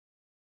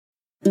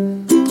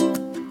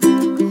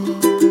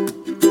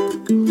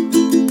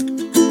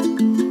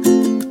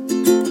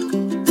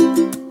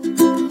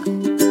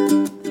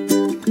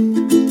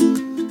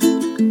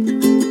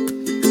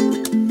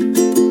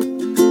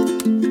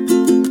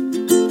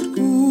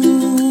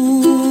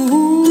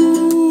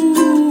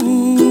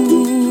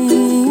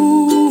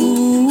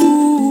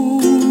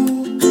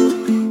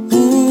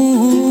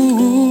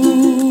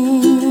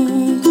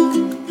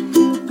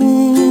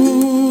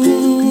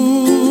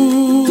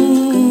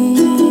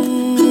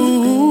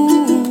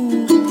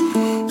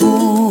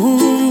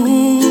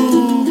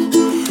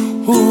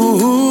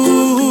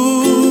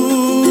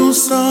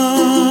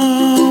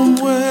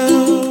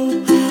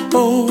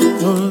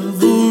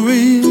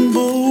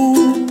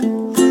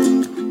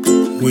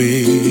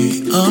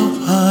way up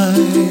high,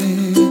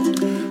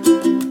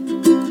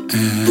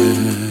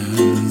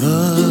 and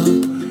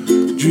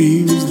the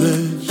dreams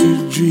that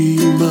you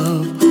dream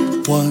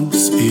of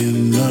once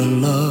in a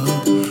lullaby.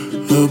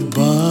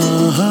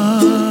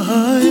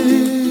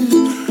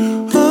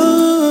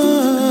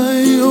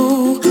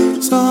 Oh,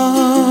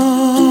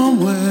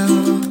 somewhere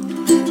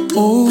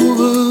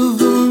over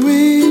the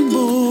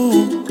rainbow.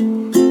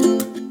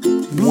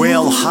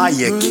 Well,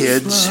 hiya,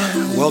 kids.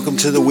 Welcome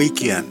to the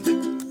weekend.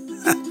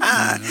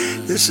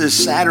 This is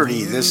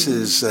Saturday. This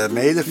is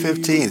May the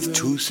 15th,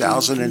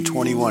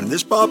 2021. This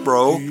is Bob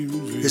Bro.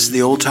 This is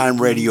the Old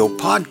Time Radio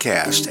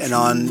podcast. And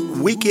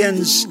on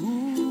weekends,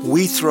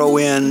 we throw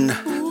in,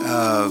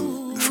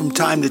 from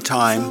time to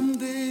time,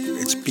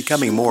 it's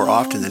becoming more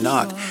often than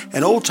not,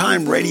 an Old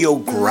Time Radio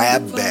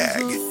grab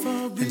bag.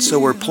 And so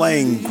we're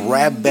playing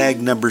grab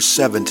bag number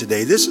 7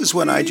 today. This is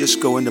when I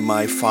just go into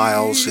my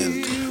files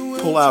and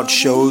pull out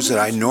shows that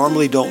I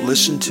normally don't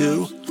listen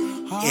to.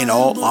 In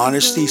all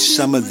honesty,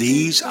 some of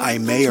these I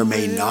may or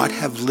may not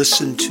have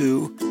listened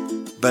to,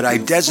 but I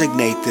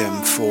designate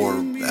them for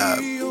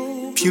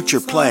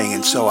future playing,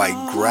 and so I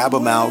grab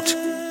them out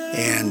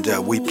and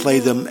we play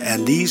them.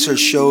 And these are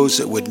shows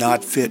that would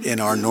not fit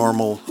in our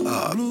normal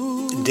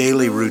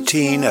daily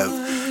routine of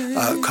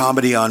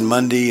comedy on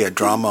Monday, a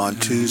drama on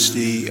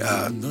Tuesday,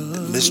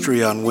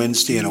 mystery on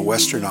Wednesday, and a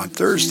Western on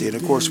Thursday. And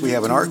of course, we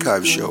have an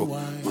archive show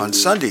on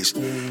Sundays.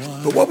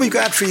 But what we've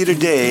got for you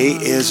today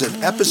is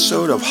an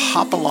episode of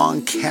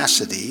Hopalong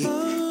Cassidy.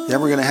 Then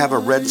we're going to have a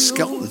Red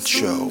Skelton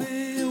show.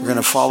 We're going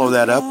to follow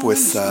that up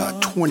with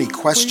 20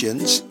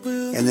 questions.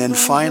 And then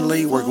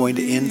finally, we're going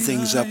to end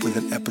things up with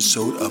an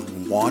episode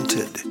of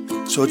Wanted.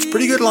 So it's a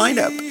pretty good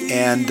lineup.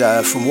 And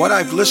from what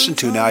I've listened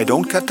to now, I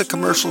don't cut the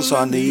commercials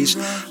on these.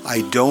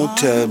 I don't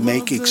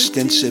make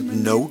extensive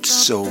notes.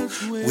 So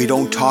we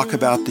don't talk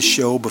about the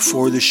show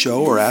before the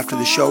show or after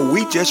the show.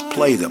 We just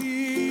play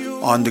them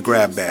on the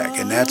grab bag,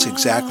 and that's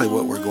exactly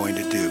what we're going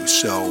to do.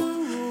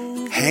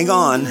 So hang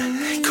on,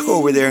 go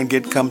over there and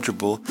get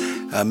comfortable.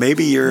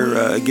 Maybe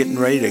you're getting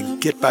ready to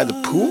get by the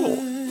pool.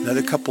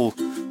 Another couple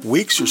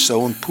weeks or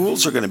so, and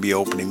pools are going to be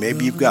opening.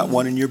 Maybe you've got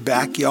one in your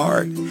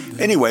backyard.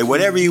 Anyway,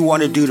 whatever you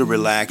want to do to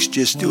relax,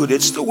 just do it.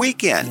 It's the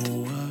weekend.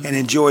 And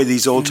enjoy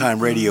these old-time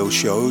radio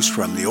shows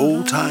from the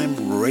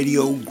old-time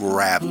radio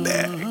grab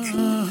bag.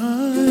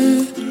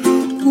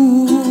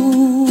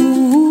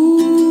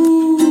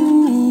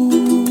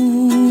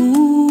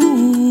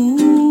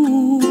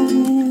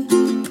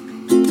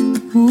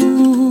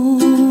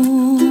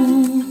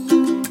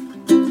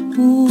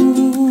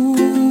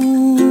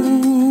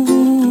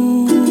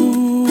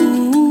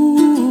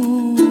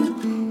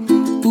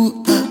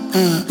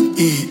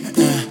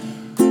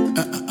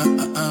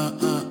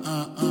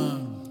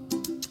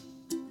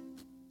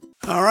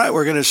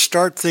 We're going to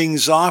start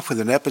things off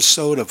with an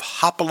episode of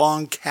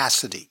Hopalong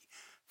Cassidy.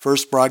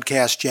 First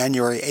broadcast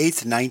January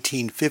 8th,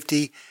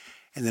 1950.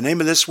 And the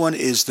name of this one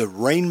is The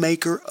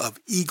Rainmaker of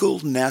Eagle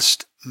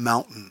Nest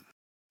Mountain.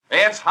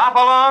 It's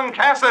Hopalong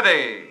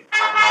Cassidy.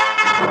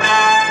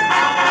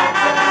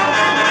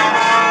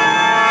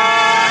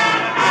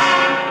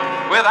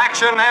 With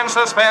action and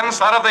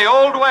suspense out of the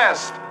Old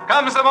West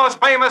comes the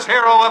most famous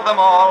hero of them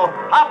all,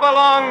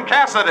 Hopalong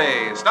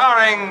Cassidy,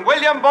 starring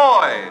William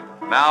Boyd.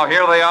 Now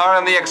here they are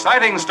in the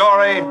exciting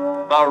story,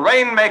 The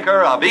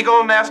Rainmaker of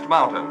Eagle Nest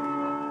Mountain.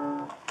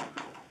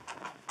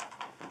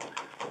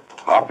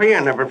 Hoppy, I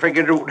never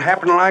figured it would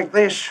happen like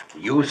this.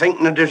 You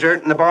thinking of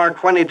deserting the Bar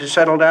 20 to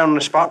settle down in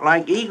a spot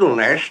like Eagle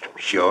Nest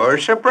sure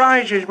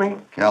surprises me.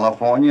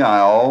 California, I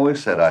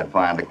always said I'd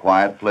find a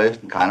quiet place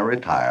and kind of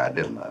retire,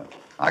 didn't I?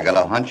 I got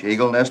a hunch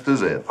Eagle Nest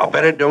is it. I'll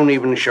bet it don't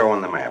even show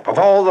on the map. Of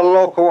all the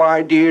loco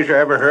ideas I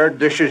ever heard,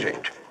 this is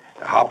it.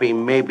 Hoppy,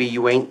 maybe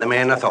you ain't the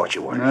man I thought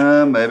you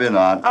were. Maybe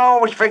not. I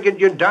always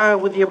figured you'd die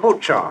with your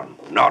boots on,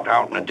 not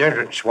out in the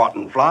desert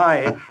swatting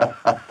flies.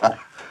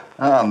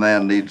 A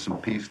man needs some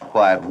peace and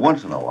quiet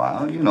once in a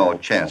while. You know, a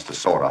chance to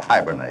sort of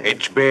hibernate.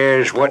 It's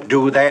bears what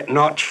do that,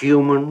 not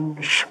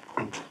humans.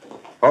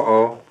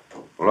 Uh-oh.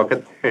 Look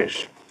at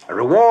this. A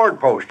reward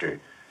poster.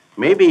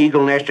 Maybe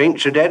Eagle Nest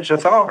ain't so dead as I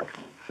thought.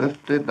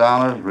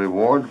 $50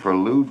 reward for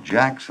Lou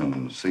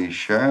Jackson. See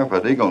Sheriff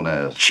at Eagle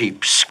Nest.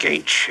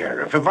 Cheapskate,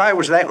 Sheriff. If I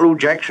was that Lou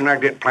Jackson,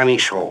 I'd get plenty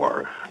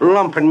sore.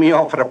 Lumping me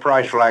off at a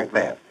price like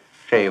that.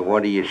 Say,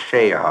 what do you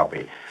say,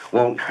 Hoppy?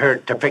 Won't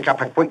hurt to pick up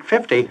a quick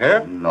 50,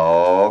 huh?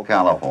 No,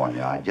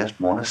 California. I just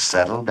want to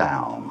settle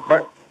down.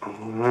 But,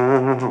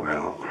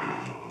 well...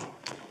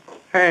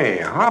 Hey,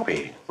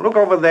 Hoppy, look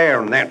over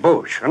there in that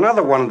bush.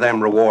 Another one of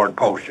them reward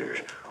posters.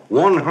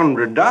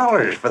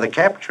 $100 for the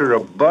capture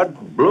of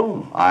Bud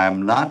Bloom.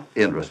 I'm not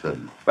interested.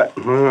 But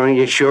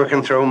you sure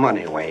can throw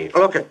money away.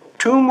 Look at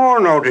 2 more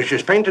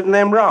notices painted in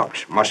them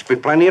rocks. Must be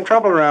plenty of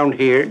trouble around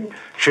here.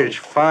 Says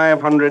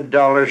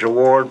 $500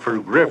 award for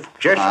Griff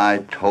Jessup. I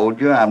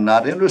told you I'm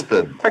not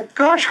interested. But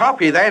gosh,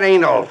 Hoppy, that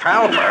ain't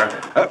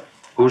alfalfa.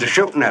 Who's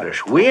shooting at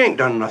us? We ain't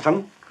done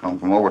nothing. Come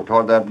from over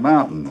toward that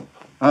mountain.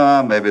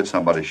 Maybe it's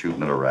somebody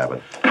shooting at a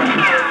rabbit.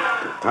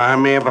 I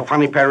may have a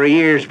funny pair of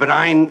ears, but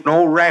I ain't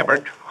no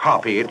rabbit.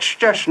 Hoppy, it's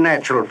just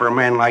natural for a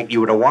man like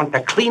you to want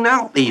to clean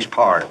out these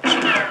parts.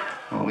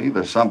 Well,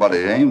 either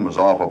somebody's aim was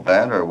awful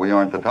bad or we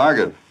aren't the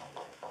target.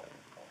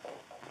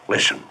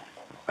 Listen,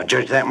 I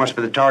judge that must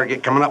be the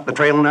target coming up the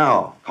trail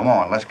now. Come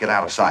on, let's get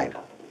out of sight.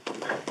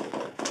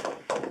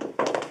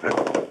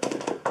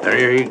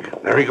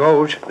 There he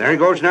goes. There he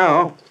goes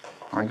now.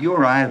 Are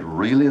your eyes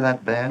really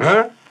that bad?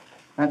 Huh?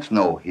 That's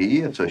no he,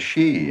 it's a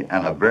she,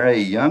 and a very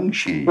young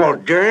she. Well,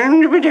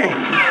 darn be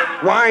dang.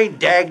 Why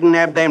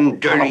dagnab them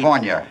dirty...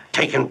 California.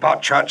 Taking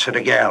pot shots at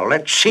a gal.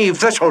 Let's see if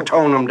this'll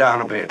tone them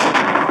down a bit.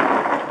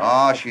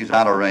 Oh, she's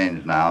out of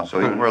range now, so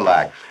you can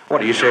relax.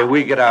 What do you say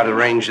we get out of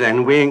range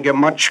then? We ain't got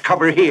much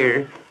cover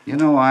here. You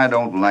know, I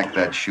don't like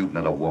that shooting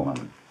at a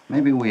woman.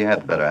 Maybe we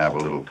had better have a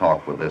little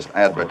talk with this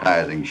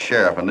advertising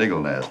sheriff in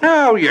Eagle Nest.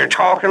 Now you're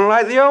talking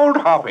like the old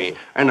Hoppy.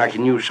 And I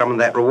can use some of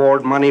that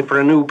reward money for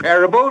a new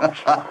pair of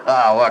boots.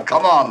 Well,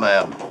 come on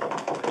then.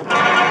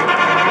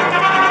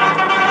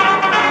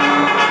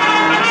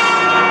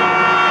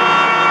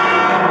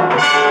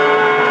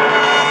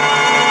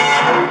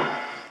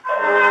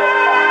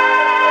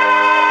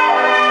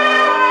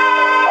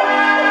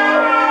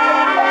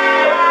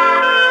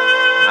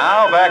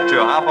 Back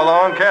to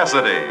Hopalong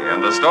Cassidy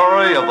and the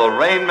story of the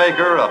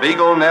Rainmaker of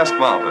Eagle Nest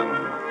Mountain.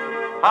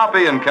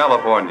 Hoppy and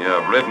California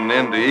have ridden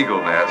into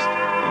Eagle Nest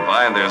and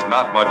find there's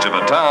not much of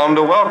a town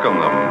to welcome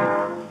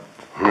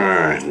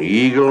them.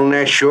 Eagle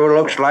Nest sure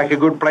looks like a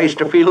good place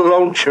to feel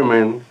lonesome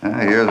in.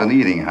 Here's an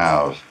eating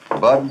house.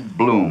 Bud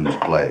Bloom's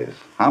place.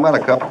 How about a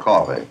cup of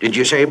coffee? Did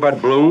you say Bud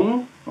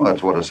Bloom? Well,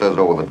 that's what it says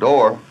over the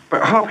door.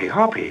 But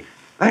Hoppy,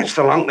 that's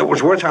the lunk that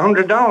was worth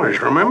 $100,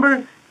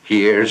 remember?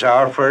 Here's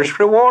our first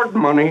reward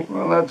money.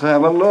 Well, let's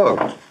have a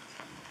look.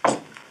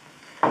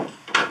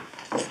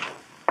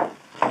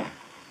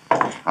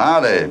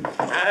 Howdy.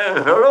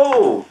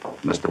 Hello.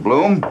 Mr.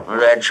 Bloom?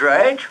 That's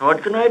right.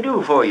 What can I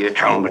do for you?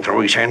 Tell him to throw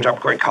his hands up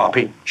quick,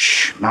 Hoppy.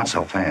 Shh, not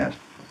so fast.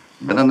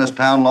 Been in this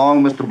town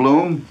long, Mr.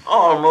 Bloom?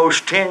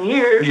 Almost 10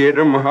 years. Get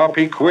him,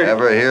 Hoppy, quick.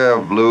 Ever hear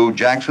of Blue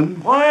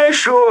Jackson? Why,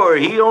 sure.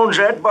 He owns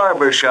that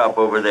barber shop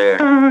over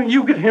there.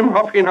 You get him,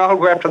 Hoppy, and I'll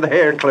go after the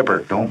hair clipper.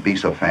 Don't be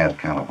so fast,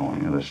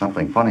 California. There's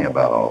something funny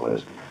about all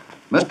this.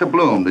 Mr.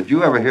 Bloom, did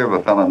you ever hear of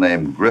a fellow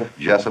named Griff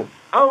Jessup?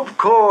 Of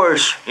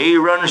course. He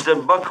runs the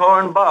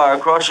Buckhorn Bar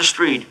across the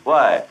street.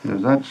 Why?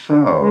 Is that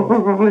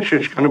so? This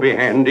is going to be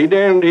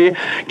handy-dandy.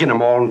 Get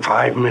them all in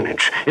 5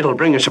 minutes. It'll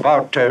bring us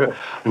about,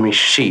 let me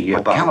see,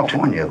 But about...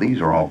 California,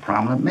 these are all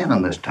prominent men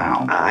in this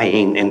town. I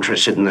ain't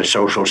interested in the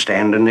social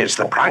standing. It's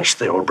the price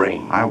they'll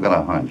bring. I've got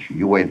a hunch.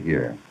 You wait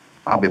here.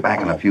 I'll be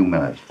back in a few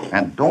minutes.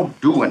 And don't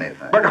do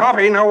anything. But,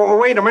 Hoppy, now,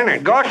 wait a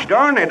minute. Gosh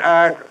darn it.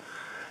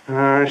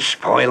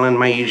 Spoiling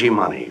my easy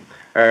money.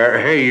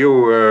 Hey,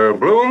 you,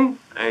 Bloom?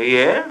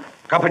 Yeah?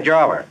 Cup of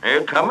java.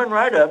 They're coming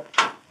right up.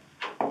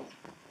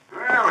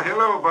 Well,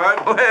 hello,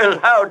 Bud. Well,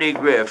 howdy,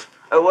 Griff.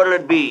 What'll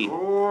it be?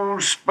 Oh,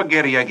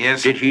 spaghetti, I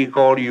guess. Did he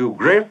call you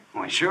Griff?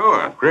 Why,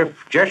 sure.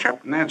 Griff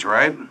Jessup? That's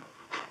right.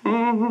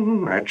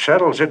 That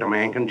settles it. A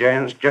man can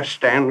just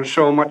stand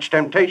so much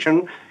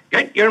temptation.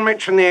 Get your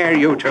mitts in the air,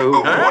 you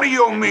two. What do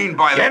you mean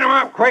by Get that? 'em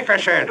up quick, I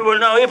said. Well,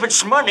 now, if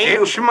it's money...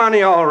 It's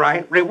money, all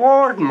right.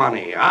 Reward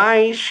money.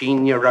 I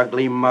seen your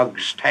ugly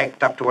mugs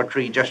tacked up to a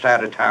tree just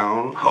out of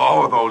town.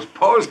 Oh, those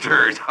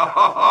posters.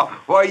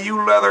 Why,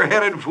 you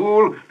leather-headed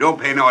fool.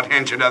 Don't pay no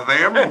attention to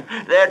them.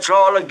 That's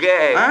all a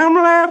gag. I'm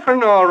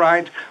laughing, all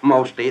right.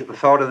 Mostly at the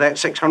thought of that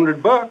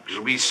 $600.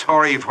 You'll be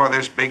sorry for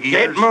this, big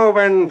ears. Get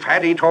moving,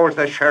 Fatty, towards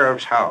the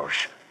sheriff's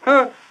house.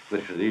 Huh?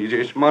 This is the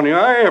easiest money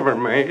I ever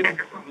made.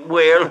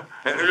 Well,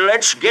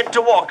 let's get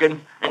to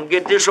walking and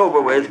get this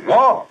over with.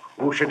 Walk?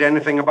 Who said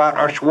anything about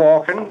us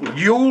walking?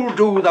 You'll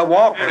do the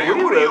walking.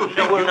 Who do you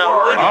think Well, you now,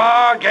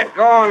 are? Oh, get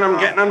going. I'm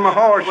getting on my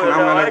horse, and Well,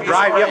 I'm I going to just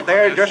drive you wanted up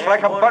there to just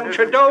like a say bunch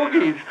of one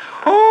dogies.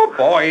 Oh,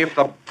 boy, if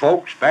the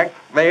folks back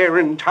there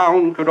in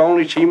town could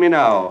only see me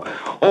now.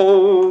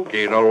 Oh,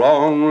 get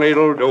along,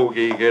 little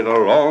doggie, get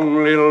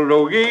along, little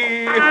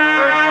doggie.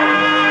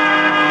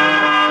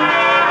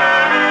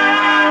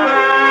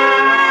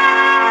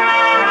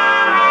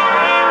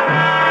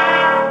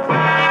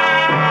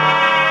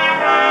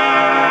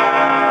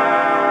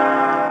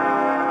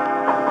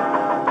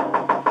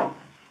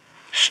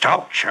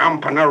 Stop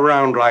chomping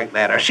around like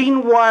that. I've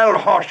seen wild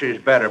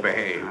horses better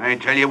behave. I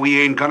tell you,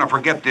 we ain't gonna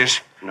forget this.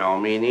 No,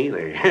 me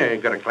neither.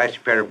 Got a classy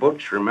pair of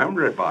boots,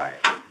 remember it by.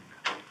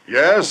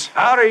 Yes?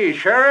 Howdy,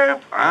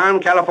 Sheriff. I'm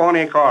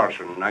California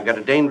Carson. I got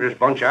a dangerous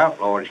bunch of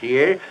outlaws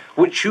here,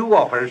 which you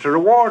offers a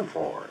reward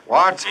for.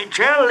 What?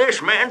 Tell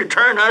this man to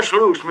turn us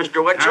loose,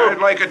 Mr. Wetzel. I'd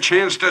like a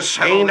chance to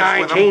settle Ain't this I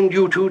with 'em. chained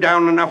you two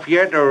down enough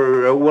yet,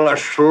 or will I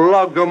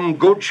slug 'em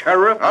good,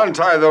 Sheriff?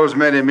 Untie those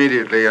men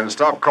immediately and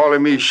stop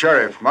calling me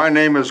sheriff. My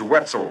name is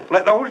Wetzel.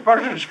 Let those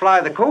birds fly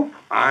the coop.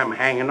 I'm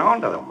hanging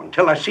on to them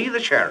until I see the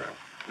sheriff.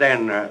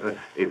 Then,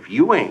 if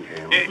you ain't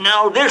him...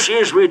 Now, this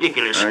is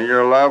ridiculous. And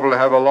you're liable to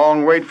have a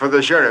long wait for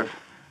the sheriff.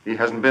 He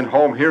hasn't been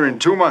home here in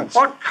 2 months.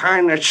 What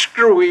kind of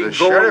screwy The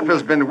sheriff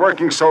has been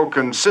working so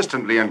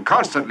consistently and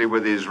constantly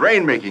with his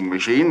rain-making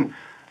machine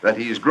that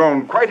he's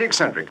grown quite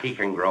eccentric. He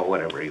can grow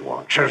whatever he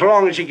wants, as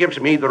long as he gives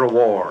me the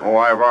reward. Oh,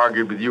 I've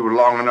argued with you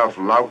long enough,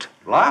 lout.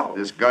 Lout?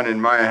 This gun in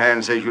my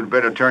hand says you'd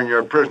better turn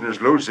your prisoners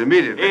loose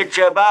immediately. It's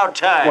about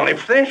time. Well,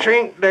 if this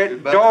ain't that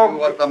You'd better dog... do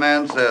what the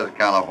man says,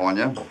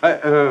 California.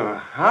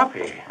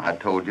 Hoppy. I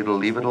told you to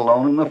leave it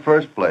alone in the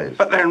first place.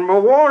 But then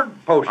reward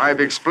posters. I've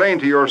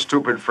explained to your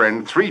stupid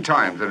friend 3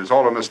 times that it's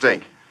all a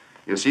mistake.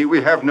 You see,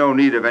 we have no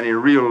need of any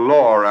real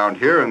law around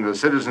here, and the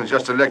citizens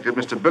just elected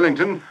Mr.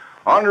 Billington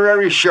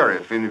honorary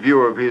sheriff in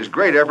view of his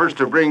great efforts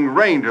to bring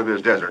rain to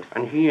this desert.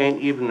 And he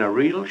ain't even a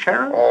real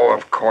sheriff? Oh,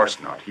 of course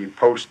not. He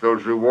posts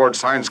those reward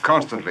signs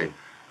constantly,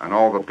 and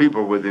all the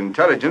people with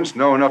intelligence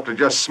know enough to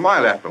just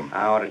smile at them.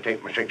 I ought to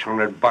take my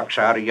 $600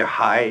 out of your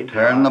hide.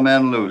 Turn the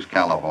men loose,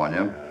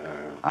 California.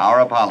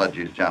 Our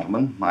apologies,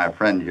 gentlemen. My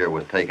friend here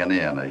was taken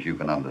in, as you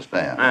can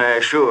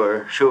understand.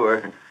 Sure.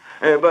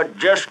 But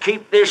just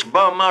keep this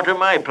bum out of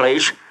my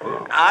place.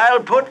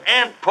 I'll put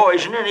ant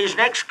poison in his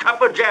next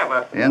cup of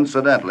java.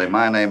 Incidentally,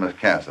 my name is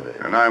Cassidy.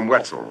 And I'm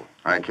Wetzel.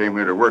 I came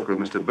here to work with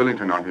Mr.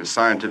 Billington on his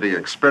scientific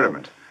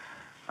experiment.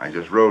 I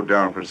just rode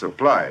down for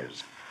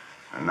supplies.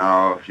 And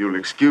now, if you'll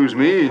excuse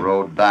me...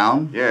 Rode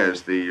down?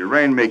 Yes, the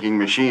rain-making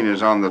machine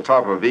is on the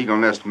top of Eagle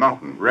Nest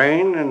Mountain.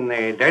 Rain in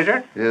the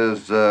desert?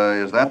 Is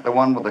that the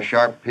one with the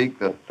sharp peak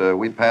that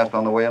we passed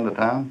on the way into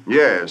town?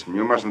 Yes, and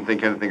you mustn't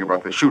think anything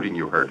about the shooting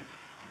you heard.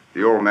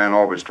 The old man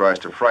always tries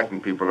to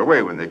frighten people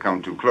away when they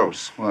come too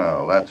close.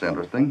 Well, that's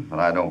interesting, but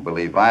I don't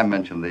believe I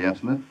mentioned the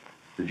incident.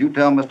 Did you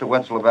tell Mr.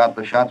 Wetzel about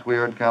the shots we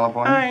heard,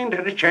 California? I ain't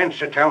had a chance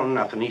to tell him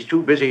nothing. He's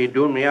too busy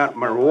doing me out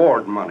my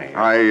reward money.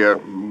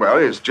 Well,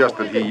 it's just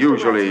that he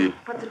usually...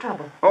 What's the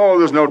trouble? Oh,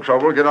 there's no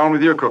trouble. Get on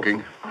with your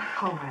cooking.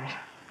 All right.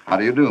 How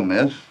do you do,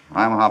 miss?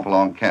 I'm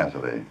Hopalong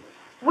Cassidy.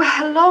 Well,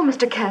 hello,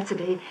 Mr.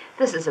 Cassidy.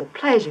 This is a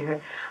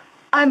pleasure.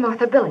 I'm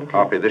Martha Billington.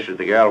 Hoppy, this is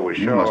the gal we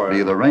saw. You must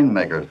be the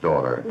rainmaker's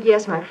daughter.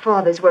 Yes, my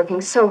father's working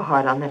so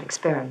hard on that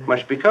experiment.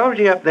 Must be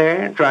cozy up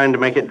there, trying to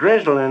make it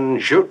drizzle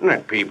and shooting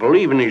at people,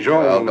 even his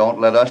own. Well, don't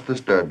let us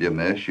disturb you,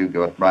 miss. You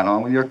get right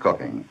on with your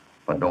cooking.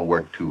 But don't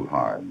work too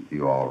hard.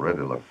 You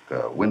already look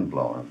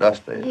windblown and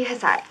dusty.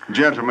 Yes,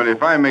 Gentlemen,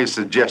 if I may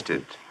suggest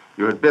it,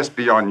 you had best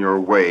be on your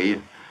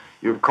way.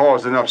 You've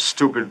caused enough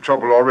stupid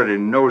trouble already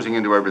nosing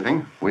into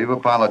everything. We've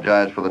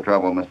apologized for the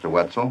trouble, Mr.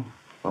 Wetzel.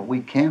 But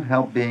we can't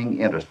help being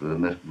interested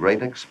in this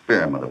great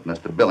experiment of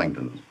Mr.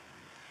 Billington's.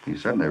 He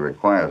certainly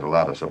requires a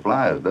lot of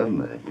supplies,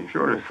 doesn't he? If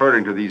you're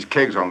referring to these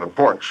kegs on the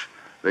porch,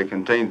 they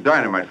contain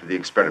dynamite for the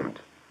experiment.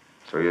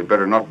 So you'd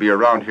better not be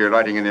around here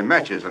lighting any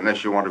matches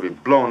unless you want to be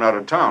blown out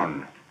of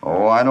town.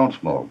 Oh, I don't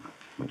smoke.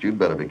 But you'd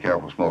better be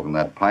careful smoking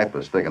that pipe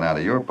that's sticking out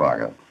of your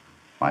pocket.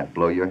 Might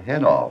blow your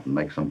head off and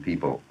make some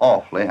people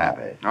awfully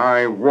happy.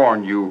 I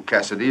warn you,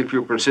 Cassidy, if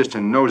you persist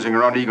in nosing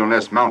around Eagle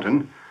Nest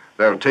Mountain,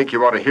 they'll take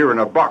you out of here in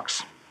a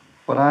box.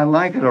 But I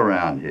like it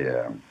around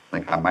here.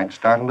 Think I might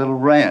start a little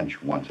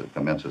ranch once it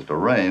commences to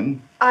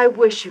rain. I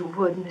wish you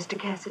would, Mr.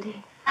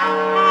 Cassidy.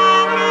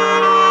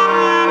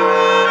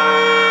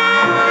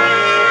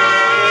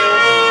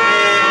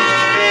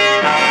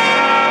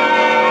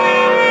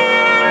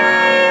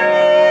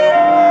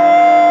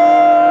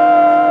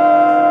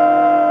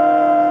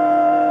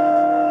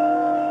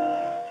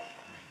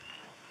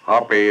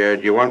 Hoppy,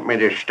 do you want me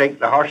to stake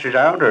the horses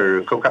out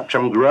or cook up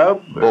some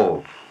grub?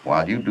 Both.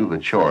 While you do the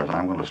chores,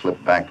 I'm going to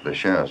slip back to the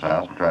sheriff's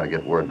house and try to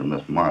get word to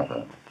Miss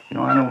Martha. You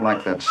know, I don't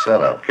like that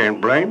setup. Can't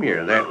blame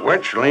you. That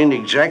Wetzel ain't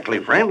exactly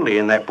friendly,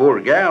 and that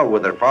poor gal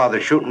with her father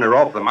shooting her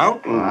off the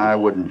mountain. I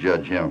wouldn't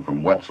judge him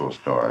from Wetzel's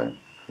story.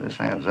 This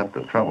adds up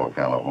to trouble,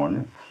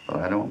 California, but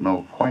I don't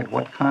know quite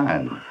what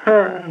kind.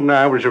 And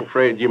I was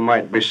afraid you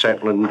might be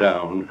settling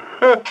down.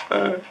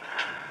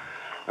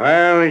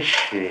 Well, let's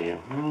see.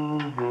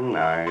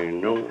 I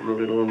know the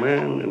little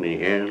man, and he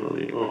had a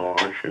little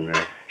horse, and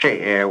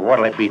say,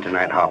 what'll it be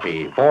tonight,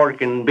 Hoppy?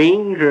 Pork and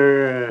beans,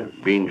 or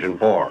beans and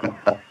pork?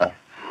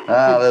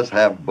 Let's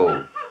have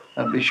both.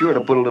 And be sure to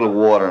put a little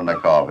water in the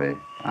coffee.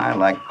 I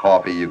like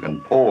coffee you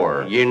can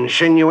pour. You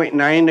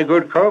insinuating I ain't a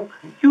good cook?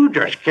 You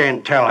just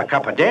can't tell a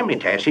cup of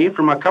demi-tasse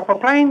from a cup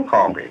of plain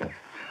coffee.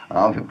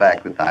 I'll be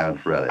back the time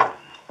it's ready.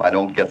 If I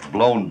don't get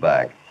blown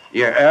back.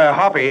 Yeah,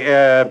 Hoppy,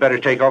 better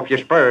take off your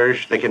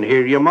spurs. They can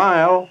hear you a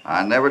mile.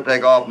 I never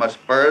take off my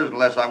spurs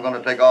unless I'm going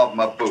to take off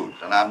my boots.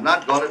 And I'm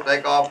not going to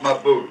take off my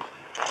boots.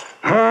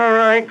 All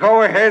right,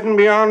 go ahead and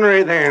be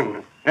ornery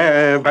then.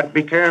 But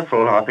be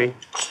careful, Hoppy.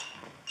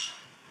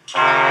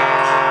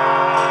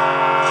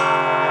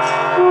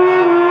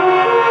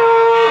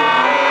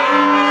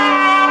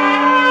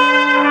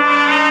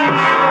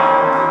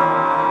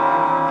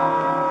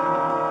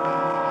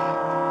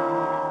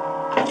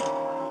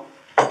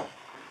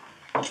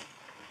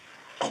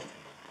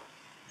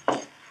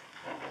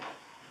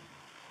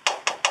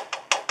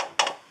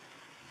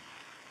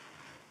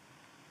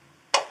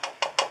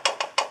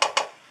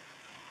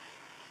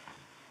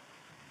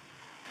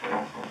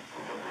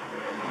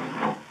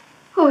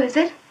 Who is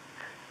it?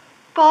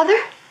 Father?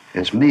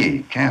 It's me,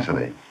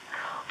 Cassidy.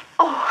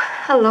 Oh,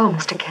 hello,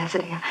 Mr.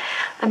 Cassidy.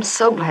 I'm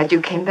so glad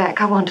you came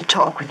back. I wanted to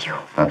talk with you.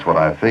 That's what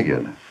I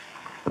figured.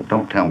 But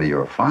don't tell me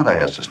your father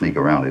has to sneak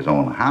around his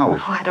own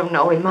house. Oh, I don't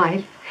know. He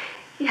might.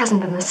 He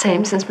hasn't been the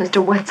same since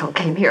Mr. Wetzel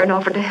came here and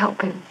offered to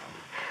help him.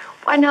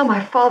 Why, now my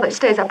father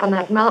stays up on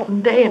that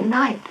mountain day and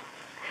night.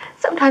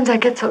 Sometimes I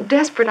get so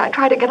desperate I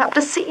try to get up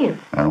to see him.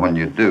 And when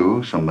you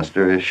do, some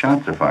mysterious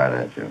shots are fired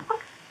at you.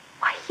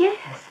 Why,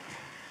 yes.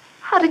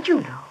 How did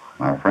you know?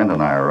 My friend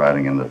and I are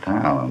riding into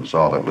town and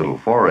saw that little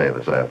foray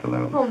this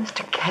afternoon. Oh,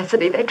 Mr.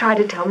 Cassidy, they tried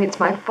to tell me it's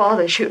my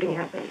father shooting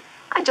at me.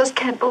 I just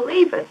can't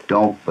believe it.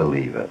 Don't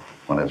believe it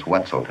when it's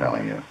Wetzel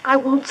telling you. I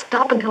won't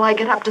stop until I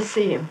get up to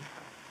see him.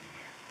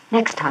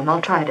 Next time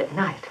I'll try it at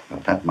night.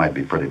 But that might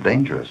be pretty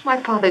dangerous.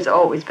 My father's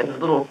always been a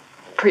little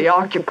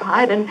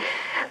preoccupied, and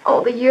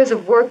all the years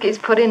of work he's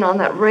put in on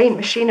that rain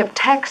machine have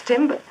taxed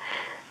him, but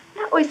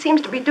now he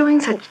seems to be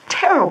doing such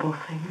terrible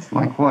things.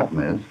 Like what,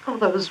 miss? Oh,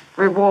 those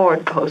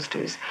reward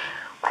posters.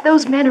 Why,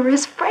 those men are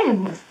his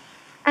friends.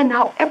 And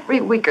now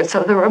every week or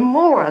so there are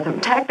more of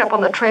them tacked up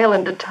on the trail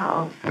into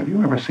town. Have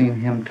you ever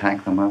seen him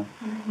tack them up?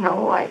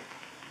 No, I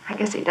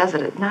guess he does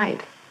it at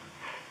night.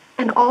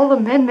 And all the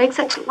men make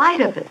such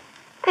light of it.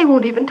 They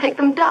won't even take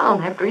them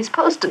down after he's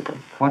posted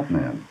them. What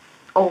men?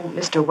 Oh,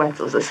 Mr.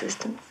 Wetzel's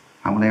assistants.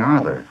 How many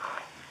are there?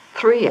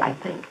 3, I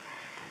think.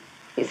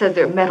 He said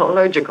they're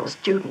metallurgical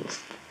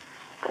students.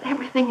 But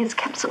everything is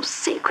kept so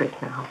secret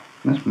now.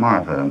 Miss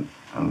Martha,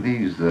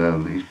 these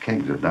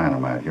kegs of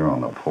dynamite here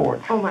on the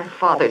porch. Oh, my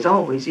father's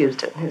always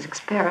used it in his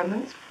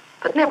experiments,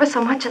 but never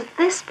so much as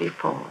this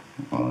before.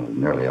 Well, there's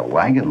nearly a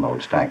wagon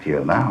load stacked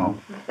here now.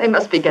 They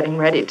must be getting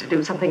ready to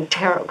do something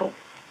terrible.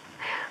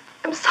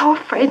 I'm so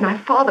afraid my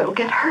father will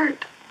get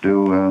hurt.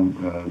 Do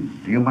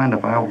you mind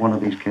if I have one of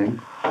these kegs?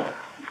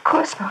 Of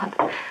course not.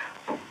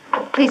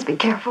 Please be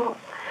careful.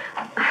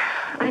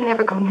 I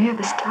never go near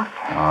the stuff.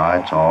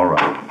 It's all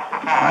right.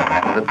 I've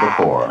handled it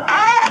before.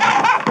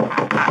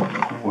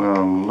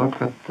 Well,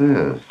 look at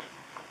this.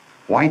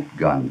 White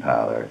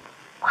gunpowder.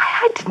 Why,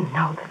 I didn't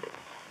know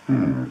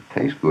that.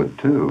 Tastes good,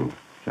 too.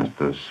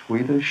 Just as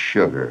sweet as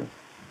sugar.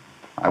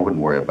 I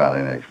wouldn't worry about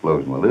any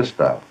explosion with this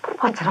stuff.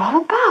 But what's it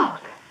all about?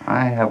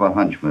 I have a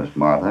hunch, Miss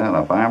Martha, and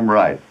if I'm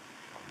right,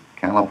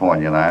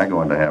 California and I are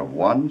going to have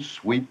one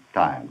sweet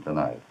time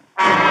tonight.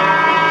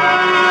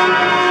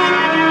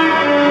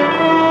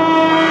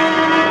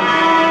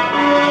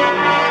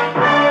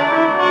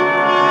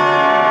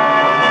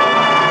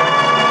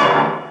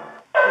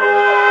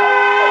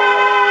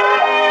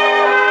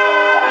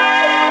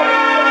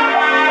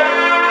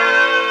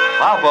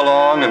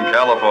 Hopalong and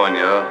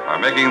California are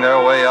making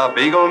their way up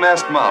Eagle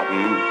Nest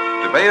Mountain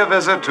to pay a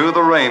visit to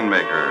the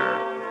Rainmaker.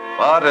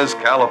 But as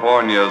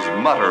California's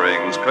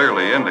mutterings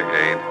clearly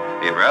indicate,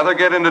 he'd rather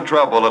get into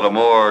trouble at a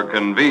more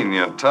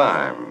convenient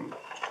time.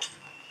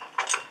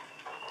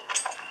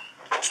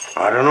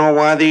 I don't know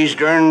why these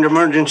darned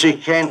emergency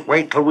can't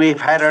wait till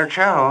we've had our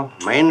chow.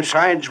 My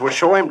insides were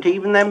so empty,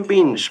 even them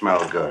beans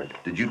smell good.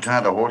 Did you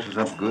tie the horses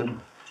up good?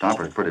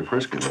 Topper's pretty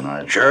frisky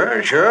tonight.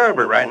 Sure,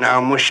 but right now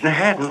I'm wishing I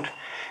hadn't.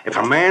 If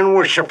a man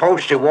was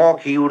supposed to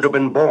walk, he would have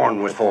been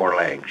born with 4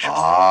 legs.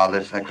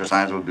 This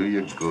exercise will do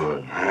you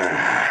good.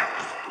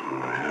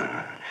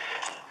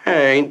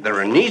 Ain't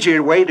there an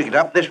easier way to get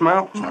up this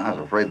mountain? I was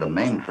afraid the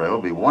main trail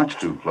will be watched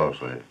too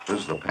closely. This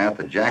is the path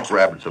the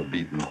jackrabbits have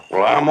beaten.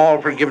 Well, I'm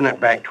all for giving it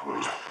back to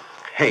him.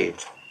 Hey,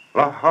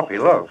 Hoppy,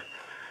 look.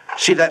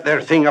 See that there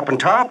thing up on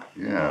top?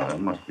 Yeah, that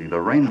must be the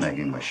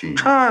rain-making machine.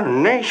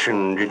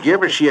 Tarnation, did you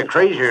ever see a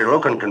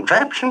crazier-looking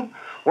contraption?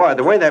 Why,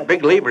 the way that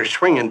big lever's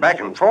swinging back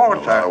and forth...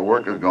 A lot of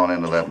work has gone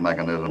into that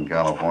mechanism,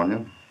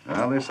 California.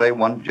 Well, they say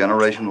one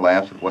generation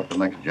laughs at what the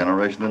next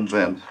generation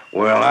invents.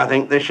 Well, I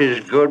think this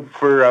is good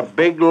for a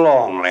big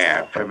long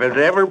laugh. If it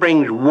ever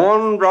brings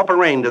one drop of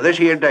rain to this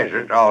here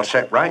desert, I'll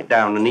sit right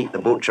down and eat the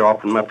boots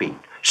off in my feet,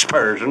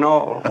 spurs and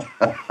all.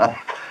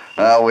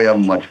 Well, we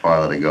haven't much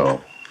farther to go.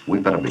 We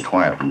better be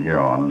quiet from here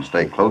on and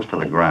stay close to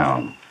the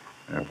ground.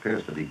 There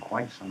appears to be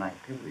quite some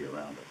activity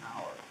around the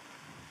tower.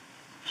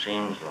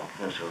 Seems like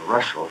there's a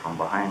rustle from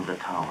behind the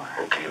tower.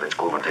 Okay, let's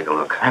go over and take a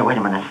look. Hey, wait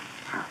a minute.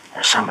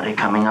 There's somebody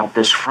coming up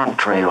this front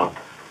trail.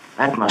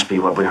 That must be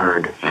what we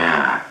heard.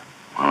 Yeah.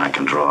 Well, I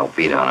can draw a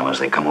bead on them as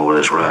they come over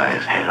this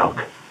rise. Hey, look.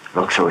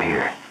 Look through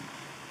here.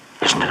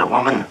 Isn't it a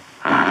woman?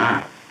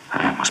 Uh-huh.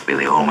 That must be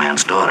the old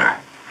man's daughter.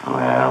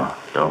 Well,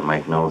 don't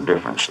make no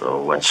difference,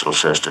 though. Wetzel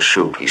says to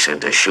shoot. He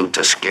said to shoot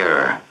to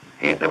scare her.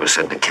 He ain't never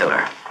said to kill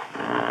her.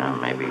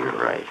 Maybe you're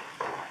right.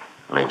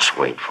 Let's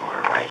wait for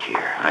her right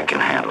here. I can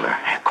handle her.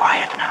 Hey,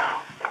 quiet now.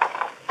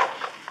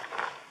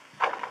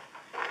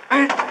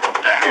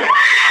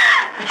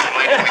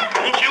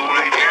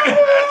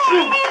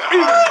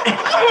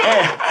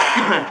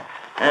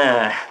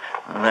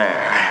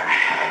 There.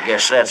 I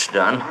guess that's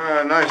done.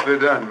 Nicely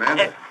done,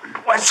 man.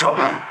 Wetzel.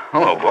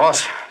 Hello,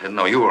 boss. Didn't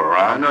know you were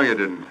I around. know you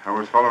didn't. I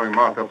was following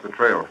Martha up the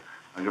trail.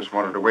 I just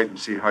wanted to wait and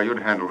see how you'd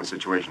handle the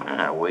situation.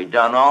 We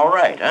done all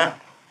right, huh?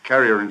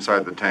 Carry her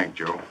inside the tank,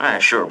 Joe.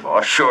 Sure,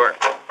 boss, sure.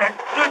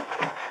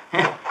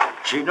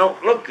 She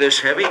don't look this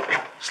heavy.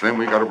 Slim,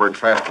 we got to work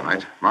fast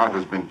tonight.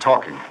 Martha's been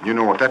talking. You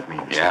know what that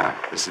means. Yeah.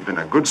 This has been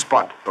a good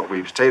spot, but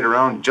we've stayed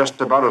around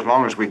just about as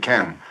long as we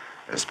can.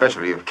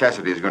 Especially if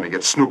Cassidy is going to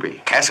get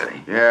snoopy.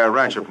 Cassidy? Yeah,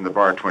 rancher from the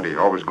Bar 20,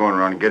 always going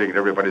around getting at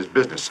everybody's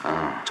business.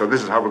 So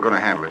this is how we're going to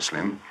handle it,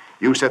 Slim.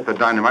 You set the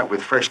dynamite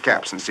with fresh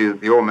caps and see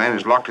that the old man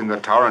is locked in the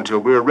tower until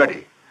we're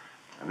ready.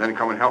 And then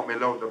come and help me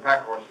load the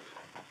pack horses.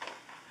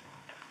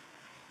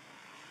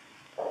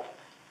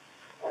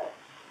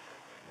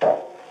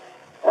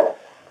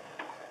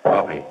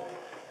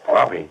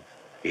 Bobby,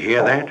 you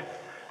hear that?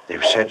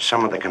 They've set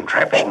some of the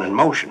contraption in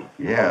motion.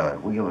 Yeah,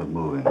 that wheel is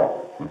moving.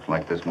 Looks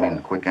like this means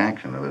quick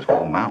action or this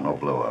whole mountain will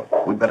blow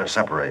up. We'd better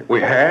separate.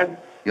 We had?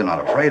 You're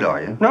not afraid,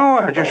 are you? No,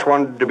 I just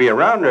wanted to be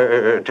around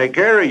to take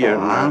care of you.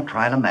 I'll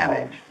try to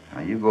manage.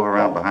 Now, you go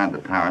around behind the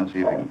tower and see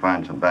if you can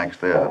find some back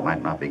stairs that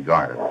might not be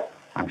guarded.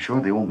 I'm sure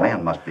the old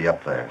man must be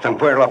up there. Then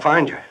where'll I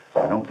find you?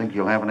 I don't think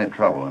you'll have any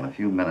trouble. In a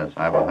few minutes,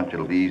 I have a hunch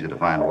it'll be easy to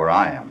find where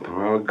I am.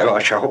 Oh,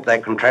 gosh, I hope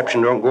that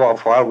contraption don't go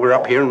off while we're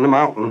up here in the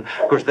mountain,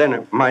 because then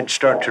it might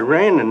start to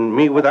rain and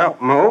me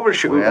without my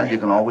overshoes. Well, you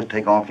can always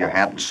take off your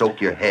hat and soak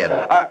your head.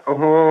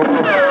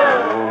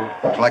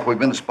 Looks like we've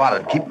been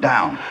spotted. Keep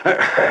down.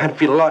 I'd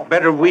feel a lot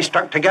better if we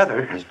stuck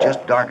together. It's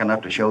just dark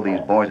enough to show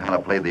these boys how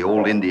to play the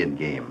old Indian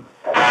game.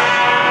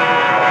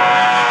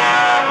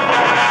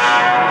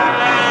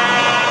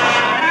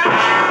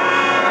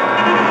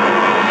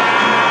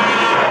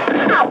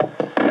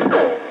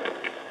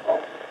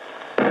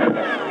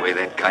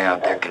 Guy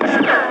out there can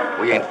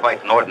shoot. We ain't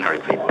fighting ordinary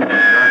people.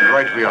 Darn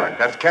right we aren't.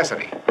 That's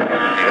Cassidy. Hey,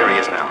 there he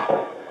is now.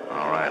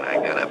 All right, I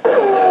gotta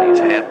put his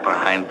head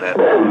behind that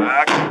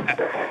rock.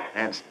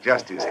 That's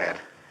just his hat.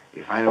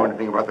 If I know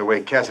anything about the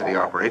way Cassidy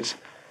operates,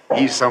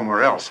 he's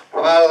somewhere else.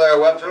 Come out of there,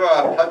 Wetzel.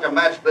 I'll touch a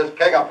match to this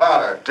keg of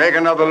powder. Take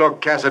another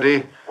look,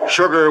 Cassidy.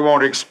 Sugar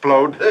won't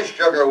explode. This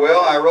sugar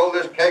will. I rolled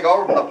this keg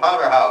over from the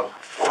powder house.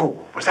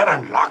 Fool, was that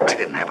unlocked? I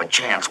didn't have a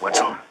chance,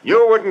 Wetzel.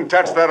 You wouldn't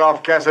touch that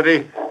off,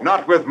 Cassidy.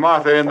 Not with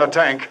Martha in the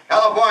tank.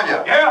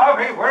 California. Yeah,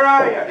 Hubby, where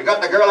are you? You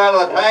got the girl out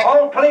of the tank?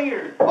 All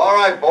clear. All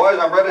right, boys.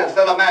 I'm ready to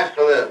set a match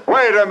to this.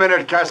 Wait a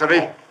minute,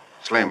 Cassidy.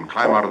 Slim,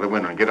 climb out of the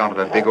window and get onto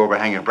that big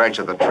overhanging branch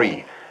of the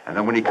tree. And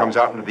then when he comes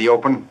out into the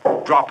open,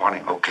 drop on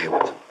him. Okay,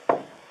 Wetzel.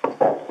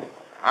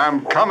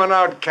 I'm coming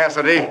out,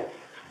 Cassidy.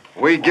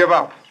 We give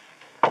up.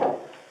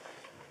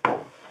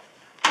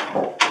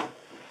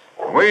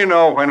 We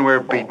know when we're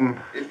beaten.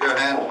 Keep your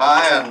hands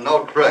high and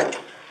no trick.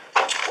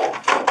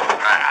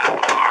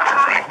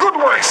 Good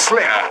work,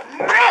 Slim.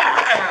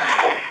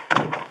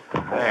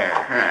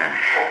 There.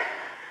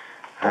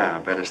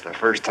 I bet it's the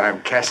first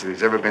time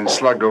Cassidy's ever been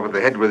slugged over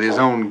the head with his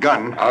own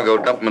gun. I'll go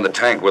dump him in the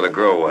tank where the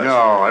girl was.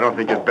 No, I don't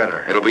think it's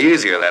better. It'll be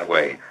easier that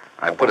way.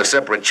 I put a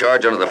separate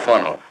charge under the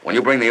funnel. When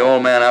you bring the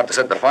old man out to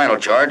set the final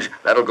charge,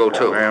 that'll go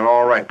too. Well,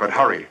 all right, but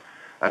hurry.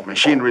 That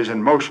machinery's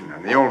in motion,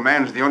 and the old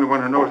man's the only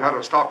one who knows how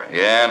to stop it.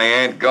 Yeah, and he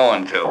ain't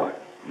going to.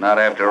 Not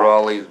after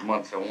all these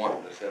months of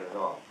wanting to set it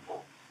off.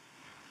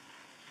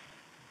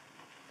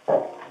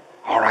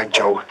 All right,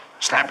 Joe.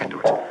 Snap into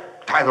it.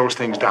 Tie those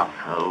things down.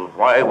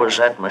 Why was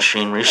that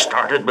machinery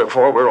started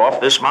before we're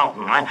off this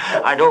mountain?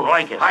 I don't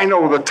like it. I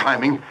know the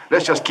timing.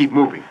 Let's just keep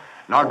moving.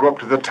 Now go up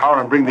to the tower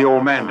and bring the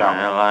old man down.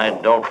 Well, I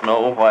don't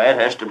know why it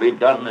has to be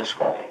done this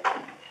way.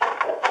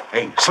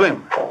 Hey,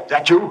 Slim, is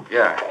that you?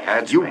 Yeah,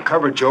 that's You me.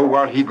 cover Joe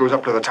while he goes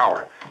up to the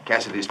tower.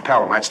 Cassidy's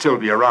pal might still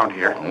be around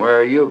here. Where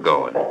are you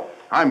going?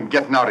 I'm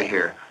getting out of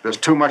here. There's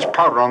too much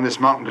powder on this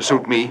mountain to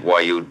suit me.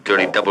 Why, you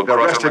dirty The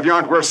double-crosser. rest of you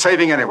aren't worth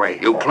saving anyway.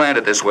 You planned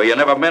it this way. You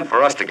never meant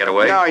for us to get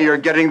away. Now you're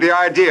getting the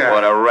idea.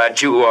 What a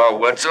rat you are,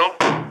 Wetzel.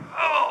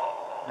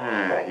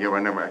 You were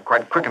never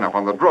quite quick enough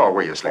on the draw,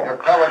 were you, Slim? You're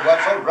covered,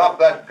 Wetzel. Drop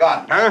that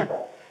gun.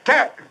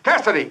 Huh?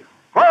 Cassidy,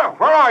 where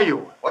are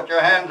you? Put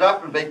your hands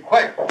up and be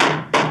quick.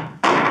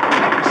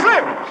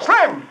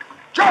 Slim!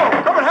 Joe,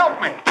 come and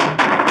help me.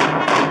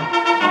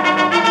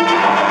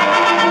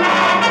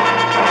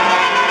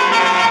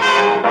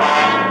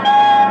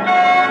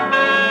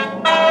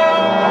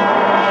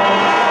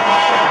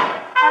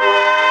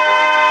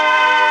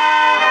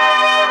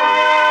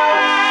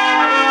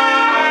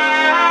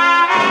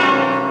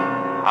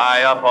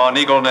 High up on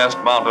Eagle Nest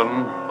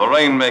Mountain, the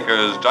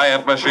Rainmaker's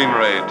giant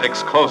machinery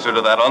ticks closer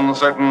to that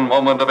uncertain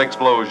moment of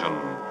explosion.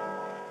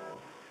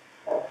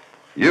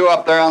 You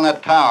up there on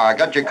that tower. I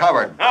got you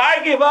covered.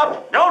 I give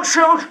up. Don't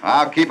shoot.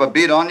 I'll keep a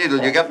beat on you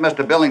till you get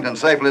Mr. Billington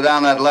safely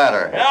down that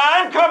ladder.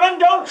 I'm coming.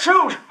 Don't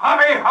shoot.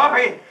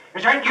 Hubby,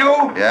 is that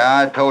you?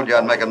 Yeah, I told you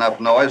I'd make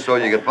enough noise so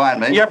you could find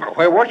me. Yeah, but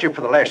where was you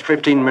for the last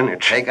 15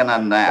 minutes? Taking a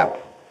nap.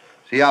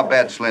 See how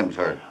bad Slim's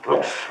hurt.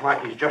 Looks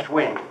like he's just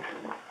winged.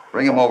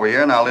 Bring him over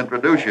here and I'll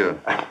introduce you.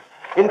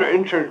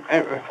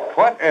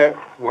 What?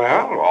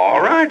 Well,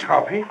 all right,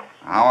 Hubby.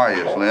 How are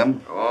you,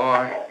 Slim? Oh,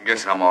 I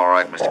guess I'm all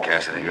right, Mr.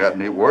 Cassidy. You had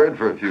me worried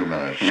for a few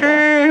minutes.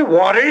 Say,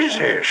 what is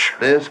this?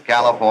 This,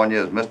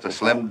 California, is Mr.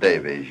 Slim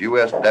Davies,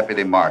 U.S.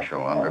 Deputy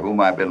Marshal, under whom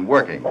I've been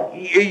working.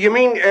 You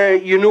mean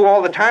you knew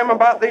all the time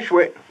about this?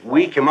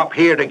 We came up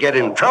here to get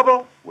in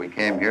trouble? We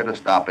came here to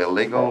stop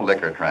illegal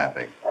liquor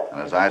traffic. And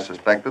as I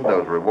suspected,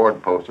 those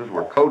reward posters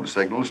were code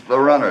signals to the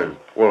runners.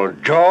 Well,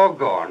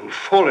 doggone,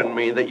 fooling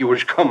me that you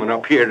was coming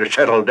up here to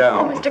settle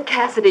down. Oh, Mr.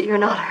 Cassidy, you're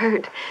not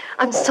hurt.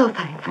 I'm so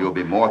thankful. You'll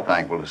be more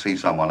thankful to see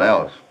someone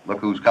else. Look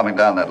who's coming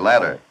down that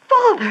ladder.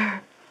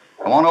 Father!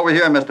 Come on over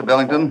here, Mr.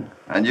 Billington.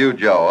 And you,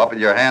 Joe, up with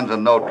your hands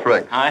and no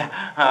tricks.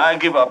 I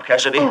give up,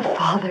 Cassidy. Oh,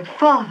 Father.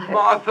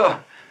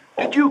 Martha,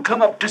 did you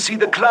come up to see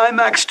the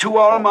climax to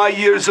all my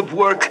years of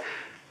work?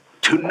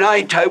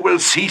 Tonight I will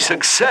see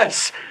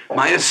success.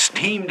 My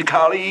esteemed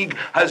colleague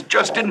has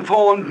just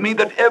informed me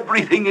that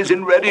everything is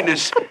in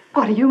readiness. But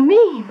what do you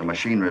mean? The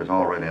machinery is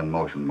already in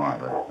motion,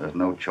 Martha. There's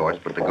no choice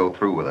but to go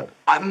through with it.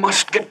 I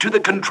must get to the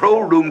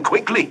control room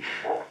quickly.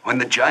 When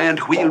the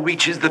giant wheel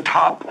reaches the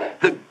top,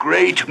 the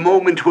great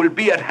moment will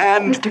be at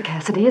hand. Mr.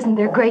 Cassidy, isn't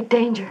there great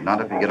danger? Not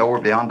if you get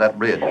over beyond that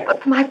bridge.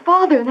 But for my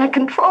father in that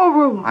control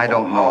room. I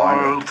don't know.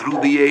 All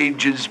through the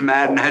ages,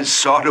 man has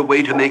sought a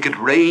way to make it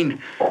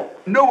rain.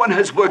 No one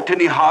has worked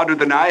any harder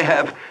than I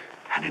have.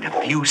 And in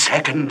a few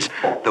seconds,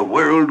 the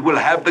world will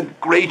have the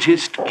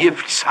greatest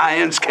gift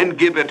science can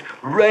give it,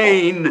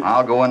 rain.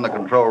 I'll go in the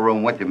control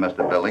room with you,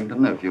 Mr.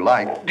 Billington, if you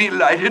like.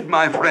 Delighted,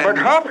 my friend.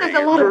 But There's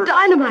a lot of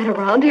dynamite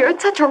around here.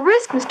 It's such a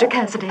risk, Mr.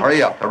 Cassidy.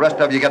 Hurry up. The rest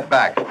of you get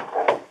back.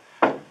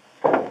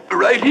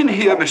 Right in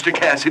here, Mr.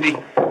 Cassidy.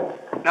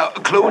 Now,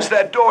 close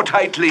that door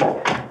tightly.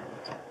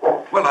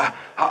 Well,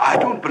 I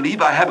don't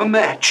believe I have a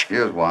match.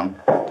 Here's one.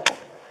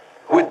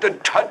 With the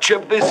touch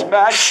of this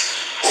match,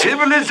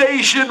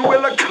 civilization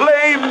will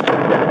acclaim.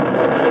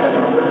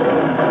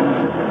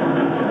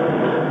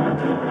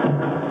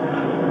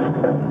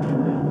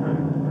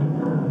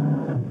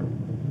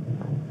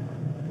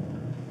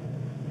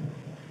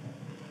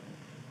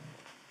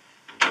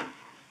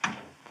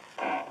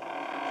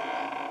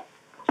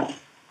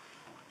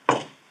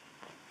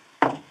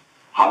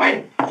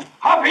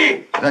 Hoppy!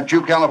 Is that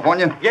you,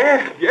 California?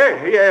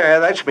 Yeah,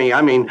 that's me.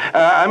 I mean,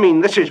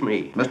 this is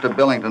me. Mr.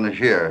 Billington is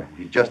here.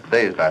 He's just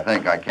dazed, I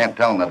think. I can't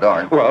tell in the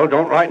dark. Well,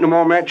 don't light no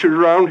more matches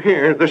around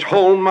here. This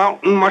whole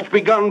mountain must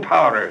be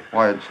gunpowder.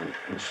 Why, it's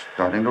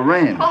starting to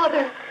rain.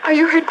 Father, are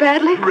you hurt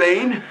badly?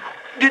 Rain?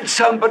 Did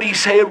somebody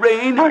say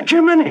rain? Why,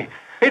 Jiminy,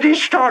 it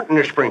is starting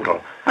to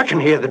sprinkle. I can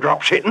hear the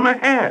drops hitting my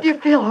hat. Do you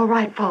feel all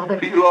right, Father?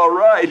 Feel all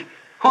right?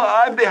 Well,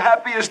 I'm the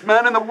happiest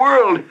man in the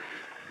world.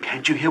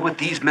 Can't you hear what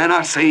these men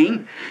are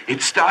saying?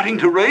 It's starting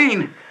to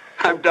rain.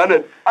 I've done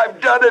it.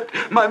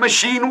 My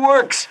machine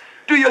works.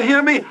 Do you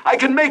hear me? I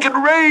can make it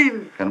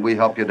rain. Can we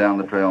help you down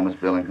the trail, Miss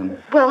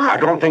Billington? Well, I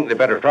don't think they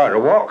better try to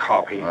walk,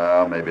 Hoppy.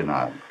 Well, maybe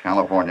not.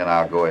 California and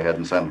I'll go ahead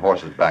and send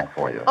horses back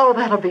for you. Oh,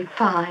 that'll be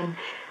fine.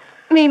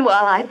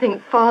 Meanwhile, I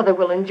think Father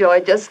will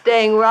enjoy just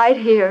staying right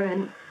here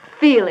and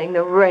feeling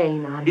the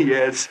rain on him.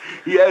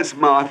 Yes,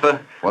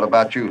 Martha. What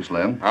about you,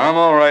 Slim? I'm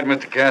all right,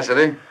 Mr.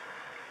 Cassidy.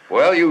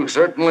 Well, you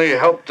certainly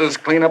helped us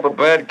clean up a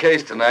bad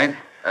case tonight.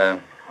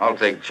 I'll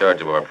take charge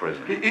of our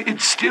prison.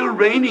 It's still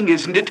raining,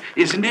 isn't it?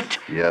 Yes,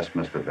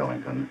 Mr.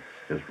 Billington.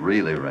 It's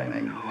really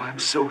raining. Oh, I'm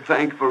so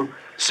thankful.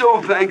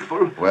 So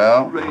thankful.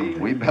 Well, Rain.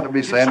 we better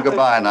be saying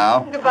goodbye now.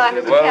 Goodbye,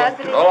 Mr. Well,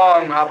 Cassidy. go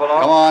on, hop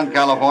along. Come on,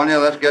 California.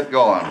 Let's get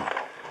going.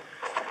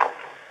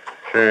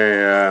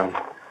 Say,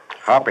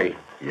 Hoppy,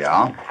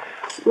 Yeah?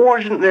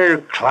 wasn't there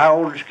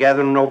clouds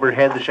gathering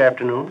overhead this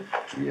afternoon?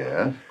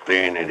 Yes?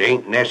 Then it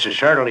ain't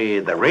necessarily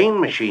the rain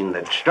machine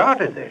that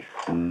started this.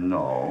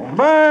 No?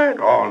 But,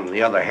 on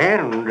the other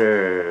hand,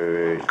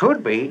 it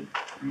could be.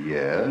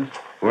 Yes?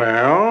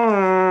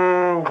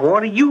 Well,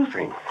 what do you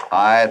think?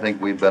 I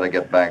think we'd better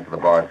get back to the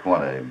Bar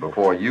 20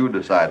 before you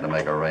decide to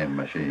make a rain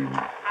machine.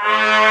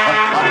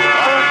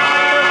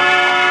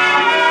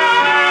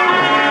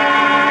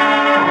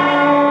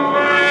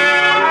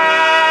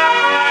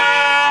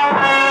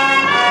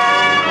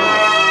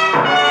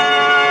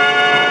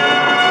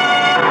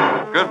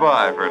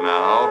 Goodbye for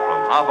now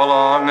from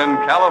Hopalong in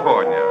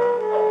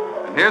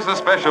California. And here's a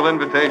special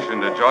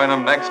invitation to join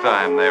them next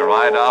time they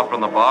ride out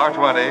from the Bar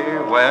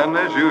 20 when,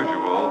 as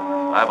usual,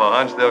 I have a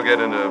hunch they'll get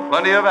into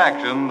plenty of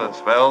action that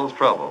spells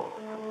trouble.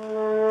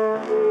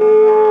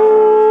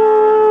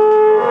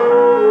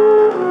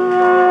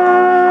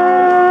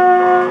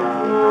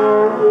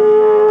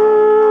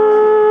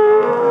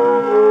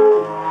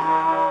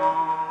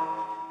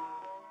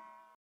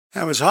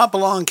 That was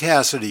Hopalong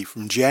Cassidy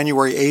from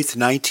January 8th,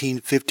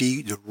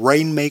 1950, the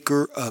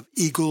Rainmaker of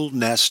Eagle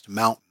Nest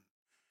Mountain.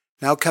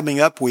 Now coming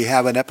up, we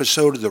have an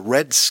episode of The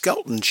Red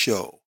Skelton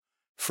Show,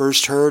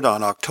 first heard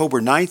on October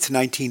 9th,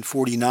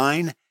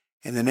 1949,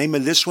 and the name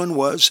of this one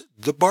was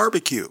The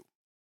Barbecue.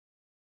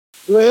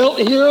 Well,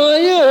 here I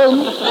am.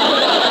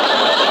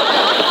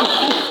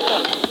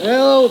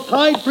 Well,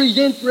 Tide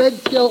presents Red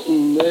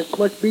Skelton. This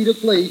must be the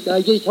place.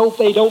 I just hope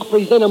they don't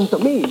present them to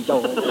me,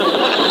 though.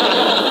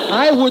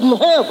 I wouldn't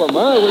have them.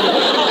 Well,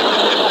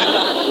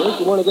 if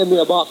you want to give me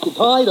a box of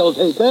Tide, I'll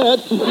take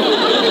that.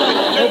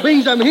 Well,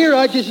 being I'm here,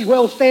 I just as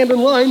well stand in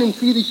line and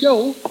see the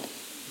show.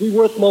 Be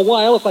worth my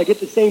while if I get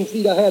the same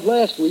seat I had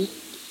last week.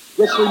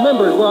 Just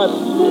remember where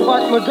I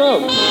parked my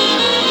drum.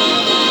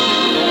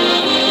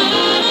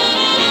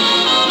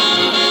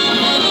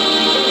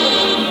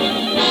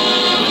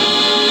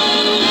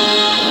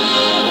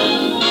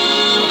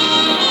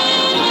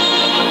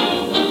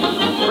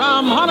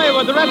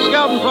 with the Red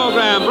Skelton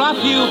program, brought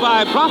to you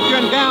by Procter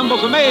 &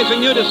 Gamble's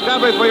amazing new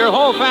discovery for your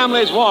whole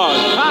family's wars,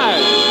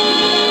 Tide.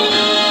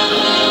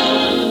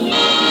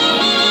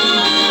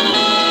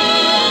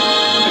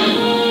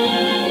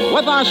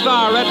 With our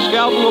star, Red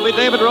Skelton, will be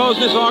David Rose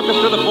and his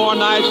orchestra, the Four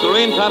Knights,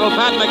 Lorene Tuttle,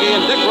 Pat McGee,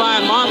 and Dick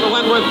Ryan, Martha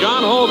Wentworth,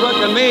 John Holbrook,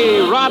 and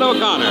me, Rod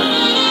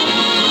O'Connor.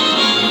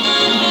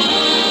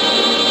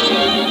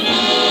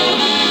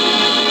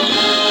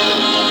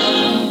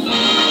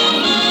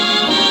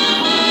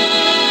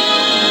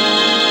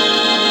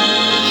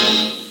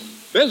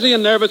 Busy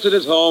and nervous at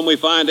his home, we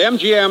find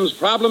MGM's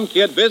problem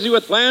kid busy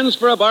with plans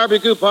for a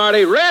barbecue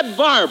party, Red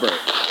Barber.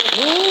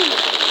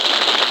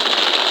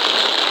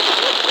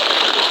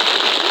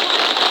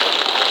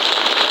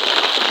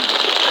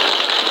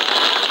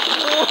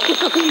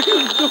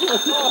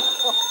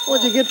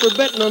 What'd you get for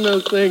betting on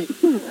those things?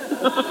 Red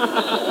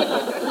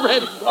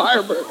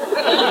Barber.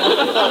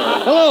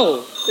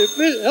 Hello.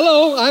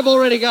 Hello. I've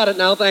already got it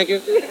now, thank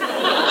you.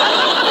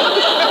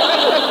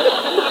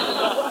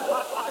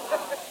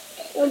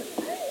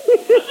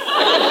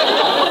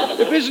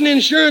 If it's an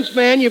insurance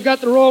man, you've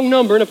got the wrong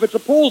number, and if it's a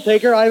poll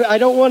taker, I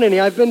don't want any.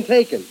 I've been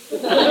taken.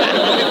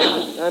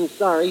 I'm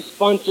sorry,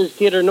 sponsors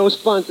kid or no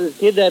sponsors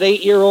kid, that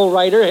 8-year-old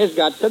writer has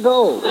got to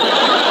go.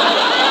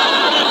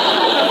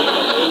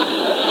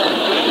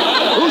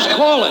 Who's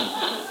calling?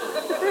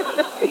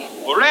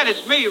 Well, Red,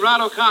 it's me,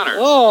 Rod O'Connor.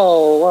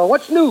 Oh, well,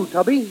 what's new,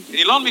 Tubby? Can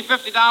you loan me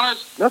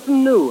 $50?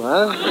 Nothing new,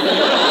 huh?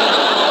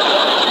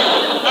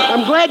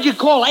 I'm glad you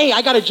called. Hey,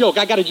 I got a joke.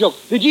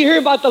 Did you hear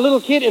about the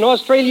little kid in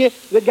Australia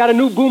that got a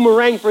new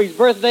boomerang for his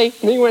birthday?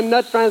 And he went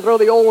nuts trying to throw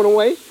the old one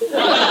away?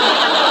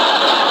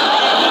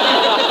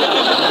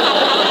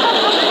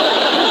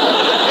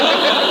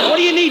 What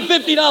do you need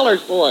 $50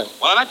 for?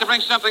 Well, I'd like to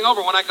bring something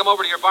over when I come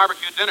over to your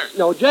barbecue dinner.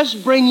 No,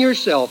 just bring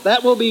yourself.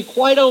 That will be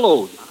quite a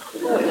load.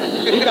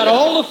 We've got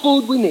all the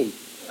food we need.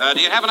 Do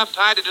you have enough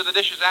Tide to do the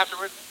dishes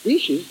afterward?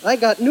 Dishes? I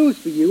got news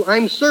for you.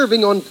 I'm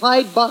serving on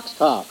Tide box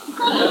top.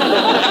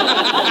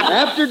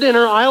 After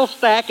dinner, I'll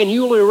stack and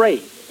you'll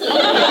erase.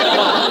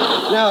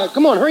 Now,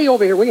 come on, hurry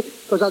over here, will you?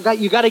 Because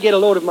you got to get a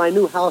load of my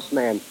new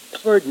houseman,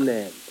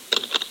 Ferdinand.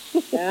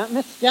 Yeah,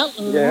 Miss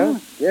Skelton. Yeah?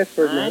 Yes,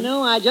 Ferdinand. I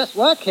know I just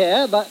work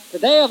here, but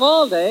today of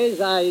all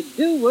days, I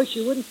do wish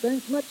you wouldn't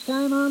spend so much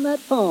time on that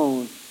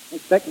phone.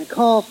 Expecting a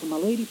call from a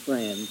lady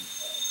friend.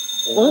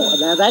 Oh,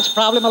 now that's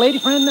probably my lady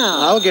friend now.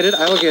 I'll get it.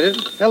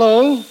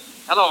 Hello?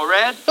 Hello,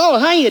 Red. Oh,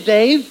 hiya,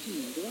 Dave.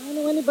 Do I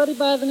know anybody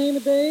by the name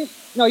of Dave?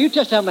 No, you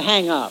just have to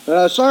hang up.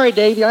 Sorry,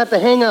 Dave, you have to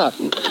hang up.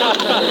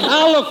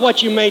 Now look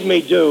what you made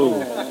me do.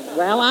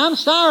 Well, I'm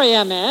sorry,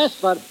 MS,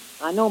 but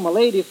I know my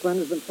lady friend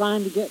has been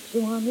trying to get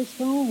through on this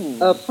phone.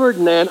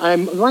 Ferdinand,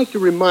 I'd like to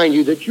remind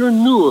you that you're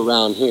new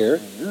around here,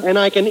 and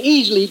I can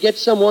easily get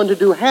someone to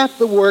do half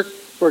the work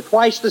for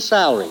twice the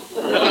salary.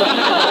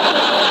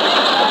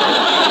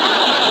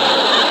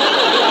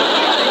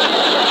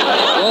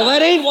 Well,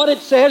 that ain't what it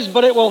says,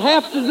 but it will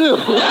have to do.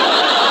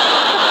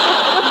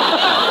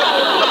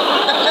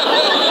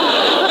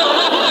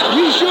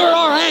 You sure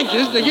are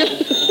anxious to get...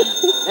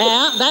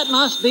 Yeah, that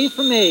must be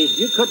for me.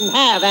 You couldn't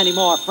have any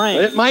more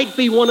friends. It might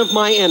be one of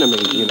my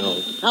enemies, you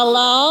know.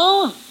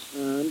 Hello?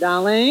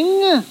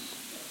 Darling?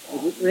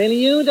 Is it really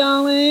you,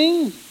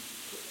 darling?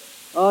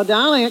 Oh,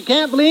 darling, I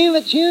can't believe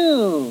it's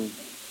you.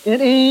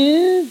 It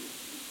is?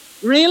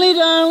 Really,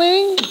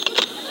 darling?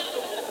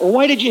 Well,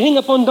 why did you hang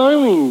up on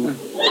darling?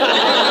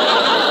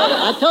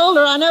 I told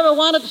her I never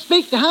wanted to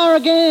speak to her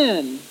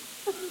again.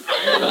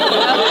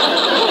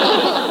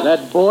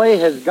 That boy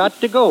has got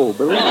to go,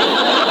 believe me.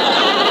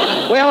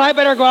 Well, I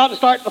better go out and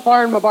start the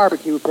fire in my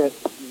barbecue pit.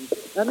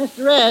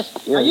 Mr. S.,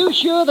 Yeah. Are you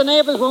sure the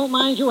neighbors won't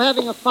mind you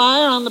having a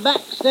fire on the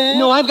back stairs?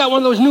 No, I've got one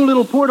of those new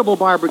little portable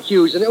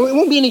barbecues, and it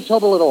won't be any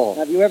trouble at all.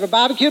 Have you ever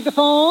barbecued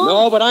before?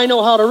 No, but I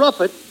know how to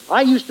rough it.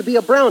 I used to be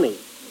a brownie.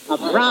 A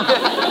brownie?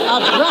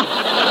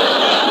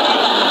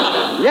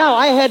 Yeah,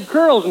 I had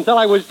curls until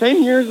I was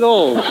 10 years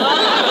old.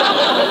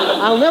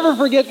 I'll never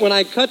forget when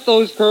I cut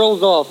those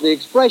curls off, the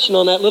expression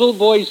on that little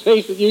boy's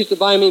face that used to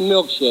buy me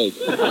milkshake.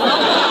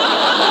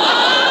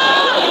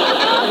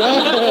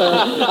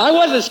 I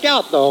was a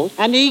scout, though.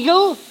 An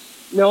eagle?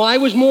 No, I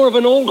was more of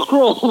an old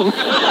crow.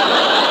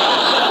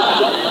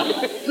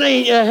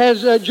 Say,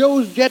 has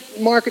Joe's Jet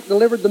Market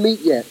delivered the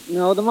meat yet?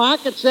 No, the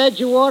market said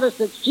you ordered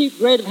such cheap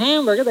grade of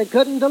hamburger they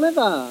couldn't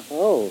deliver.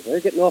 Oh, they're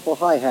getting awful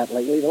high-hat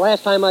lately. The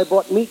last time I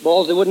bought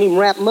meatballs, they wouldn't even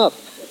wrap them up.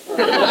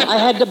 I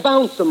had to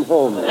bounce them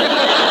home.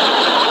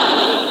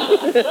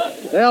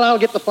 Well, I'll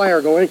get the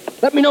fire going.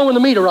 Let me know when the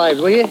meat arrives,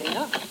 will you?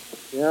 Yeah.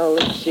 Now,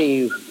 let's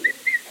see.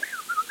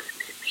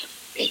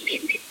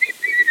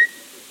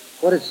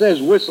 What it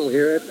says, whistle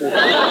here.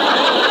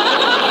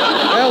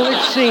 Well,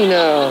 let's see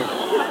now.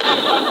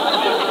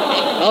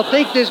 I'll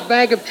take this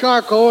bag of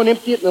charcoal and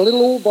empty it in a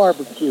little old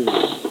barbecue.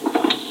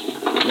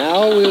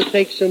 Now we'll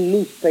take some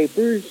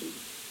newspapers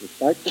and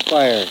start the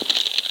fire.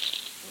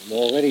 I'm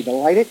all ready to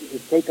light it.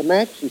 Just take a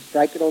match and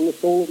strike it on the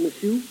sole of my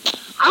shoe.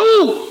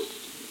 Ow!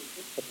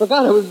 I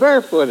forgot I was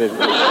barefooted.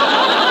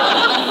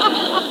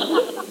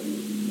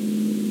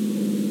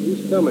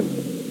 Who's coming?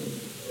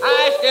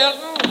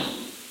 Skelton.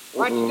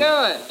 What you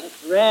doing?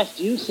 Rest,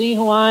 you see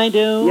who I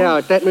do? Yeah,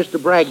 it's that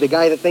Mr. Bragg, the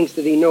guy that thinks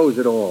that he knows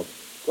it all.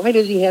 Why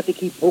does he have to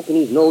keep poking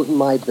his nose in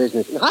my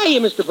business? Hiya,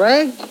 Mr.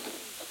 Bragg.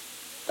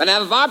 Gonna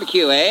have a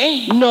barbecue,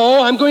 eh?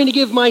 No, I'm going to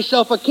give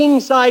myself a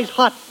king-size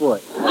hot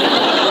foot.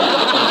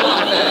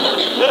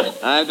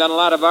 I've done a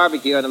lot of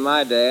barbecuing in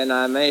my day, and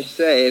I may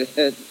say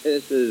that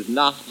this is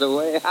not the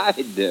way I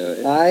do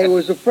it. I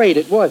was afraid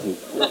it wasn't.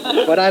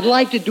 But I'd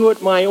like to do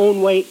it my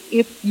own way,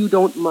 if you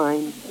don't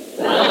mind.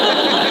 Go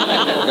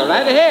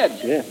right ahead.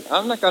 Yeah.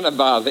 I'm not gonna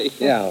bother you.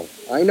 Yeah,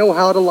 I know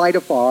how to light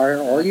a fire.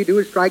 All you do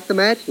is strike the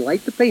match and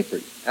light the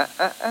papers.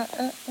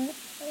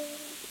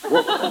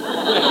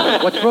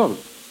 What's wrong?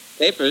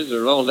 Papers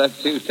are rolled up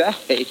too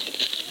tight.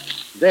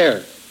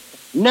 There.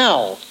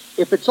 Now,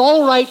 if it's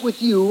all right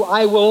with you,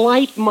 I will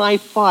light my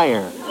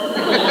fire.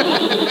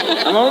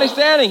 I'm only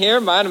standing here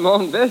minding my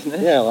own business.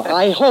 Yeah, well,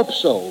 I hope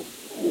so.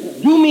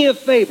 Do me a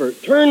favor.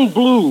 Turn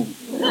blue.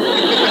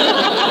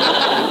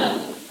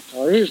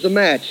 Oh, here's the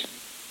match.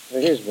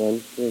 Well, here's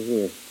one.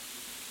 Here.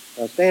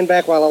 Now stand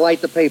back while I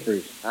light the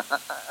papers.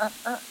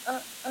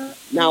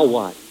 Now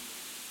what?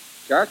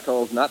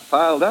 Charcoal's not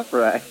piled up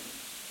right.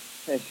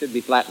 It should be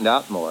flattened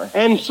out more.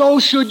 And so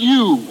should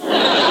you.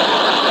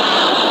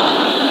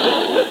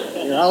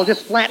 Here, I'll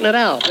just flatten it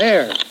out.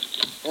 There.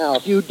 Now,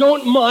 if you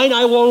don't mind,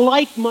 I will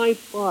light my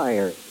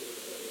fire.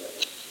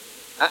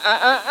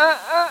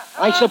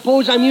 I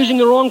suppose I'm using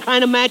the wrong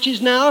kind of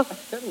matches now?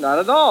 Not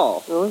at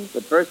all.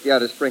 But first you ought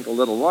to sprinkle a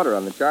little water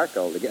on the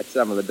charcoal to get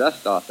some of the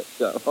dust off it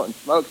so it won't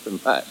smoke so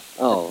much.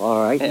 Oh,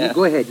 all right. Yeah. You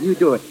go ahead. You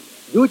do it.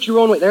 Do it your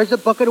own way. There's a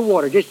bucket of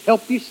water. Just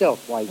help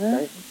yourself, White.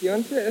 If you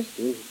insist.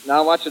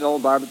 Now watch an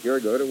old barbecuer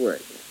go to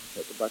work.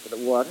 Take a bucket of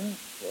water,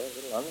 pour a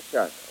little on the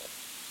charcoal.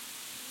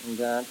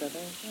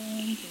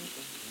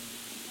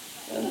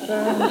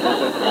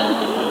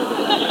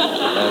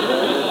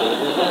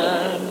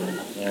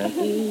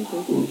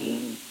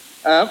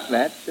 Up,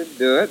 that should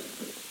do it.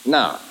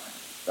 Now,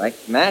 strike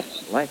the match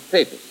like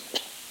papers.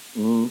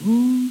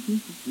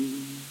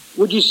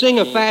 Would you sing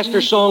a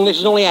faster song? This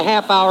is only a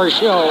half-hour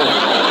show.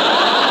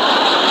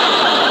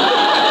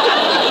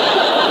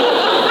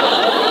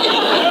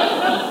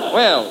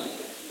 Well,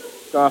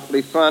 it's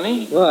awfully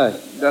funny.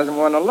 What? Doesn't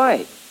want to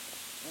light.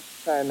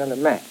 Let's try another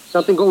match.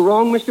 Something go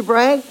wrong, Mr.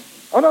 Bragg?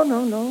 Oh,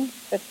 no.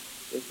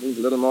 Just needs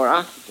a little more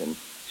oxygen.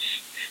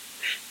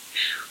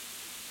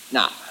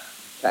 Now,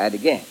 try it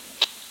again.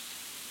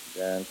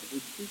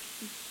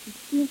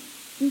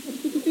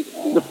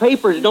 The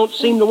papers don't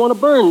seem to want to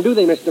burn, do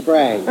they, Mr.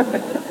 Bragg?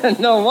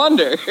 No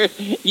wonder.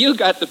 You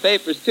got the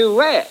papers too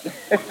wet.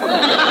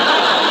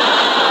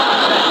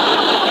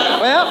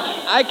 Well,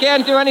 I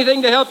can't do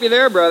anything to help you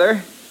there,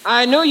 brother.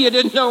 I knew you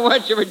didn't know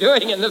what you were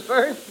doing in the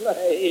first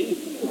place.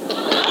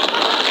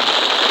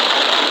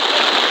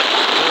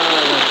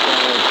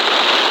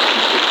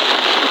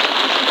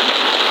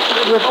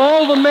 With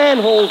all the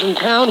manholes in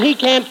town, he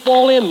can't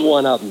fall in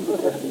one of them.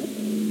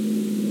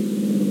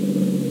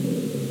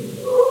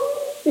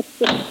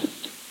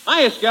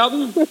 Hiya,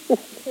 Skelton.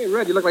 Hey,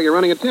 Red, you look like you're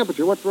running a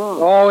temperature. What's wrong?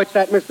 Oh, it's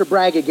that Mr.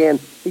 Bragg again.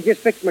 He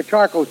just fixed my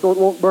charcoal so it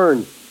won't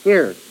burn.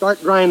 Here,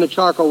 start drying the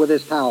charcoal with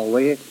this towel,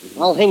 will you?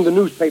 I'll hang the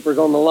newspapers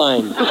on the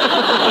line.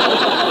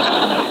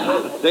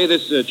 Say,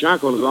 this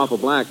charcoal is awful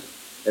black.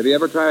 Have you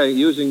ever tried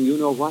using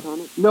you-know-what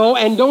on it? No,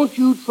 and don't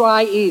you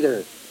try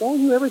either. All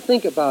you ever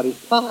think about is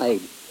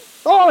hide.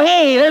 Oh,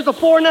 hey, there's the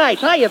 4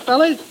 Nights. Hiya,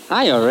 fellas.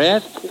 Hiya,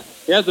 Red.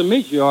 Here's the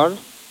meat you ordered.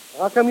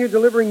 How come you're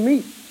delivering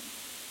meat?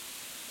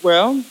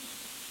 Well,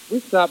 we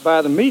stopped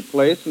by the meat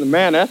place, and the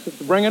man asked us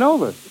to bring it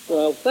over.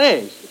 Well,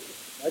 thanks.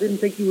 I didn't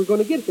think you were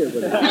going to get here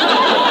with it. Hey,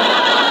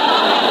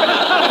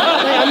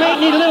 I might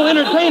need a little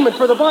entertainment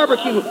for the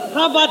barbecue.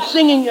 How about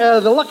singing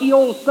The Lucky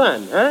Old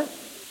Sun, huh?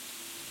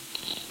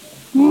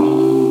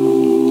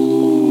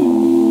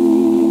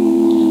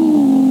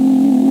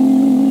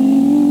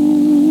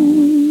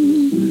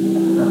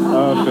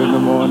 Up in the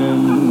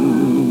morning,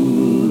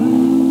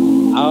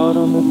 out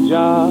on the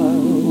job,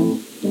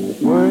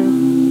 work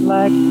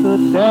like the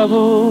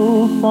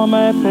devil for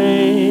my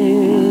pay.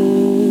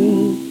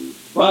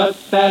 But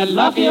that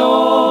lucky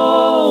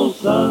old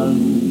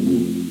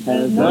sun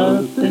has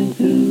nothing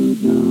to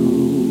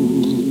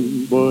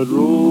do but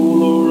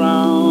roll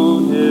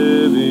around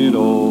heaven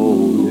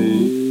all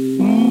day.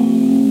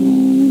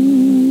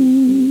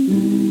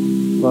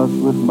 Fuss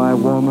with my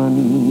woman,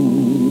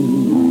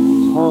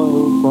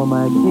 toil for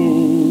my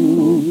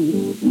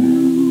king,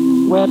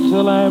 sweat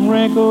till I'm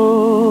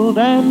wrinkled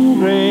and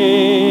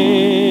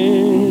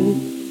gray,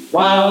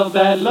 while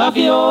that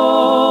lucky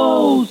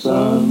old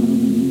sun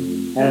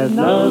has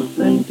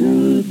nothing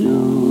to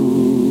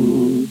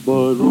do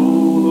but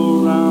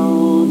roll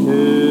around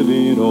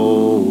heaven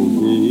all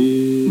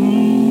day.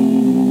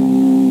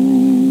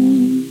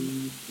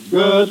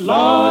 Good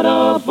Lord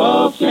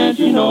above, can't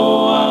you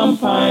know I'm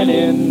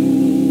pining?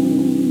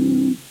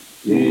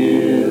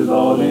 Tears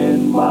all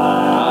in my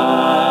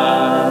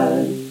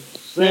eyes.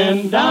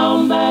 Send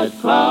down that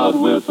cloud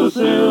with a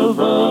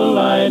silver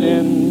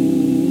lining.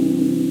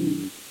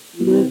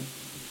 Lift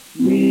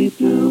me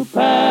to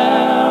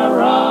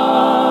paradise.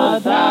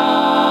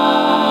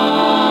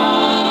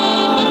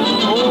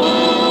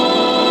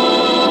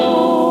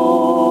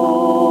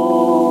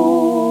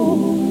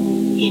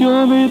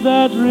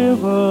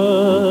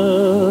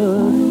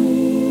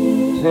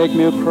 take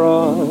me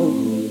across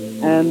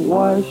and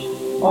wash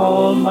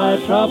all my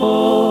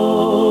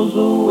troubles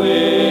away.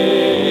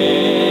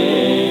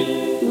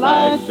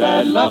 Like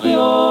that lovely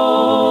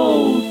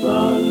old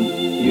sun,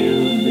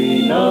 gives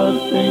me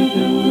nothing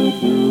to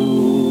do.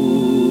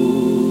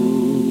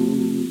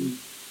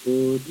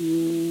 Put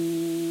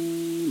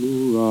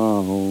you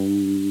around.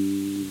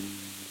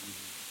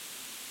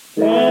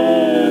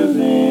 Seven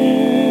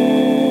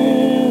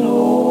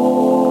old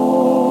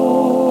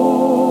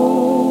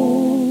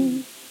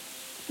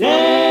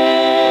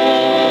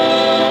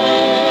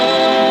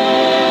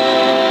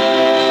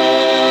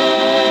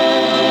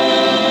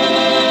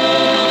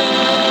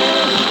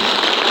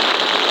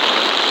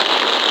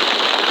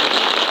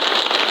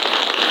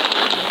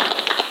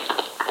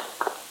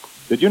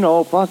Did you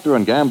know Procter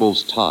 &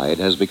 Gamble's Tide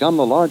has become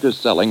the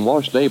largest selling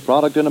wash day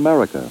product in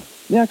America?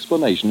 The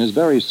explanation is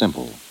very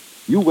simple.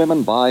 You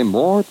women buy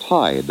more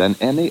Tide than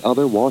any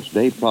other wash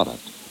day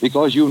product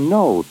because you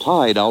know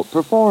Tide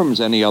outperforms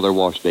any other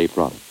wash day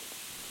product.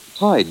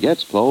 Tide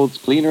gets clothes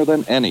cleaner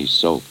than any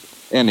soap,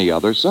 any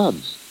other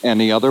suds,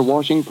 any other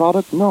washing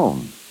product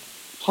known.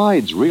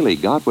 Tide's really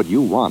got what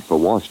you want for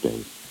wash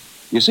day.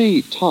 You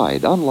see,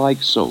 Tide,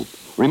 unlike soap,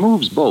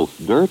 removes both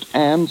dirt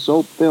and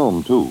soap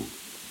film, too.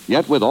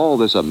 Yet with all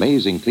this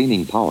amazing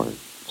cleaning power,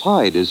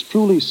 Tide is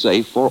truly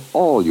safe for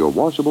all your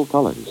washable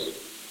colors.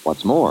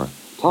 What's more,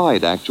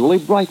 Tide actually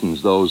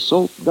brightens those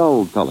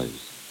soap-dulled colors.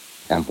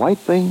 And white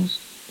things?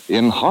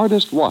 In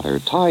hardest water,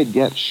 Tide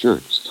gets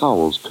shirts,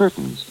 towels,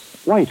 curtains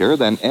whiter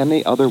than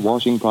any other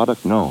washing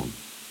product known.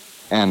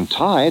 And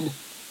Tide,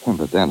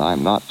 but then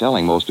I'm not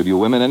telling most of you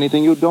women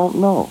anything you don't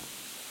know.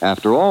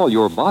 After all,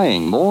 you're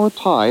buying more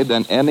Tide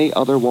than any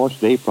other wash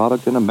day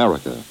product in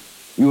America.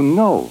 You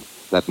know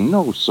that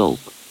no soap,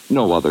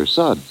 no other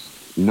suds,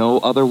 no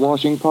other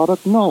washing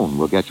product known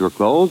will get your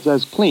clothes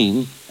as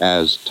clean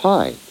as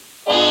Tide.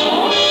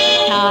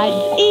 Tide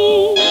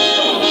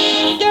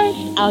is dirt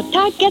out.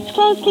 Tide gets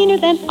clothes cleaner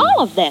than all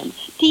of them.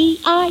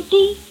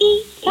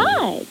 T-I-D-E,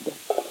 Tide.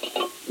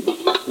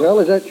 Well,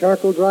 is that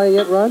charcoal dry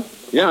yet, Rod?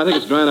 Yeah, I think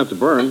it's dry enough to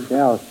burn.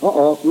 Yeah.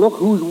 Uh-oh. Look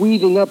who's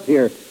weaving up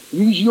here.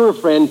 He's your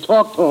friend.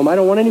 Talk to him. I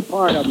don't want any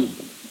part of him.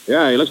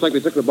 Yeah, he looks like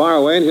they took the bar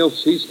away and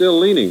he's still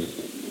leaning.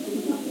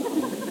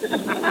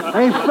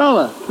 Hey,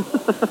 fella.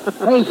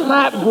 Hey,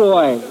 fat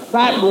boy.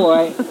 Fat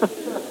boy.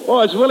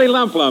 Oh, it's Willie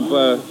Lump Lump.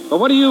 But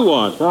what do you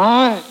want?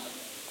 Huh?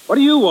 What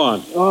do you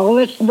want? Oh,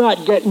 let's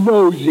not get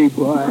nosy,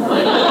 boy.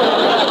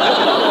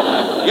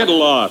 Get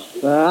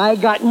lost. I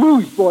got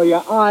news for you.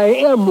 I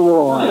am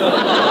lost.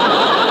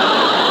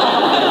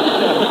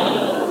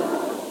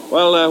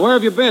 Well, where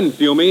have you been,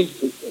 Fumie?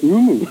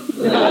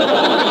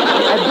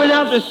 I've been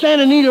out to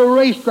Santa Anita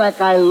racetrack.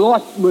 I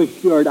lost my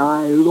shirt.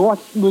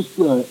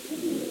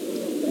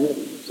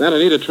 Santa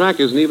Anita track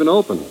isn't even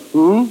open.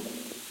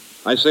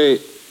 I say,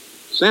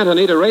 Santa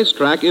Anita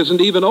racetrack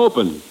isn't even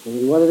open.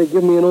 Why do they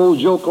give me an old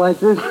joke like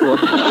this for?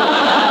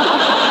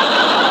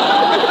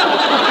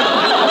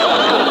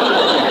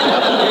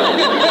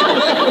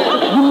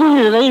 You mean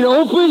it ain't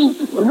open?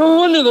 No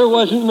wonder there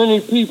wasn't many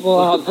people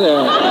out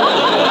there.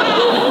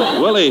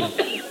 Willie,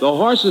 the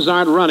horses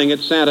aren't running at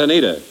Santa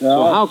Anita.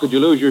 So how could you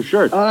lose your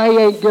shirt? I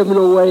ain't giving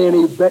away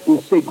any betting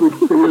secrets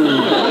to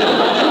you.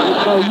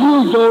 Because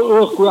you don't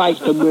look right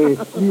to me.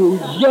 You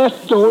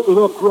just don't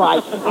look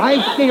right.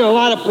 I've seen a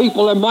lot of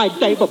people in my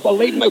day, but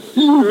believe me,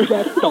 you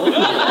just don't.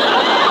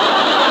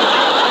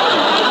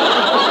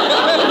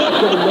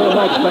 Giving no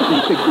much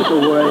betting secrets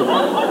away.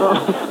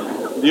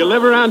 Do you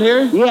live around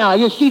here? Yeah,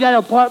 you see that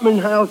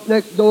apartment house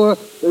next door?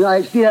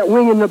 I see that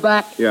wing in the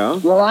back? Yeah.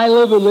 Well, I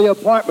live in the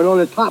apartment on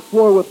the top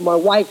floor with my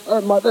wife,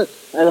 her mother,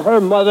 and her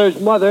mother's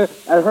mother,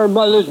 and her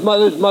mother's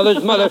mother's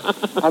mother's mother,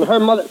 and her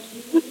mother.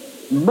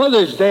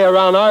 Mother's Day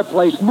around our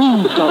place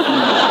means something.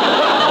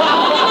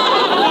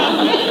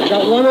 I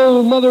got one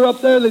old mother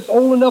up there that's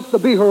old enough to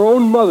be her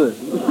own mother.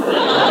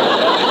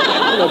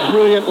 A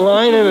brilliant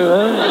line in it,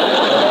 huh?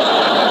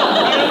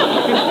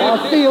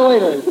 I'll see you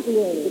later.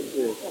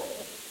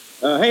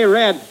 Hey,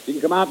 Red, you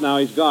can come out now.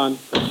 He's gone.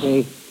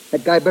 Hey,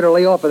 that guy better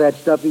lay off of that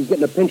stuff. He's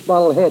getting a pinch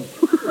bottle head.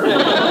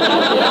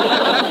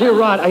 Here,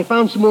 Rod, I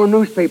found some more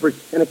newspapers,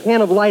 and a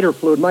can of lighter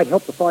fluid might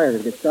help the fire to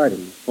get started.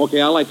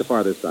 Okay, I'll light the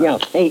fire this time. Yeah.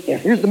 Hey,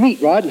 here's the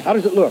meat, Rod. How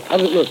does it look?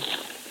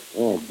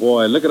 Oh,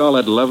 boy, look at all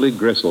that lovely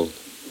gristle.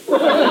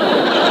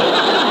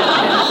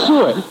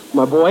 Suet,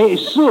 my boy,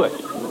 it's suet.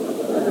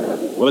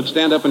 Will it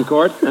stand up in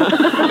court?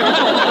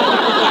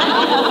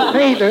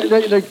 Hey,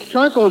 the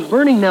charcoal's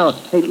burning now.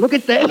 Hey, look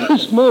at that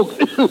smoke.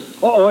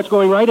 Uh-oh, it's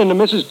going right into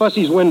Mrs.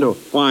 Fussy's window.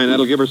 Fine,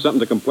 that'll give her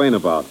something to complain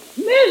about.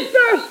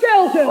 Mr.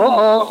 Skelton!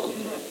 Uh-oh.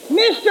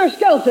 Mr.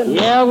 Skelton!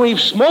 Yeah, we've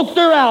smoked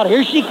her out.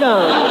 Here she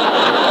comes.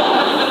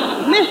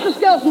 Mr.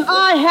 Skelton,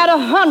 I had a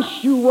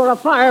hunch you were a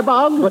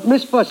firebug. But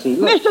Miss Fussy...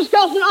 Look. Mr.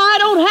 Skelton, I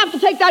don't have to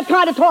take that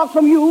kind of talk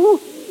from you.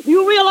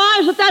 You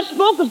realize that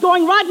smoke is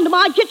going right into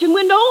my kitchen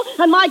window,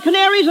 and my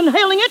canary's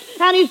inhaling it,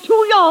 and he's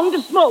too young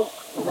to smoke.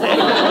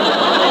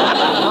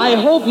 I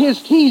hope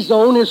his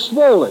T-zone is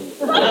swollen.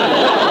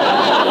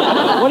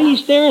 What are you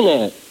staring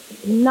at?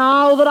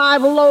 Now that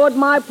I've lowered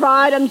my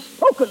pride and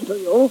spoken to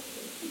you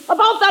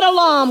about that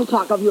alarm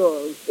clock of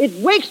yours, it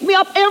wakes me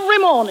up every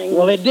morning.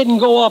 Well, it didn't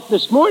go off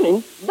this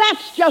morning.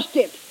 That's just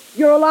it.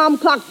 Your alarm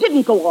clock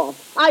didn't go off.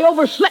 I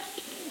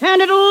overslept,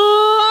 and it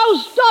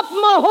loused up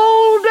my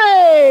whole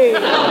day.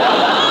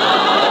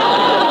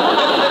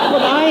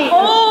 But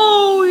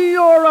Oh,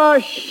 you're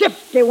a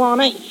shifty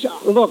one, ain't you?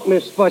 Look,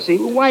 Miss Fussy,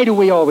 why do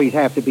we always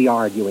have to be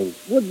arguing?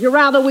 Would you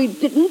rather we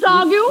didn't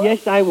argue?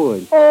 Yes, I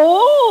would.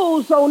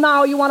 Oh, so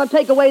now you want to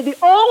take away the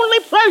only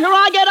pleasure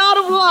I get out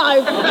of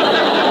life.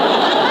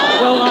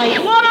 Well,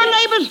 What are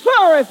neighbors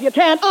for if you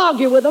can't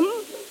argue with them?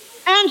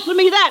 Answer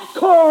me that,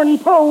 corn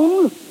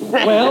pone.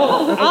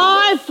 Well,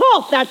 I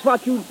thought that's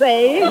what you'd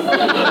say. Oh,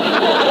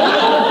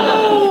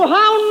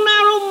 how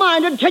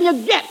narrow-minded can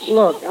you get?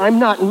 Look, I'm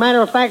not.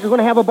 Matter of fact, we're going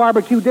to have a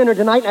barbecue dinner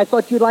tonight, and I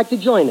thought you'd like to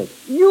join us.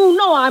 You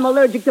know I'm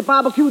allergic to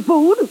barbecued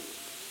food.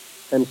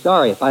 I'm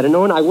sorry. If I'd have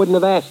known, I wouldn't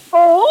have asked.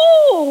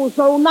 Oh,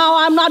 so now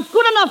I'm not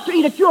good enough to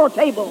eat at your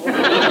table.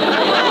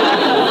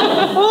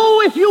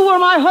 Oh, if you were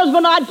my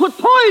husband, I'd put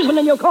poison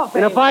in your coffee.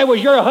 And if I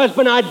was your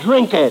husband, I'd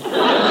drink it.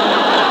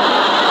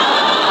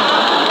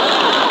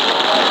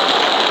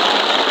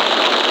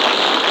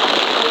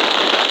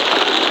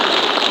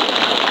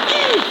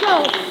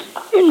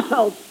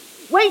 Insults.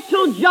 Wait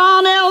till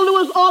John L.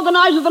 Lewis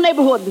organizes the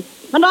neighborhood,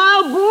 and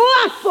I'll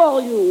blackball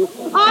you.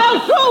 I'll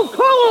throw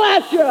coal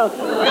at you. I'll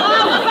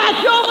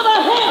bat you over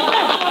the head.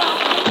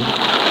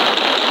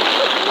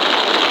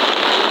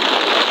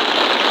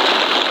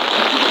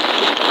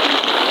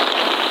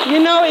 You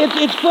know,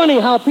 it's funny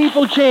how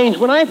people change.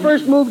 When I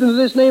first moved into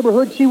this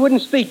neighborhood, she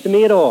wouldn't speak to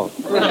me at all.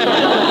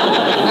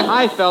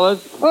 Hi,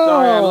 fellas.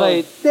 Sorry I'm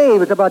late.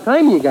 Dave, it's about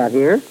time you got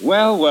here.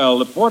 Well,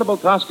 the portable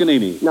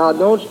Toscanini. Now,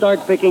 don't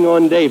start picking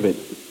on David.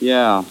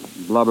 Yeah,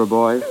 blubber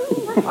boy.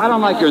 I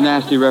don't like your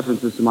nasty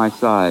references to my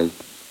size.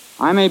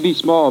 I may be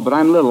small, but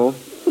I'm little.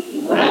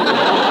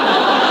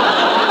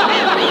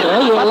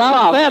 Well, you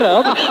allowed that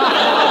up.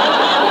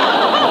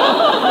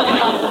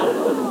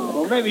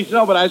 Well, maybe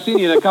so, but I've seen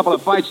you in a couple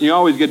of fights, and you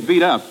always get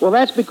beat up. Well,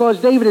 that's because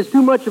David is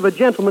too much of a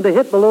gentleman to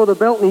hit below the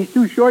belt, and he's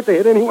too short to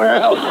hit anywhere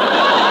else.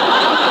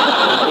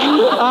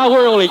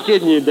 We're only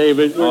kidding you,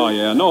 David. Oh,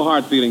 yeah, no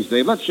hard feelings,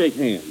 Dave. Let's shake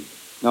hands.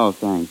 No,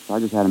 thanks. I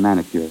just had a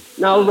manicure.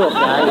 Now, look,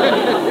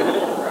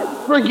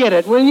 guys. Forget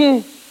it, will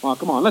you? Oh,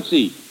 come on, let's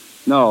eat.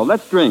 No,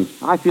 let's drink.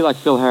 I feel like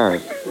Phil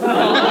Harris.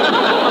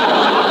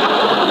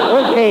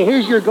 Okay,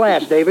 here's your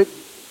glass, David.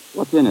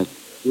 What's in it?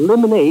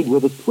 Lemonade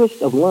with a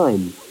twist of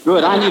lime.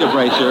 Good, I need a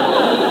bracer.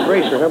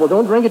 Bracer, huh? Well,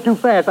 don't drink it too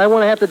fast. I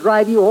want to have to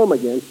drive you home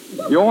again.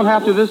 You won't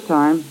have to this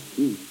time.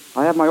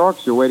 I have my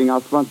orchestra waiting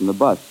out front in the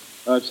bus.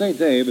 Say,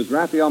 Dave, is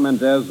Rafael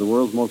Mendez, the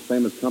world's most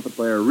famous trumpet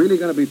player, really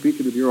going to be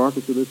featured with your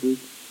orchestra this week?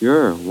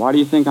 Sure. Why do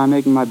you think I'm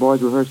making my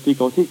boys rehearse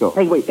Tico Tico?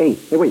 Hey, wait,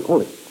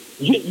 hold it.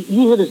 You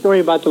hear the story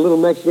about the little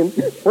Mexican?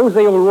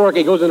 Jose O'Rourke,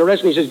 he goes in the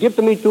restaurant, he says, "Give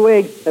to me 2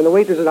 eggs." And the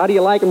waiter says, "How do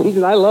you like them?" He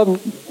says, "I love them."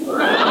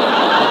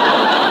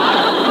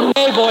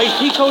 Hey, boys,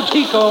 Tico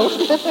Tico.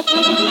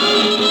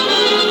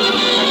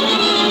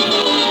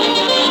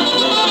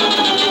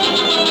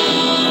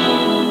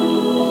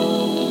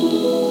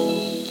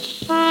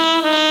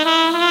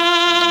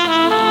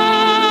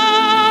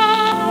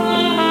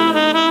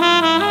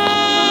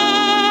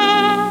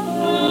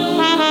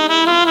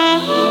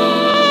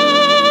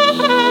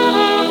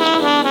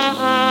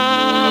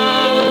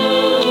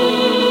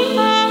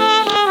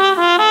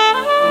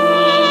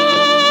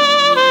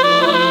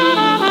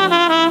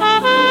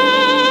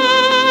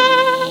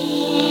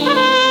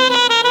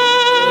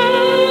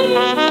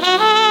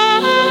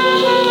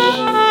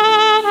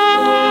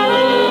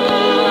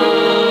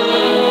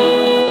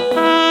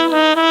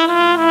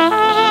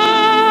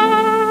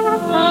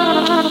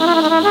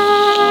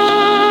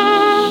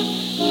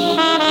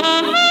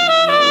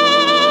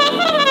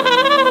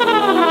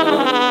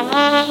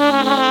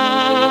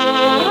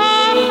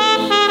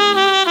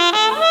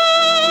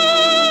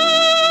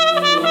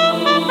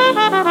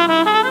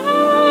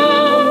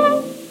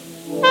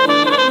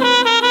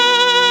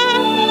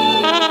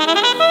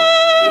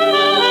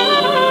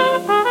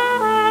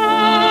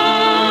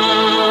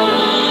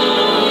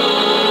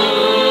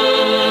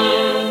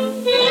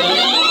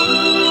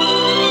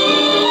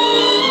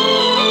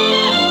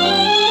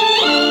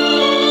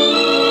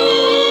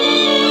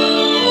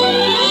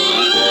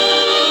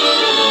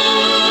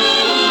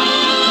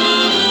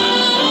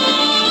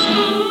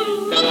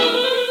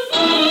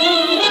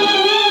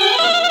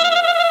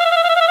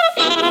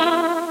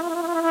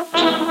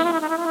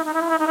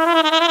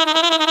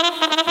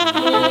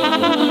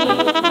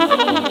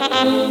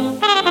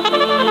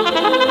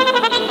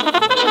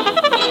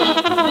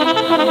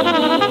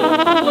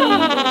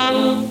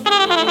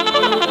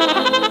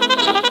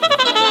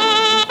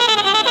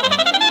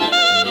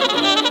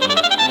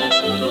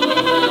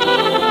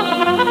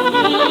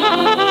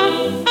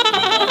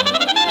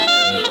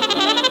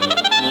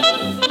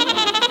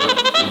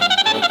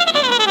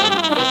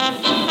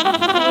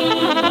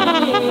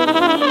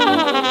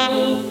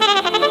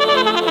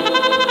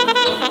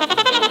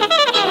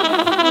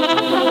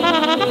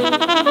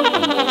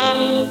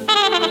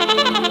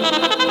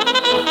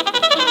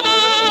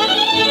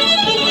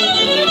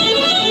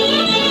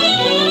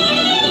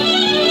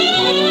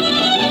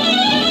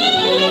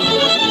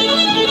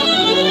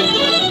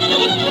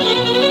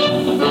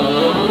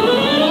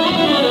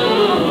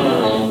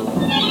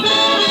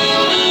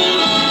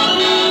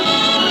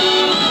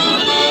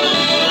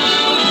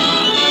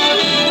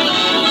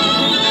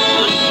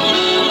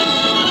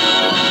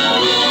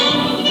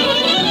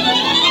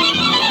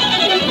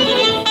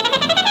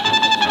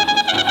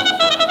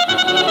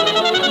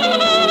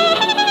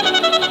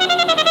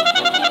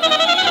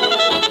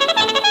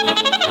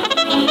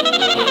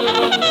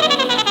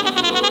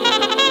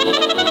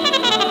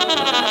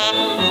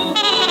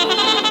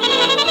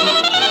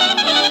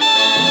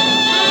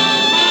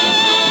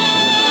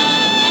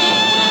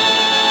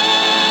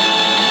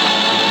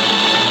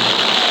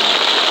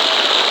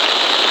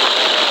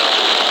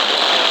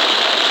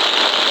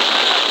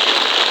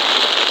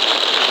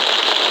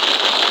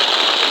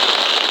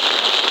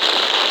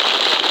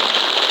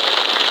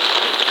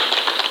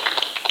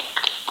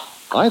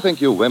 I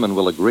think you women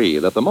will agree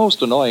that the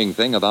most annoying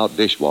thing about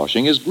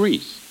dishwashing is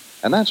grease.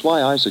 And that's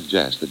why I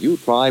suggest that you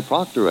try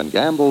Procter &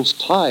 Gamble's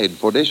Tide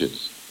for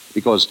dishes.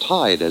 Because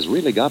Tide has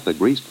really got the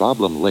grease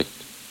problem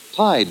licked.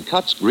 Tide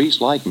cuts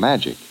grease like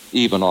magic,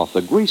 even off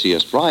the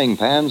greasiest frying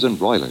pans and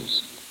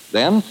broilers.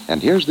 Then,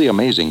 and here's the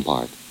amazing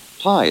part,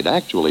 Tide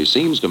actually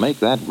seems to make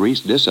that grease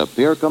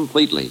disappear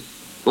completely.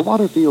 The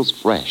water feels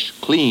fresh,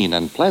 clean,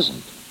 and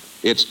pleasant.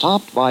 It's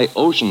topped by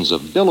oceans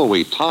of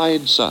billowy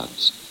Tide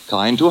suds,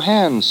 kind to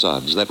hand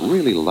suds that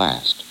really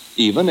last,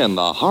 even in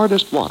the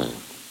hardest water.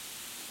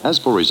 As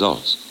for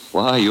results,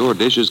 why, your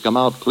dishes come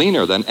out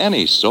cleaner than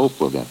any soap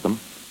will get them.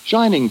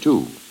 Shining,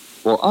 too,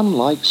 for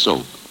unlike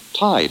soap,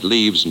 Tide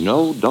leaves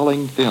no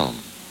dulling film.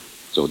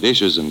 So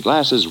dishes and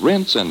glasses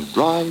rinse and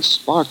dry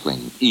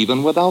sparkling,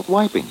 even without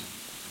wiping.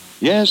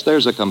 Yes,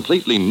 there's a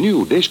completely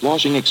new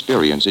dishwashing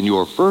experience in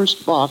your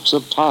first box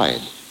of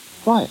Tide.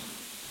 Try it.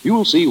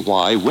 You'll see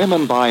why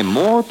women buy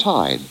more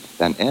Tide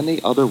than any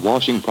other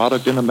washing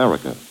product in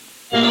America.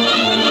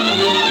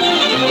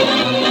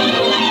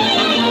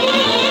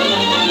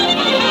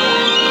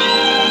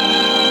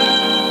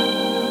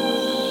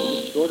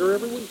 Shorter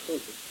every week,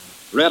 don't you?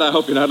 Red, I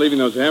hope you're not leaving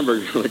those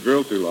hamburgers on the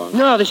grill too long.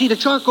 No, they see the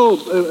charcoal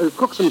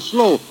cooks them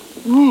slow.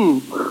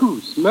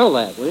 Smell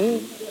that, will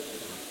you?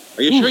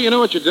 Are you sure you know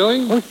what you're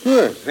doing? Oh,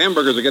 sure.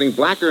 Hamburgers are getting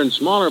blacker and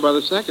smaller by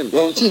the second.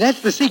 Well, see, that's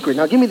the secret.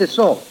 Now, give me the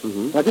salt.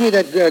 Now, give me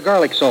that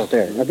garlic salt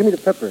there. Now, give me the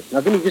pepper.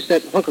 Now, give me just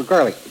that hunk of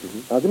garlic.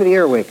 Now, give me the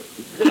airwick.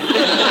 Give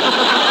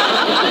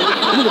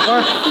me the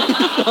bar.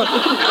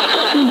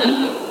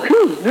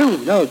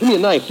 No, give me a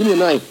knife. Give me a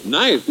knife.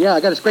 Knife? Yeah, I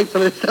got to scrape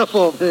some of this stuff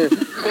off there.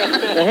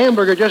 The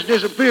hamburger just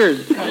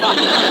disappeared.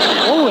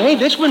 Oh, hey,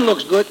 this one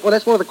looks good. Well,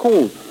 that's one of the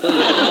cold.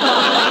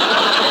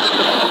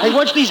 Hey,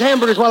 watch these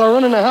hamburgers while I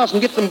run in the house and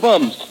get some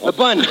bums. A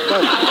bun. Okay.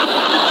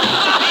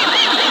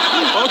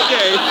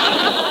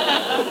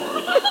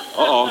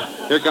 Uh-oh.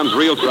 Here comes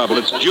real trouble.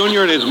 It's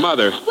Junior and his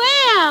mother.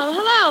 Well,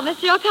 hello,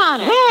 Mr.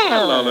 O'Connor.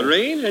 Hello,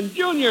 Lorraine. And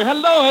Junior,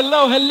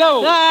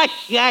 hello. Ah,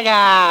 shut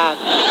up.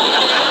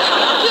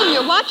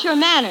 Junior, watch your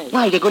manners.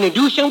 Why, they're going to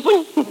do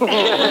something?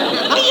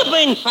 How you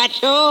been,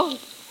 Fatso?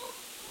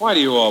 Why do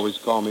you always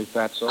call me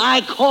Fatso?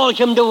 I calls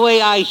him the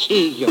way I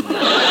sees him.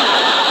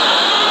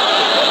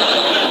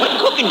 What's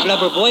cooking,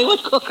 Blubber Boy?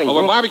 What's cooking? Oh,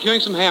 we're barbecuing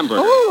some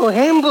hamburgers. Oh,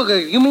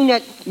 hamburgers. You mean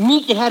that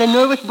meat that had a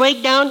nervous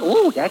breakdown?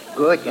 Oh, that's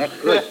good.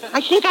 I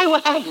think I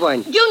had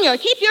one. Junior,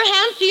 keep your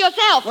hands to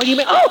yourself. What do you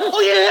mean?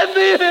 Oh, you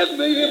hit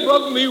me. You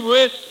broke me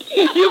wrist.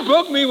 You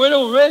broke me with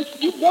a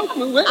wrist. You broke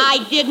me wrist. I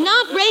did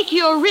not break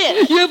your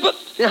wrist.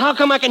 Then how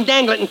come I can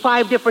dangle it in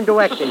 5 different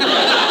directions?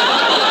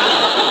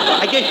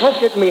 I just hope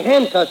that my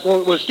handcuffs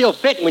will still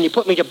fit when you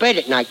put me to bed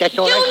at night. That's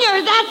all.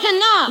 Junior, that's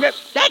enough.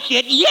 That's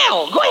it.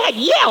 Yell. Go ahead,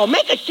 yell.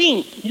 Make a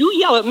scene. You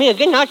yell at me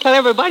again, I'll tell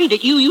everybody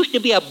that you used to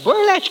be a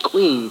burlesque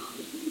queen.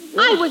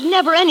 I was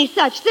never any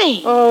such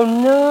thing. Oh,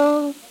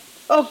 no?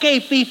 Okay,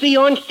 Fifi,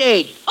 on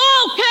stage.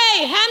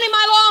 Okay, hand me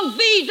my long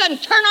beads and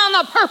turn on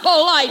the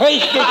purple light. Hey,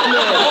 stick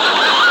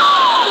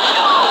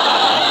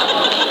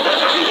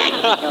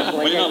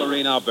Well, you know,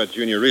 Lorraine, I'll bet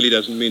Junior really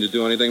doesn't mean to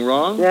do anything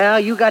wrong. Yeah,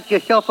 you got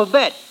yourself a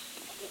bet.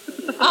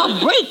 I'll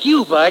break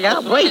you, bud.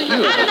 I'll break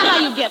you. I don't know how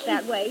you get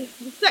that way.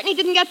 You certainly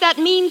didn't get that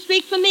mean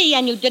streak from me,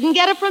 and you didn't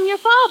get it from your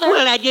father.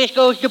 Well, that just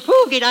goes to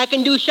prove that I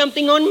can do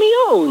something on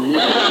my own.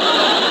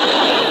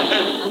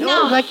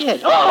 No. Like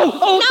that.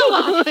 Oh!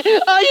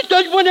 I just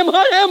touched one of them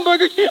hot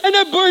hamburgers, and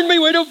I burned my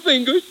little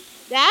fingers.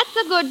 That's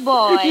a good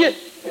boy.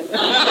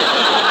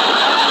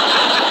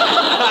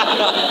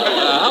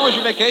 How was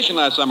your vacation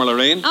last summer,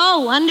 Lorraine?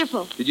 Oh,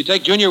 wonderful. Did you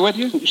take Junior with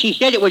you? She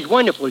said it was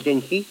wonderful,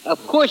 didn't she?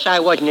 Of course I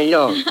wasn't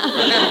alone.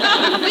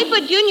 We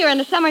put Junior in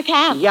a summer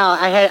camp. Yeah,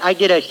 I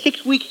did a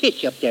 6-week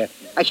hitch up there.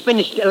 I spent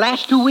the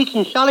last 2 weeks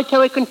in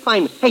solitary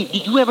confinement. Hey,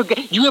 did you ever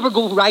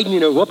go riding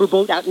in a rubber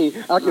boat out in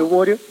the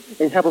water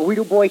and have a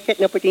little boy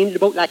sitting up at the end of the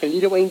boat like a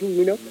little angel,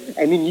 you know?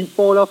 And then you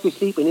fall off to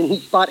sleep, and then he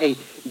spot a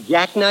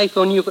jackknife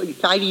on your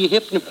side of your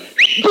hip, and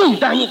boom,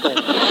 down you go.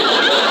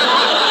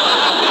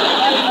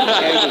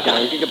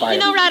 You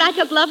know, Rod, I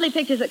took lovely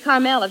pictures at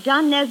Carmel of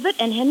John Nesbitt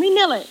and Henry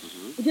Miller.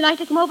 Would you like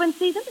to come over and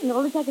see them? It'll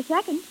only take a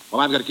second.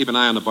 Well, I've got to keep an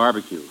eye on the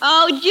barbecue.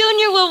 Oh,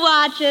 Junior will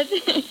watch it.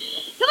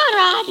 Come on,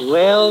 Rod.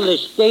 Well, the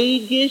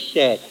stage is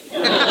set.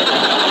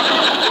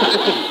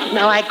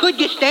 Now, I could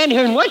just stand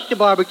here and watch the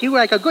barbecue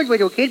like a good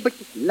little kid, but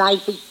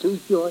life is too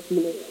short,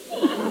 you know.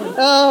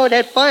 Oh,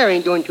 that fire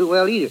ain't doing too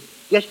well either.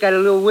 Just got a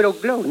little widow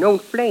glow, no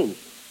flames.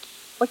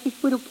 What's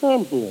this little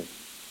can here?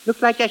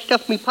 Looks like that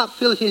stuff me pop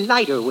fills his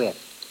lighter with.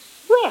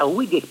 Well,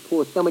 we just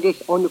pour some of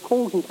this on the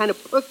coals and kind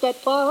of perk that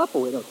fire up a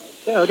little.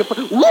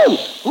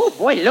 Ooh,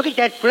 boy, look at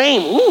that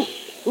flame. Ooh,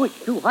 it's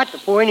too hot to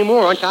pour any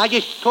more on, so I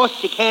just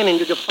tossed the can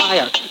into the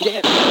fire.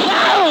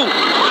 Wow!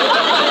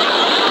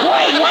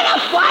 Boy, what a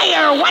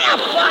fire! What a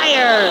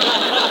fire!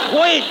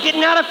 Boy, it's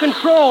getting out of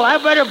control. I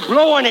better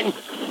blow on it and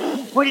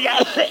put it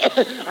out.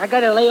 I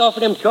gotta lay off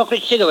of them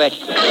chocolate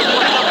cigarettes.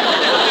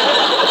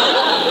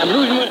 I'm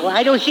losing it. Well,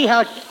 I don't see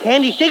how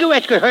candy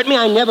cigarettes could hurt me.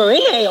 I never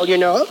inhaled, you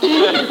know.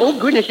 Oh,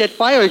 goodness, that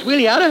fire is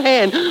really out of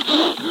hand.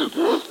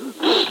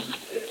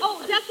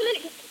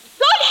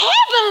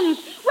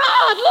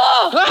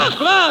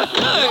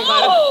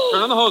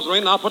 the hosiery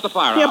and I'll put the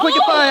fire Yeah, out. put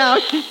the fire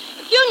out.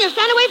 Junior,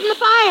 stand away from the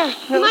fire.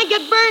 You might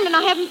get burned, and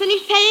I haven't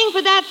finished paying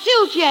for that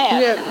suit yet.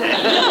 Turn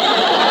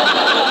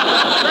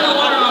the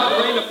water off,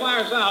 Elaine. The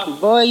fire's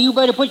out. Boy, you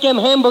better put them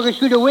hamburgers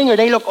through the ringer.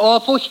 They look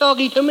awful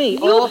soggy to me.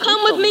 You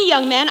come with me,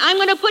 young man. I'm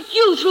going to put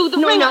you through the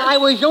ringer. No, I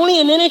was only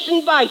an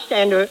innocent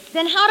bystander.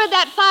 Then how did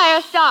that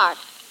fire start?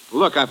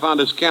 Look, I found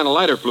this can of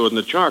lighter fluid in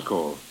the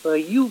charcoal.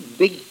 You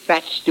big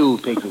fat stool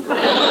pigeon.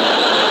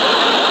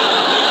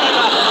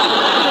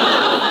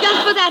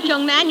 Just for that,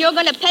 young man, you're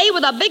going to pay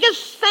with the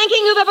biggest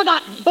spanking you've ever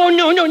gotten. Oh,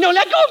 no.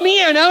 Let go of me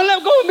here now.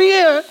 Let go of me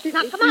here.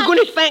 Now, come on. You're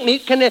going to spank me.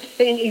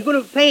 You're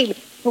going to pay me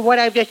for what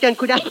I've just done.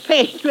 Could I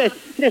pay? Don't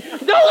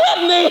hit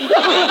me.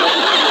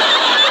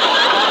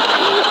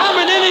 I'm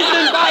an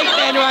innocent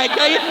bystander, I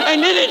tell you.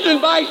 An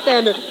innocent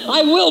bystander.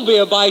 I will be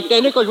a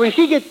bystander, because when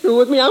she gets through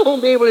with me, I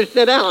won't be able to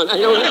sit down. I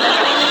don't...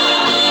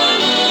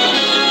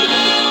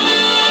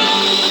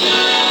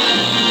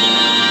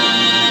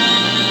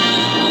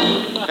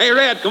 Hey,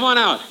 Red, come on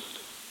out.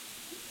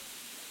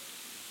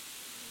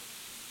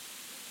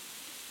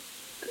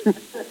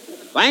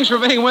 Thanks for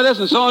being with us,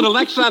 and so until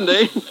next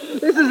Sunday.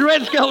 This is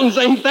Red Skelton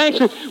saying thanks.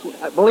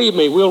 Believe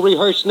me, we'll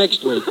rehearse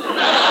next week.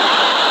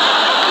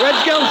 Red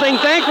Skelton saying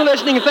thanks for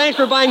listening, and thanks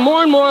for buying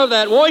more and more of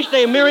that Wash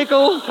Day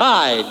Miracle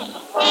Tide.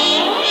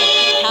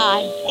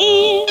 Tide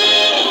is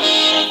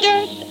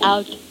dirt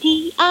out,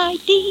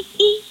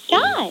 T-I-D-E,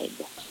 Tide.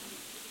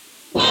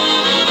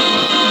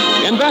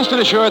 Invest in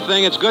a sure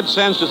thing. It's good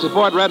sense to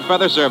support Red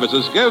Feather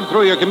Services. Give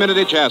through your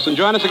community chest and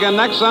join us again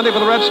next Sunday for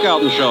the Red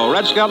Skelton Show.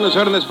 Red Skelton is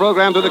heard in this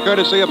program through the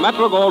courtesy of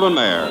Metro Goldwyn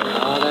Mayer.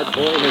 Ah, that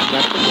boy has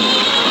got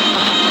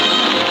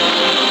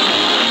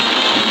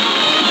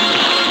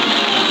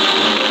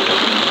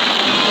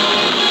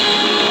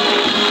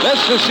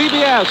This is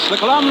CBS, the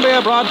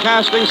Columbia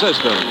Broadcasting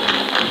System.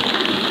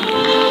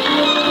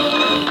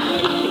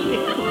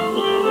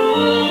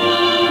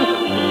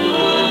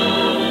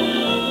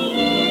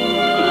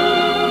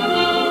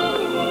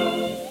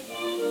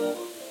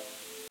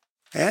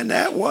 And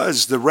that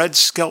was The Red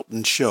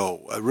Skelton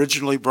Show,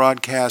 originally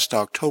broadcast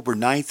October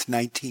 9th,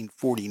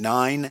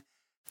 1949,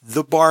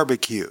 The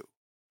Barbecue.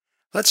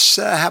 Let's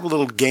have a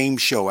little game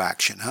show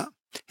action, huh?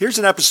 Here's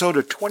an episode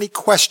of 20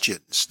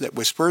 Questions that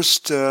was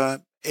first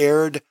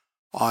aired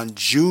on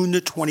June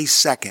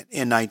 22nd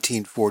in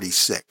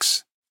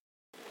 1946.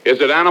 Is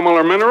it animal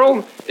or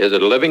mineral? Is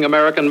it a living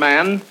American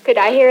man? Could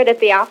I hear it at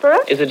the opera?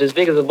 Is it as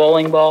big as a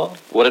bowling ball?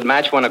 Would it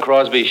match one of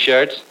Crosby's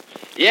shirts?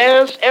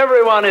 Yes,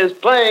 everyone is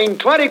playing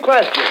 20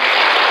 questions.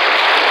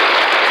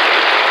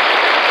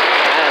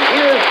 And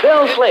here's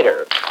Bill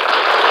Slater.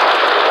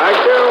 Thank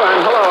you,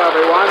 and hello,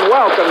 everyone.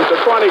 Welcome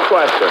to 20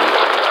 Questions.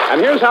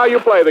 And here's how you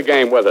play the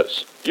game with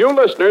us. You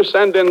listeners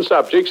send in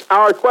subjects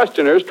our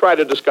questioners try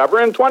to discover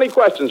in 20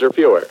 questions or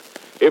fewer.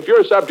 If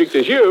your subject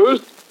is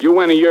used, you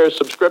win a year's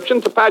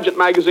subscription to Pageant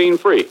Magazine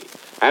free.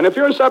 And if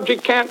your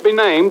subject can't be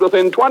named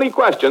within 20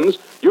 questions,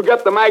 you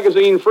get the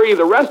magazine free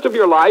the rest of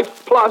your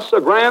life, plus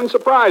a grand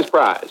surprise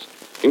prize.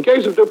 In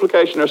case of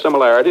duplication or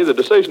similarity, the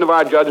decision of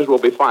our judges will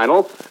be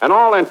final, and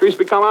all entries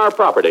become our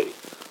property.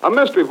 A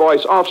mystery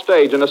voice off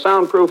stage in a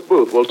soundproof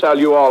booth will tell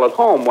you all at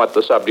home what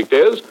the subject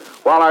is,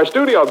 while our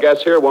studio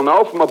guests here will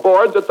know from a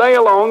board that they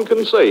alone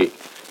can see.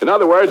 In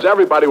other words,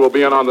 everybody will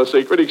be in on the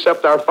secret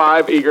except our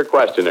 5 eager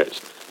questioners.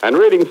 And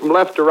reading from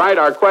left to right,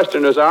 our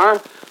questioners are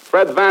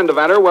Fred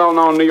Vandeventer,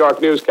 well-known New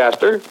York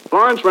newscaster,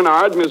 Florence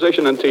Renard,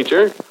 musician and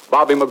teacher,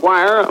 Bobby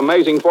McGuire,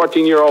 amazing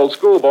 14-year-old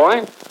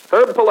schoolboy,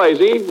 Herb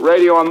Palazzi,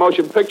 radio and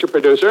motion picture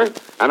producer,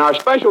 and our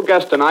special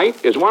guest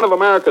tonight is one of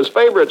America's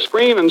favorite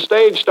screen and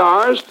stage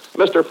stars,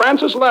 Mr.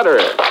 Francis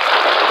Lederer.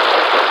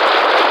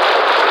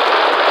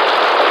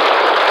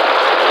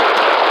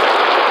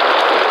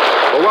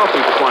 Well,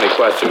 welcome to 20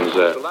 Questions,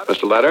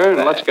 Mr. Lederer,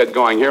 and let's get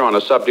going here on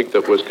a subject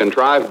that was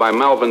contrived by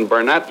Melvin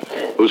Burnett,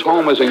 whose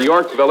home is in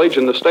York Village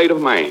in the state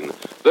of Maine.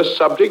 This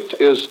subject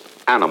is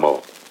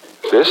animal.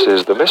 This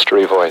is the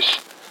mystery voice.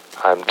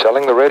 I'm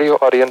telling the radio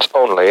audience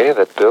only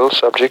that Bill's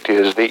subject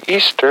is the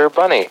Easter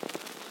Bunny.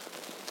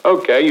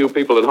 Okay, you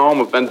people at home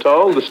have been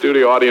told. The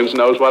studio audience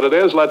knows what it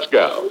is. Let's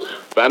go.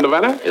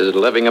 Vandeventer? Is it a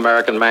living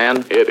American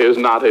man? It is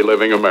not a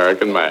living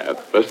American man.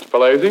 Mr.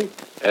 Palazzi?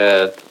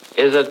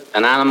 Is it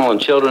an animal in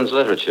children's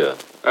literature?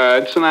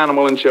 It's an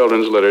animal in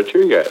children's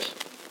literature, yes.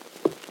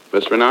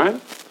 Miss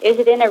Renard? Is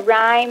it in a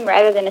rhyme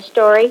rather than a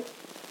story?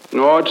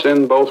 No, it's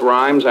in both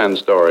rhymes and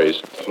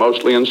stories.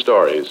 Mostly in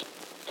stories.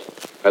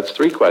 That's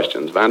 3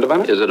 questions.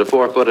 Vandeventer? Is it a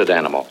 4-footed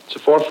animal? It's a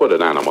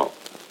 4-footed animal.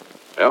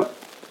 Well,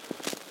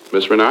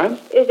 Miss Renard?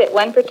 Is it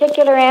one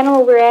particular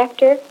animal we're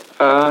after?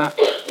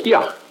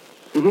 Yeah.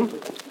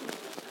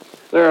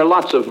 There are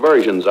lots of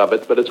versions of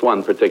it, but it's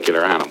one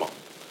particular animal.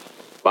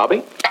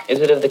 Bobby? Is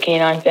it of the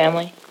canine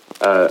family?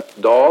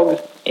 Dog?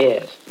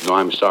 Yes. No,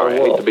 I'm sorry.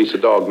 I hate to be so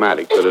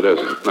dogmatic, but it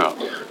isn't. No.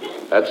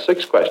 That's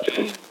 6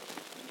 questions.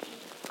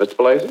 Mr.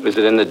 Palazzi? Is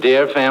it in the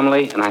deer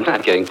family? And I'm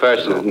not getting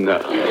personal. No.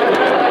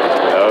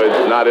 No,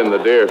 it's not in the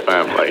deer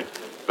family.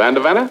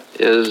 Vandeventer?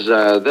 Is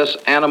this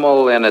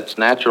animal in its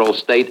natural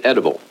state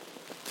edible?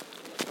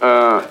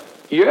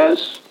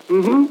 Yes.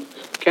 Mm-hmm.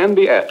 Can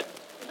be et.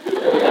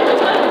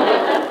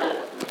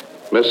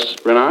 Miss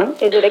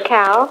Renard? Is it a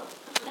cow?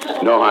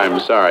 No,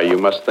 I'm sorry. You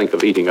must think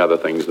of eating other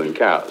things than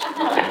cows.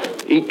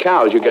 Eat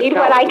cows, you get Eat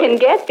cows. what I can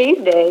get these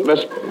days.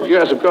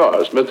 Yes, of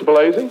course. Mr.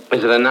 Palazzi?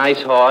 Is it a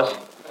nice horse?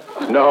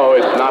 No,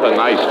 it's not a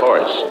nice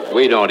horse.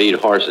 We don't eat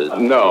horses.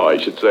 No, I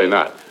should say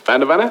not.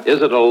 Vandervenna?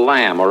 Is it a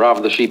lamb or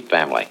of the sheep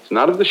family? It's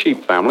not of the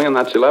sheep family, and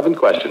that's 11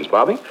 questions.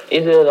 Bobby?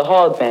 Is it of the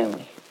hog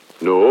family?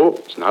 No,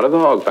 it's not of the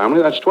hog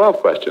family. That's 12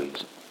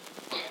 questions.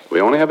 We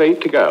only have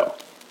 8 to go.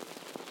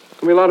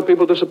 There'll be a lot of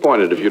people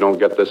disappointed if you don't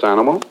get this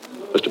animal.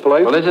 Mr.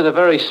 Palazzi? Well, is it a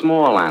very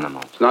small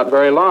animal? It's not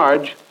very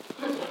large.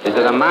 Is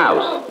it a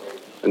mouse?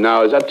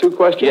 Now, is that 2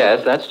 questions?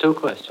 Yes, that's 2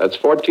 questions. That's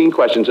 14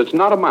 questions. It's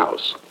not a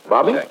mouse.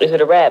 Bobby? Is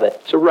it a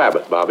rabbit? It's a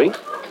rabbit, Bobby.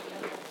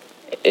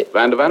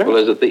 Vandervenna? Well,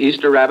 is it the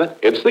Easter rabbit?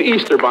 It's the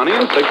Easter bunny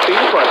and 16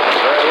 questions.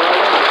 Very well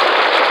done.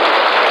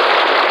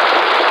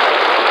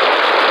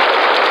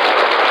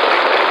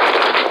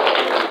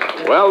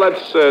 Well,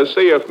 let's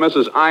see if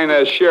Mrs.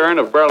 Inez Sheeran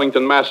of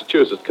Burlington,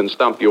 Massachusetts can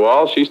stump you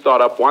all. She's thought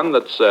up one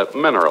that's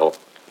mineral.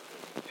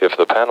 If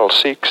the panel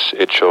seeks,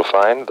 it shall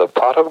find the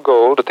pot of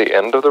gold at the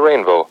end of the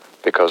rainbow,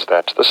 because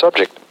that's the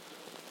subject.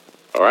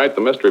 All right,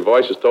 the mystery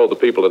voice has told the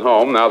people at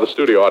home. Now the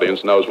studio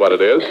audience knows what it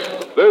is.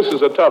 This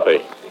is a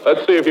toughie.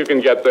 Let's see if you can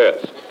get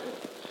this.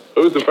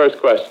 Who's the first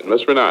question?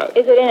 Miss Renard?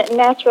 Is it in its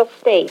natural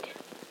state?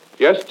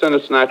 Yes, it's in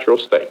its natural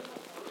state.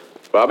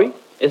 Bobby?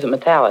 Is it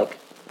metallic?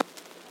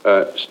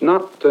 It's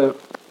not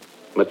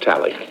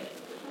metallic.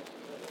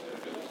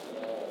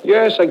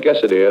 Yes, I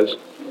guess it is.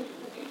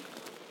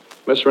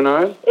 Miss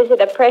Renard? Is it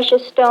a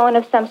precious stone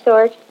of some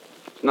sort?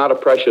 It's not a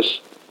precious...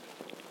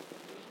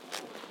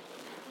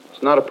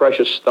 It's not a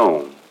precious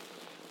stone.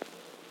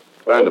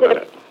 Wait a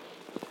minute.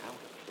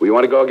 You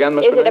want to go again,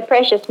 Miss Is Renard? it a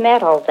precious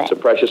metal, then? It's a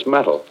precious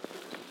metal.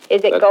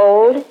 Is it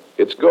gold?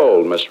 It's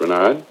gold, Miss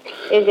Renard.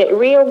 Is it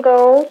real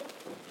gold?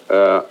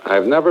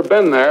 I've never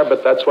been there,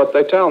 but that's what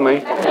they tell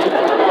me.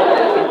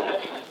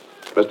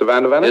 Mr.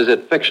 Vandervenna? Is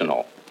it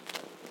fictional?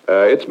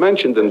 It's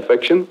mentioned in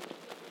fiction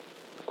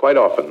quite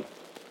often.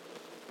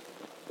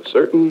 A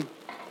certain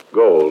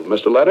gold.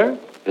 Mr. Letter?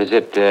 Is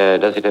it?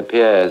 Does it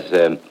appear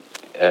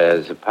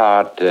as a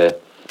part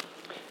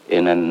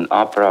in an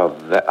opera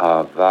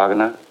of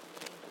Wagner?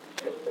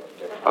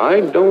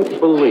 I don't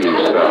believe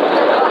so.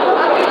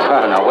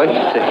 Now wait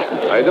a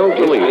second. I don't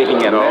believe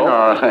Speaking in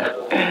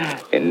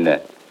no.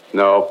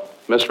 No.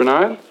 Miss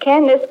Renard?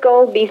 Can this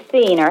gold be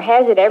seen, or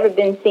has it ever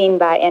been seen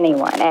by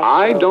anyone?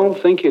 I don't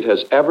think it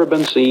has ever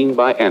been seen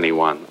by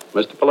anyone.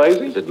 Mr.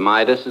 Palazzi? Is it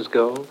Midas's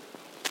gold?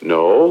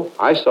 No.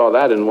 I saw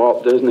that in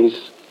Walt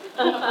Disney's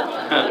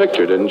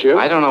picture, didn't you?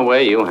 I don't know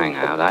where you hang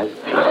out.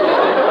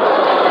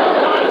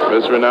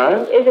 Miss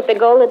Renard? Is it the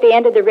gold at the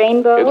end of the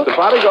rainbow? It's the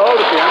pot of gold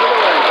at the end of the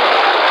rainbow.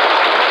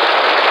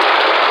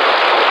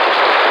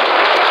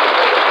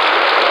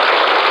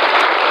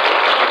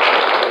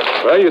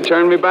 Well, you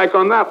turned me back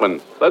on that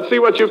one. Let's see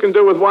what you can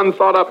do with one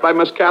thought up by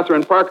Miss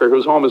Catherine Parker,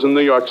 whose home is in New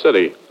York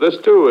City. This,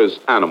 too, is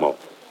animal.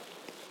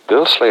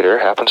 Bill Slater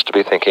happens to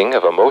be thinking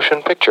of a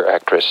motion picture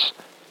actress,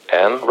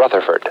 Anne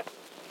Rutherford.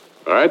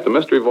 All right, the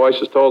mystery voice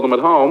has told them at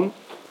home.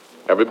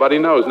 Everybody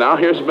knows. Now,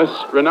 here's Miss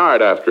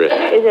Renard after it.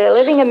 Is it a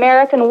living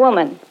American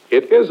woman?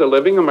 It is a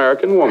living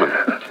American woman.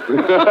 She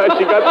got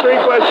 3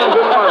 questions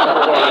in one.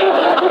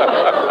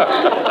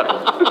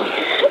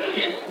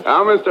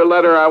 Now, Mr.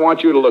 Letter, I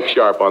want you to look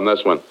sharp on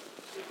this one.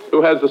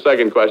 Who has the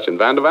second question?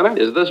 Vandervenna?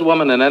 Is this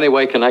woman in any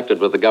way connected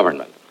with the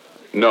government?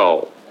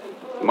 No.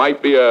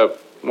 Might be a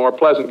more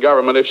pleasant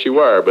government if she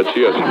were, but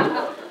she isn't.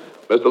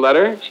 Mr.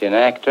 Letter? Is she an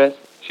actress?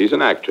 She's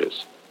an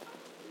actress.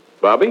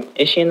 Bobby?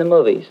 Is she in the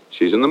movies?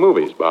 She's in the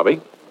movies,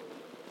 Bobby.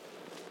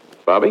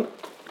 Bobby?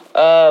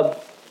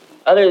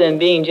 Other than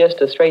being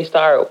just a stray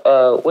star,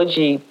 would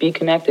she be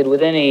connected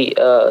with any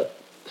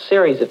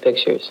series of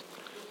pictures?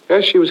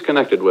 Yes, she was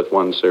connected with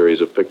one series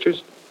of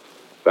pictures.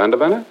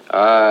 Vandervenna?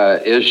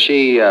 Is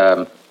she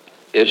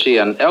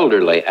an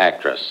elderly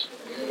actress?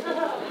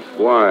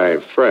 Why,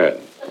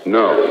 Fred,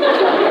 no.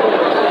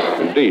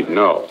 Indeed,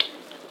 no.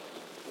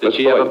 Did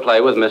she ever play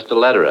with Mr.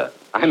 Lederer?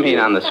 I mean,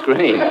 on the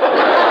screen.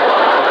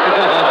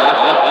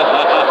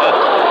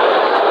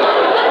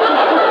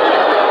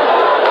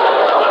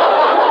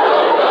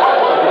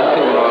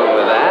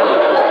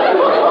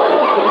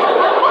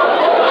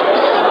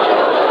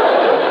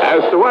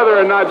 As to whether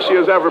or not she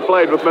has ever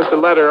played with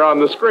Mr. Lederer on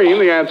the screen,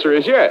 the answer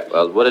is yes.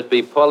 Well, would it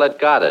be Paulette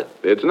Goddard?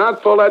 It's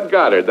not Paulette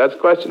Goddard. That's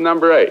question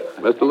number 8.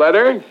 Mr.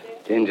 Lederer?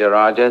 Ginger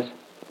Rogers?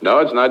 No,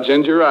 it's not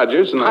Ginger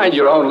Rogers. Mind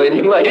your own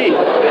leading lady.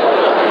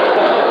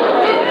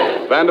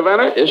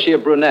 Vandervenna? Is she a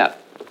brunette?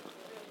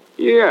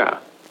 Yeah.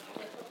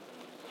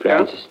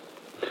 Francis?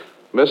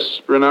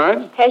 Miss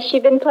Renard? Has she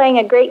been playing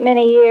a great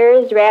many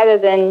years rather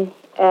than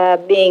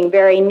being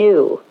very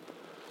new?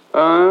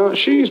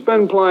 She's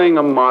been playing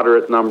a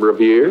moderate number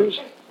of years.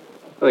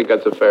 I think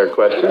that's a fair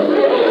question.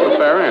 A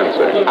fair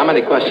answer. How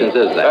many questions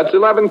is that? That's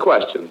 11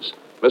 questions.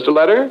 Mr.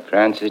 Letter?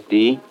 Francis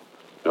D.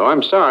 No,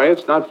 I'm sorry.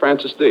 It's not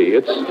Francis D.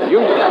 It's...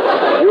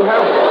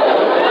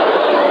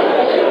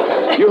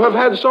 You have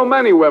had so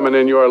many women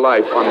in your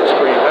life on the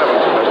screen, haven't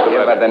you, Mr.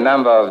 Yeah, but the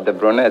number of the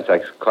brunettes are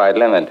quite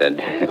limited.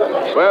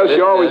 Well,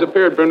 she always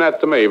appeared brunette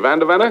to me.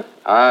 Vandervenner?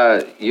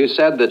 You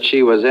said that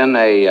she was in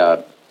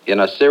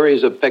a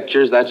series of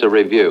pictures. That's a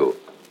review.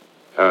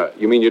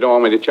 You mean you don't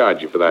want me to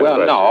charge you for that? Well,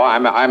 question? no,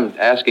 I'm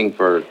asking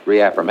for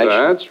reaffirmation.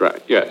 That's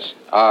right. Yes.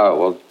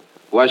 Well,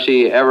 was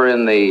she ever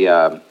in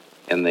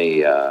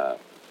the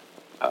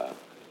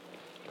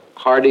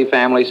Hardy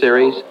family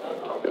series?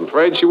 I'm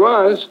afraid she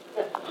was.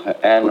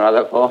 Ann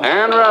Rutherford.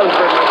 Ann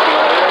Rutherford, Mr.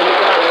 Letter. You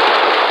got it.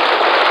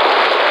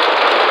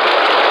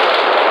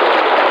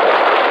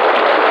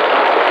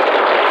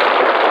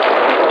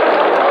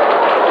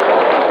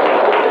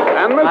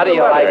 And Mr. How do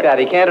you Letter. like that?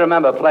 He can't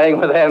remember playing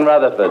with Ann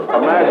Rutherford.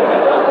 Imagine it.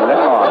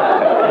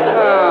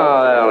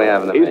 No, that only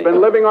happened to He's me.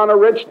 been living on a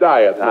rich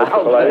diet,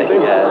 Mr. Lacy.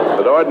 Yes.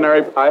 But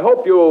ordinary. I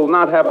hope you'll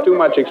not have too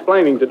much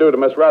explaining to do to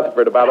Miss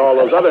Rutherford about all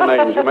those other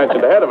names you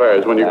mentioned ahead of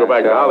hers when you go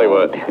back to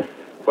Hollywood.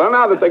 Well,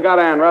 now that they got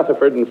Ann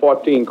Rutherford in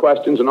 14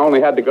 questions and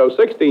only had to go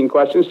 16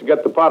 questions to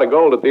get the pot of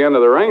gold at the end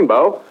of the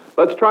rainbow,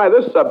 let's try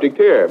this subject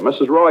here.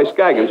 Mrs. Roy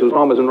Scaggins, whose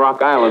home is in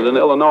Rock Island in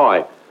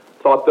Illinois,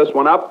 thought this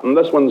one up, and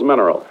this one's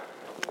mineral.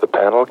 The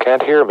panel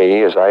can't hear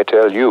me as I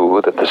tell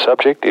you that the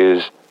subject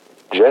is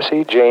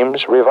Jesse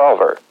James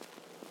Revolver.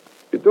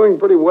 You're doing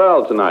pretty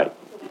well tonight.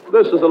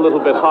 This is a little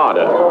bit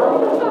harder.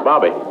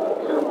 Bobby.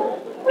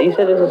 You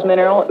said this is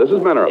mineral? This is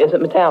mineral. Is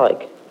it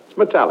metallic? It's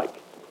metallic.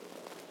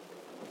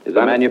 Is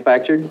it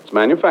manufactured? It's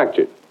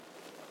manufactured.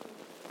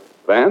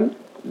 Van?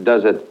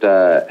 Does it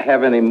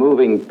have any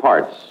moving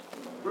parts?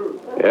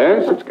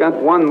 Yes, it's got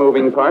one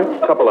moving part,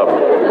 a couple of them.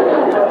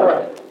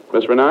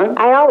 Miss Renard?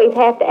 I always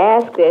have to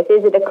ask this.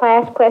 Is it a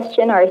class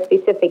question or a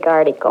specific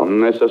article?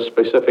 It's a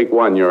specific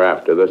one you're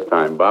after this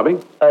time. Bobby?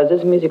 Is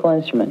this a musical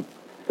instrument?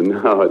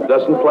 No, it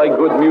doesn't play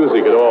good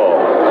music at all.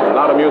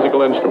 Not a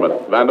musical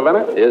instrument.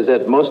 Vandervenner? Is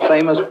it most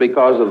famous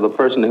because of the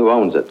person who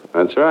owns it?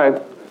 That's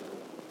right.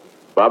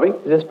 Bobby?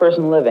 Is this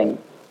person living?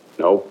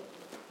 No.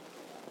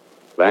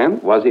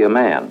 Van? Was he a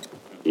man?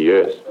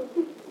 Yes.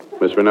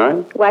 Miss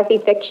Renard? Was he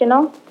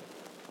fictional?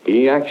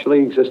 He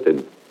actually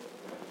existed.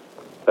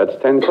 That's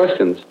 10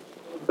 questions.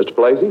 Mr.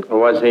 Blasey?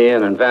 Was he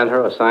an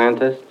inventor or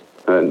scientist?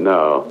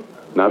 No,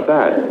 not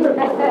that.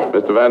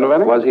 Mr.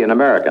 Vandervenner? Was he an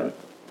American?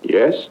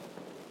 Yes.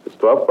 It's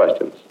 12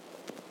 questions.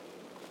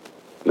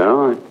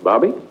 No,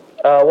 Bobby?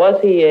 Was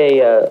he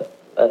a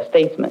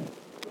statesman?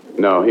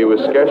 No, he was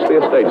scarcely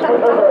a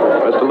statesman.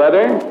 Mr.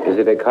 Leather? Is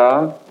it a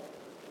car?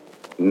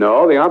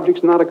 No, the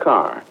object's not a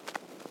car.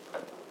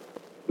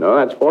 No,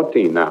 that's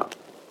 14 now.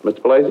 Mr.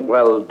 Blasey?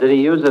 Well, did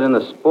he use it in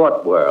the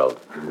sport world?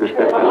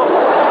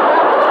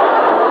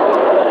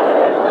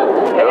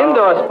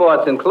 Indoor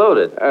sports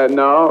included.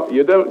 No,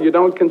 you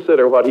don't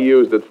consider what he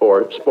used it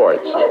for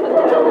sports.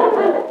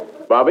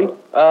 Bobby?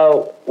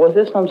 Was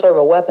this some sort of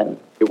a weapon?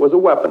 It was a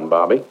weapon,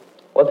 Bobby.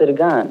 Was it a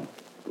gun?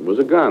 It was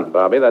a gun,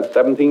 Bobby. That's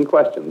 17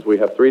 questions. We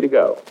have 3 to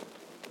go.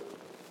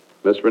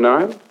 Miss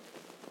Renard?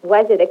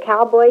 Was it a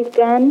cowboy's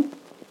gun?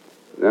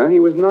 No, he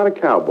was not a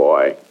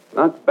cowboy.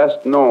 Not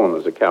best known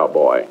as a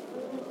cowboy.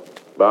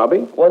 Bobby?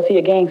 Was he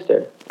a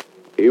gangster?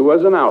 He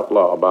was an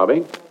outlaw,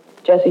 Bobby.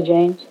 Jesse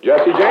James?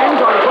 Jesse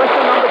James on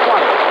question number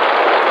 20.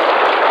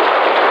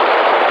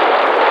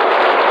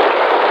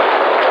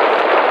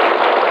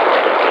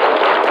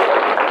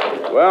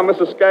 Well,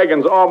 Mrs.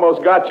 Scaggins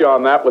almost got you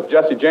on that with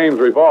Jesse James'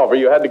 revolver.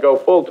 You had to go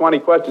full 20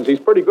 questions. He's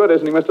pretty good,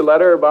 isn't he, Mr.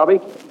 Letter,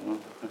 Bobby?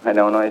 I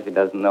don't know if he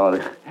doesn't know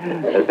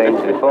the things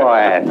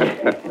beforehand.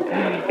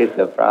 He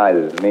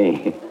surprises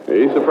me.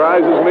 He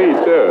surprises me,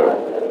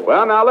 too.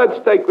 Well, now let's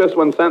take this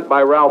one sent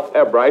by Ralph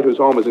Ebright, whose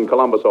home is in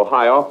Columbus,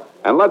 Ohio,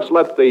 and let's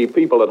let the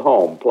people at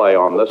home play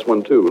on this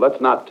one, too. Let's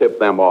not tip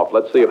them off.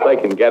 Let's see if they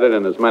can get it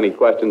in as many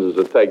questions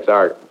as it takes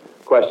our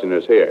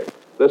questioners here.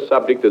 This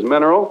subject is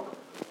mineral.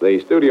 The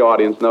studio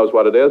audience knows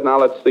what it is. Now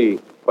let's see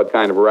what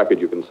kind of a record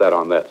you can set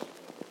on this.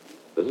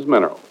 This is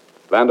mineral.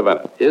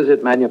 Vandervenner. Is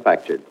it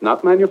manufactured?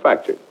 Not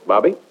manufactured.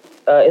 Bobby?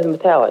 Is it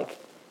metallic?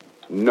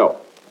 No.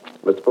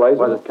 Mr. Blaze?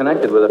 Was it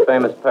connected with a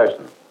famous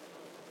person?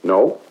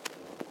 No.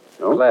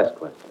 No. Last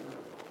question.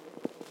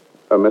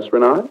 Miss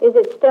Renard? Is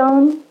it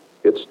stone?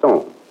 It's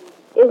stone.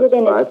 Is it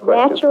in Five its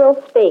questions.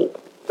 natural state?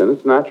 It's in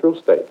its natural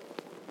state.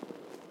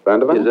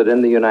 Vandervenner? Is it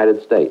in the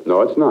United States?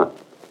 No, it's not.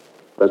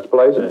 Mr.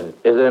 Blazer?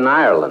 Is it in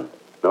Ireland?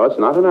 No, it's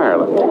not in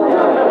Ireland. Maybe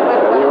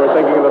you were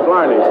thinking of the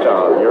Blarney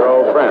Stone, your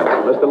old friend.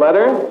 Mr.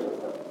 Letter?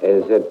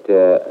 Is it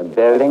a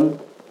building?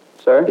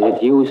 Sir? Is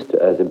it used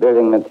as a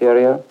building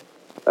material?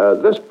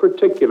 This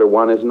particular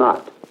one is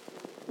not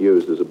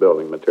used as a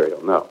building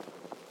material, no.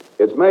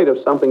 It's made of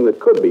something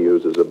that could be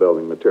used as a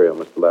building material,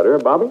 Mr. Letter.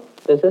 Bobby?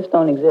 Does this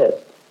stone exist?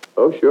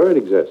 Oh, sure, it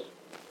exists.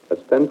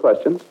 That's 10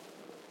 questions.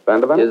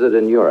 Vandervan? Is it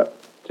in Europe?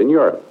 It's in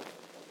Europe.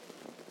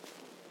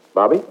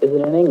 Bobby? Is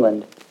it in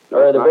England? No,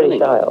 or it's the not in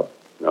British England. Isles?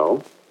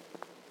 No.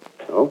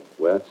 No.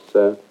 Well,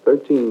 that's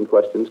 13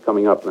 questions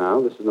coming up now.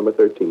 This is number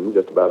 13,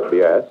 just about to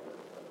be asked.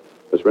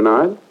 Miss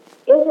Renard? Is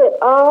it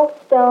all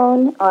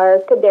stone,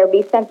 or could there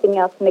be something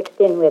else mixed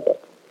in with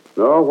it?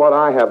 No, what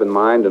I have in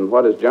mind and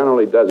what is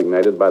generally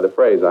designated by the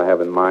phrase I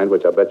have in mind,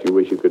 which I bet you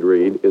wish you could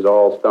read, is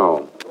all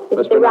stone.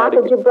 It's the Rock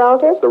of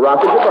Gibraltar? It's the Rock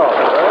of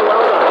Gibraltar. Very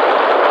well done.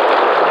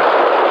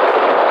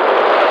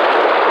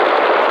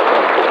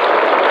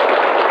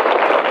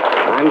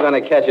 I'm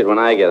going to catch it when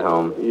I get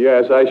home.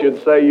 Yes, I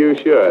should say you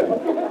should.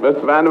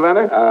 Mr.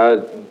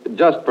 Vandervenner?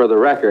 Just for the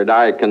record,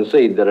 I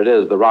concede that it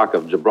is the Rock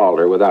of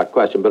Gibraltar without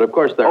question. But of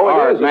course, there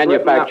are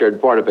manufactured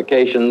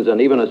fortifications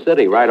and even a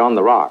city right on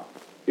the rock.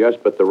 Yes,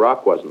 but the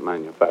rock wasn't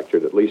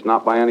manufactured, at least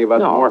not by any of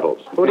us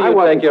mortals. Who do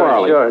you think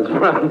your insurance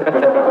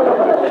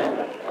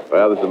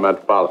Well, this is a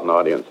metropolitan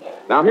audience.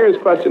 Now, here's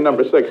question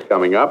number 6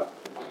 coming up.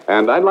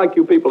 And I'd like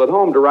you people at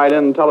home to write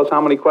in and tell us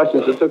how many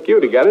questions it took you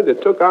to get it.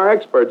 It took our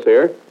experts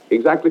here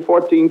exactly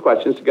 14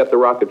 questions to get the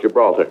Rock of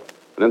Gibraltar.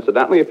 And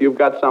incidentally, if you've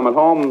got some at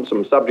home,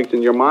 some subjects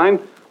in your mind,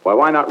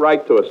 why not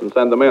write to us and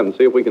send them in and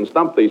see if we can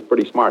stump these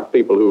pretty smart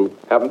people who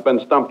haven't been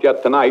stumped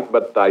yet tonight,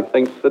 but I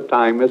think the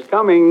time is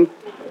coming.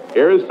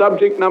 Here is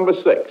subject number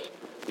 6.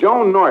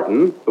 Joan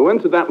Norton, who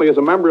incidentally is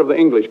a member of the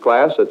English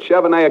class at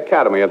Chevenet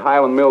Academy at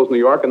Highland Mills, New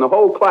York, and the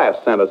whole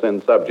class sent us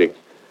in subjects.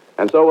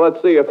 And so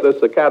let's see if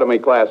this Academy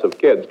class of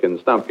kids can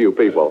stump you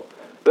people.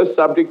 This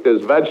subject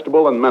is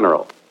vegetable and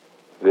mineral.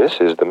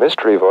 This is the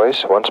mystery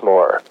voice once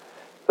more.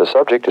 The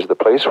subject is the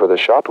place where the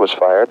shot was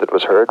fired that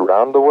was heard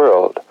round the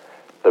world.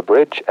 The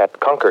bridge at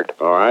Concord.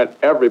 All right.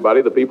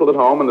 Everybody, the people at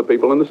home and the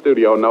people in the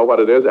studio know what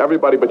it is.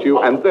 Everybody but you.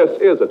 And this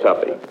is a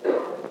toughie.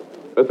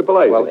 Mr.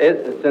 Palazzi. Well,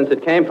 since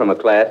it came from a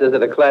class, is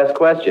it a class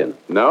question?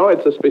 No,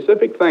 it's a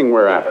specific thing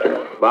we're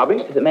after. Bobby?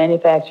 Is it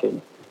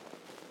manufactured?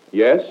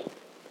 Yes.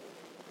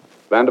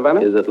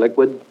 Vandervenner? Is it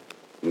liquid?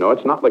 No,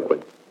 it's not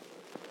liquid.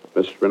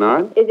 Miss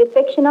Renard? Is it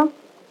fictional?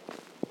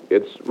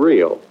 It's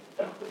real.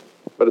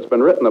 But it's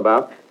been written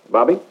about.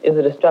 Bobby? Is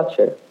it a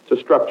structure? It's a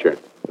structure.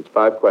 It's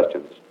 5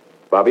 questions.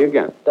 Bobby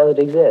again. Does it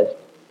exist?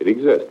 It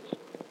exists.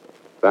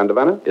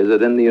 Vandervenner? Is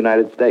it in the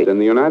United States? It's in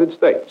the United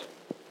States.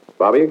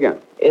 Bobby again.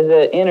 Is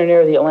it in or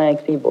near the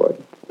Atlantic seaboard?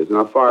 It's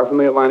not far from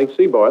the Atlantic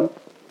seaboard.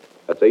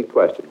 That's 8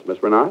 questions.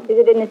 Miss Renard? Is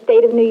it in the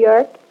state of New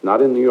York?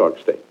 Not in New York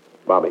State.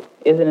 Bobby?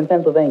 Is it in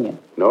Pennsylvania?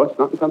 No, it's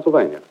not in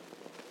Pennsylvania.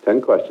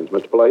 10 questions.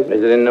 Mr. Palazzi?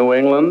 Is it in New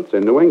England? It's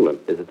in New England.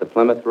 Is it the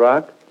Plymouth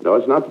Rock? No,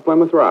 it's not the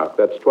Plymouth Rock.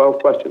 That's 12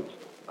 questions.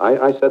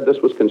 I said this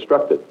was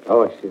constructed.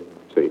 Oh, excuse me.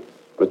 See.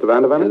 Mr.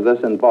 Vandervenner? Is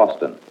this in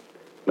Boston?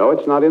 No,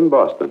 it's not in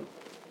Boston.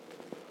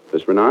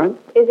 Miss Renard?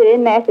 Is it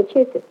in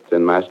Massachusetts? It's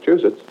in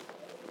Massachusetts.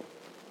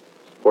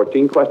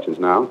 14 questions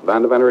now.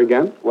 Vandervenner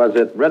again? Was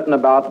it written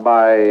about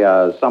by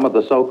some of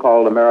the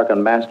so-called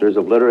American masters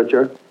of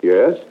literature?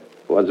 Yes.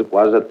 Was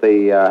it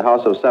the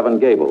House of Seven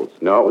Gables?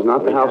 No, it was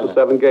not the House of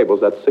Seven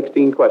Gables. That's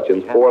 16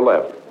 questions, 4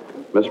 left.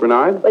 Miss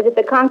Renard? Was it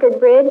the Concord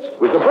Bridge?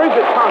 It was the bridge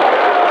at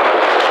Concord.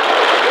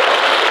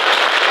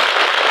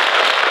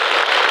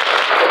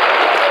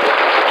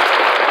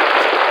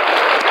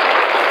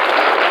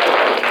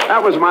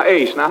 That was my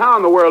ace. Now, how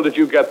in the world did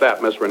you get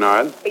that, Miss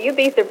Renard? Well, you'd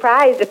be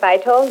surprised if I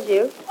told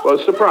you. Well,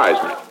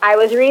 surprise me. I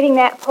was reading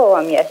that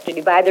poem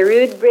yesterday by the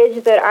rude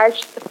bridge that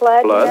arched the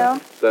flood, Blood? you know?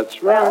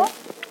 That's right. Well,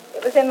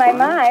 it was in my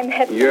mind.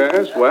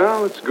 Yes,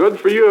 well, it's good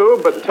for you,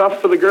 but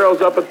tough for the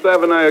girls up at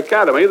Chevenet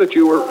Academy that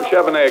you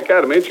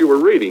were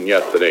reading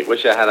yesterday.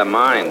 Wish I had a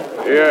mind.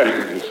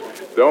 Yes,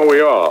 don't we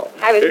all?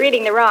 I was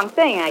reading the wrong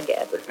thing, I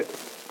guess.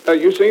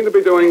 You seem to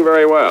be doing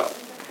very well.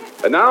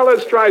 And now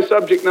let's try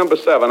subject number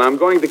 7. I'm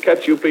going to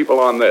catch you people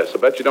on this. I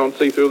bet you don't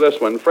see through this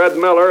one. Fred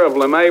Miller of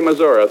LeMay,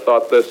 Missouri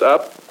thought this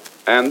up.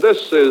 And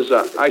this is,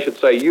 I should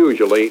say,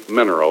 usually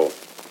mineral.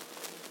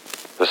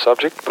 The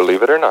subject,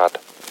 believe it or not,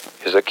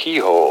 is a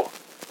keyhole.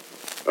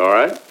 All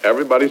right.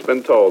 Everybody's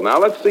been told. Now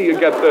let's see you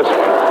get this one.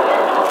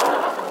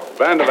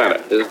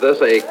 Vandervenner. Is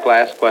this a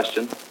class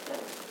question?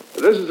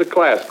 This is a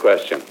class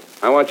question.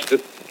 I want you to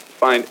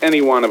find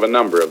any one of a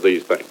number of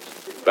these things.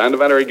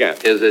 Vandervenner again.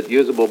 Is it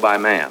usable by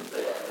man?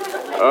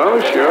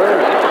 Oh, sure.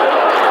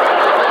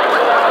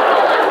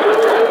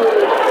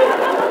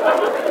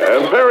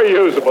 Very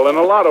usable in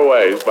a lot of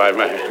ways by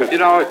man. You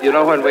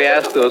know, when we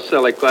ask those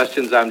silly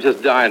questions, I'm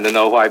just dying to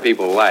know why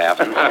people laugh.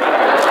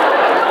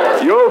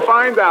 You'll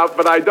find out,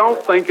 but I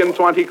don't think in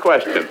 20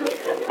 questions.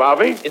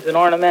 Bobby? It's an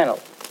ornamental.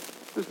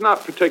 It's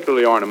not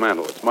particularly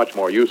ornamental. It's much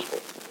more useful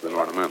than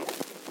ornamental.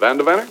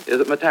 Vandervenner? Is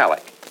it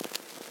metallic?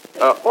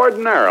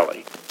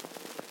 Ordinarily.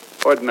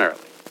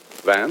 Ordinarily.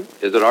 Van?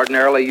 Is it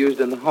ordinarily used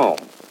in the home?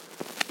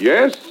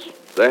 Yes,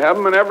 they have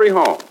them in every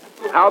home.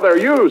 How they're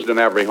used in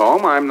every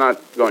home, I'm not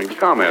going to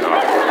comment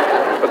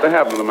on. But they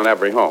have them in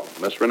every home.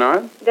 Miss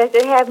Renard? Does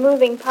it have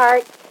moving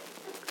parts?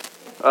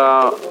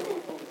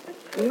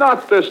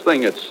 Not this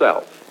thing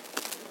itself.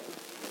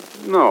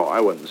 No, I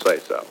wouldn't say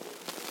so.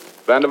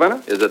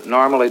 Vandervenner? Is it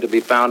normally to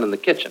be found in the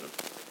kitchen?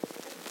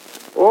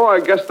 Oh,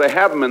 I guess they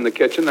have them in the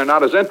kitchen. They're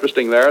not as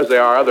interesting there as they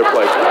are other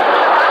places.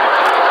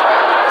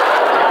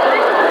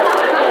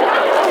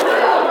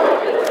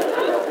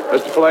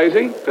 Mr.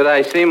 Palazzi? Could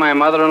I see my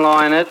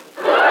mother-in-law in it?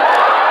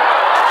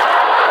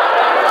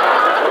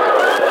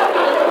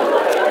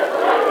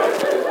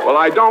 Well,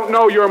 I don't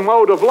know your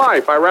mode of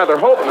life. I rather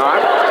hope not.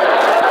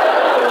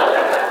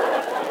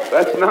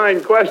 That's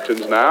 9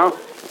 questions now.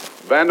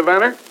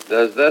 Vandervenner?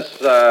 Does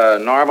this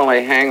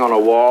normally hang on a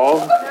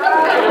wall?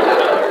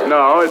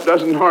 No, it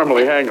doesn't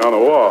normally hang on a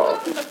wall.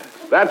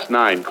 That's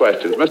 9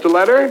 questions. Mr.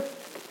 Letter?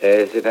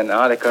 Is it an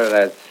article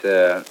that's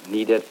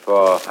needed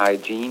for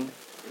hygiene?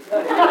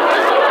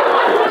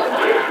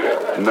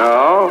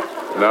 No.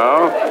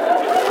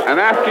 And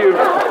after you...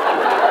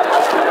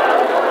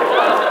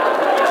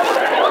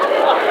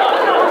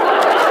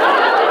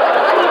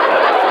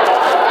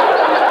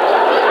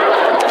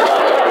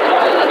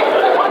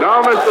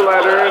 No, Mr.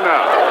 Letter, no.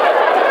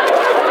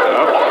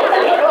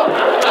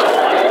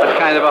 What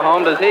kind of a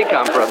home does he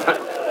come from?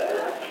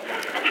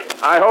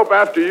 I hope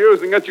after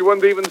using it you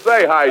wouldn't even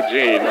say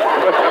hygiene.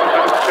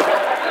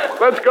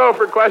 Let's go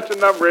for question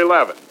number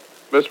 11.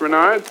 Miss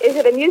Renard? Is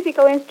it a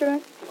musical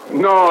instrument?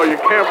 No, you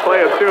can't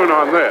play a tune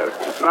on this.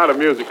 It's not a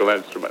musical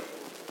instrument.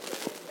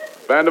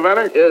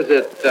 Vandervenner? Is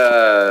it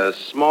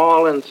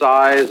small in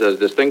size as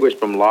distinguished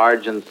from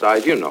large in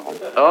size? You know.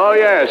 Oh,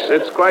 yes,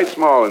 it's quite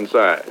small in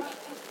size.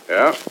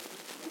 Yeah.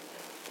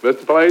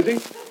 Mr. Palazzi?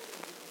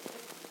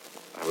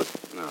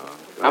 No.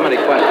 How many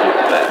questions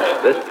is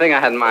that? This thing I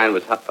had in mind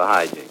was for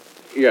hygiene.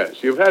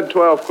 Yes, you've had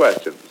 12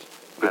 questions.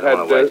 You've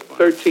had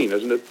 13,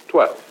 isn't it?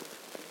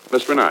 12.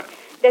 Miss Renard?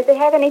 Does it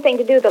have anything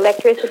to do with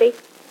electricity?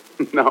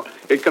 No,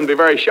 it can be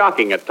very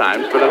shocking at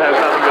times, but it has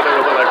nothing to do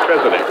with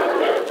electricity.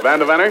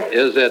 Vandervenner?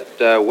 Is it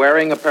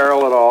wearing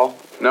apparel at all?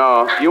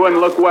 No, you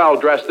wouldn't look well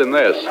dressed in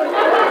this.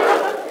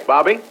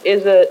 Bobby?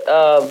 Is it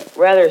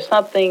rather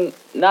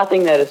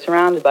nothing that is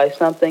surrounded by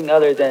something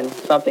other than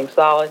something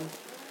solid?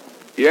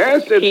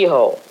 Yes, it's...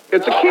 Keyhole.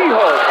 It's a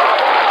keyhole.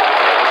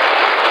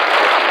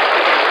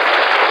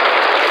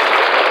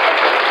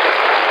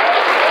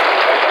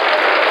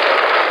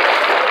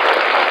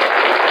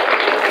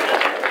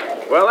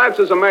 Well, that's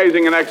as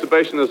amazing an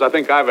exhibition as I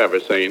think I've ever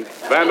seen.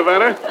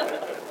 Vandervenner?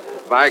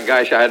 By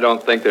gosh, I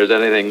don't think there's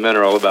anything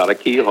mineral about a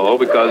keyhole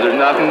because there's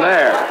nothing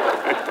there.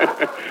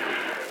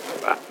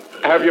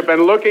 Have you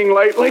been looking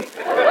lately?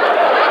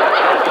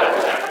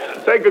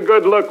 Take a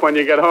good look when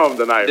you get home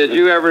tonight. Did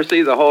you ever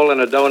see the hole in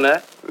a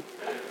donut?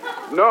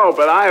 No,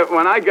 but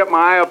when I get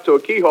my eye up to a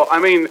keyhole, I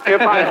mean,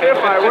 if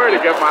I were to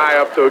get my eye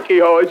up to a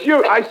keyhole,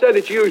 I said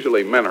it's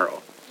usually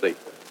mineral. See?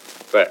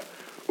 There.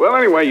 Well,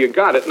 anyway, you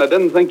got it, and I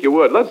didn't think you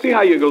would. Let's see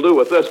how you'll do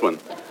with this one.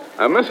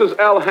 Mrs.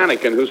 L.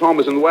 Hannikin, whose home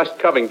is in West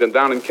Covington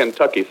down in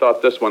Kentucky,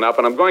 thought this one up,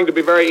 and I'm going to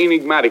be very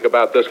enigmatic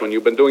about this one.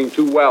 You've been doing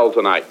too well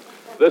tonight.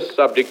 This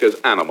subject is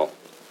animal.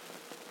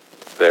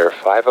 They're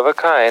 5 of a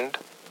kind.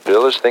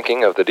 Bill is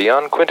thinking of the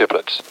Dion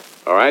quintuplets.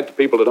 All right, the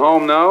people at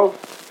home know.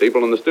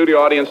 People in the studio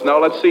audience know.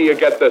 Let's see you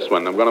get this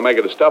one. I'm going to make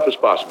it as tough as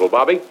possible.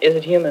 Bobby? Is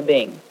it human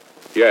being?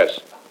 Yes.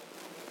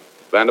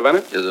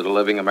 Vandervenner? Is it a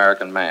living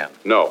American man?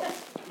 No.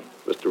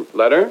 Mr.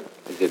 Letter?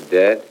 Is it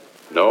dead?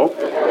 No.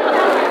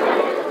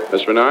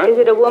 Miss Renard? Is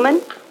it a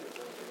woman?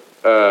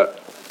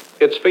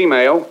 It's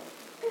female.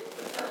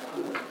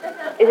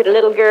 Is it a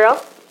little girl?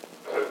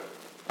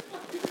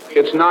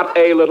 It's not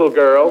a little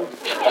girl.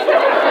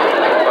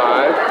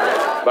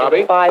 5.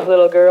 Bobby? 5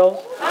 little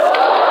girls.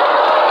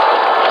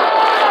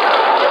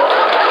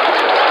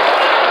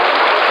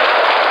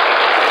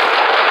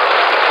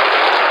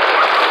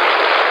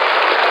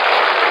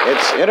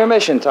 It's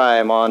intermission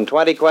time on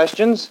 20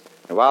 Questions.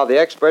 And while the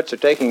experts are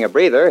taking a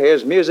breather,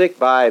 here's music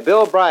by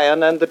Bill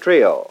Bryan and the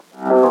Trio.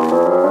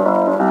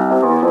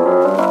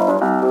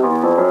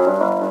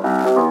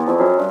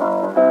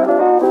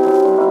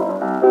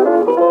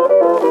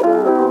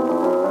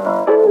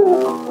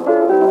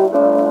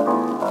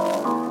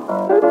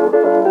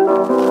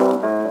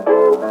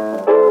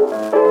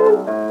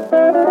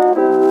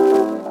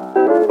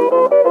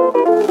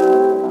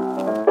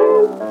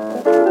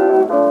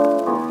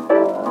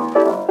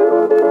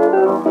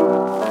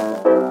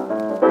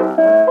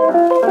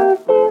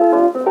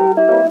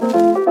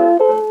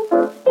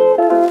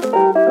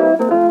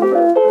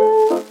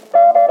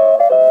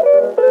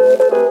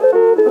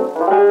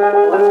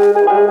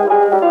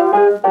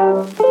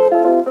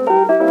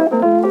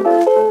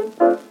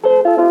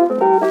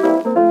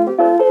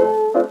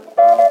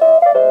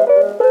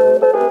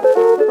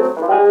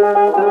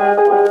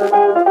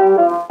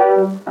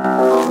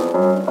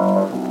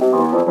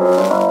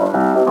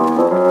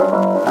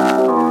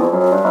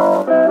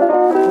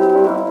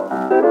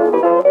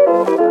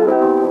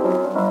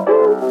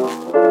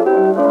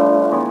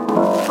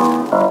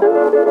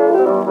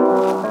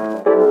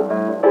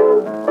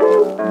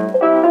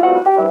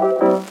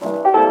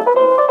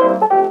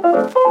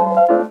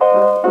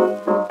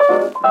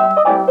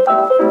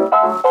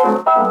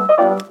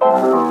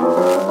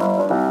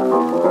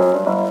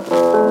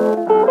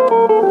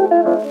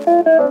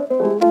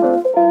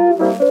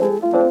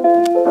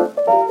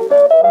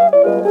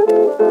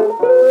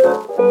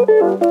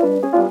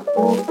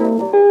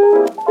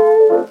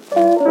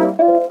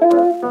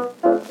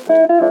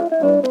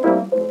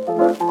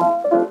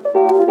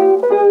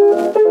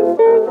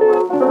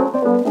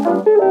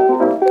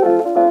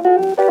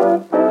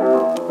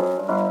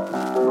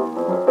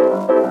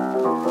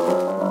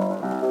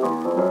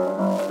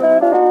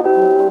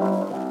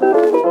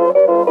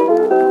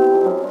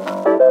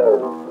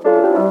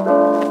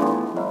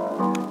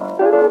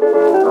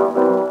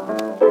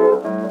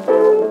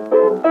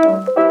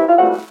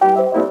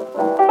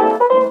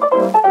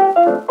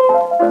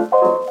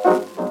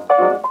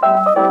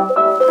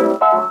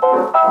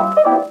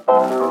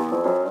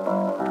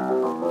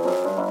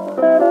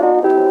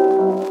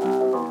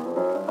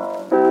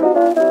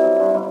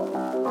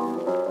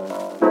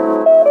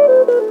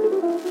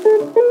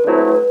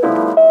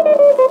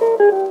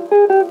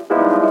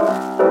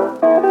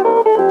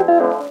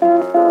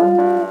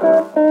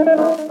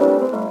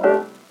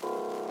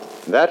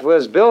 That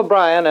was Bill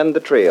Bryan and the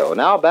trio.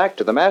 Now back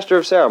to the Master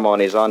of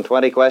Ceremonies on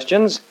 20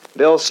 Questions,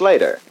 Bill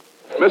Slater.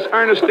 Miss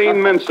Ernestine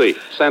Mincy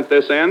sent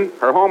this in.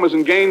 Her home is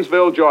in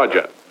Gainesville,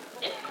 Georgia.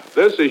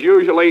 This is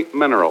usually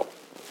mineral.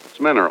 It's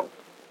mineral.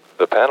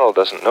 The panel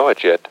doesn't know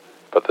it yet,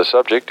 but the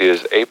subject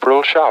is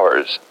April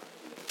showers.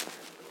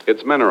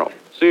 It's mineral.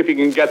 See if you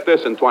can get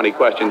this in 20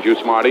 questions, you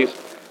smarties.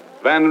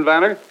 Van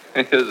Vanner?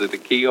 Is it a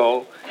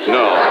keyhole?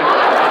 No.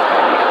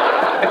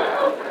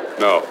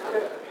 No.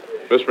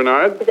 Miss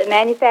Bernard? Is it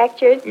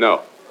manufactured?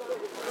 No.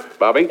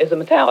 Bobby? Is it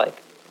metallic?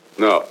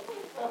 No.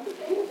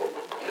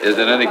 Is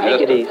it in Take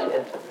it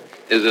existence?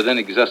 easy. Is it in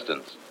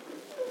existence?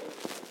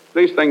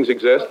 These things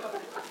exist.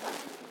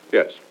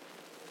 Yes.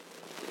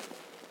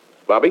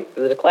 Bobby?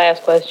 Is it a class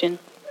question?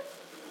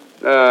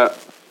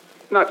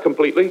 Not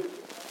completely.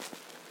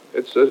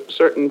 It's a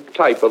certain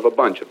type of a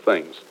bunch of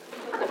things.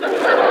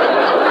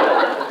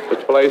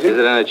 Mr. Palazzi? Is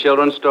it in a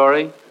children's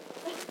story?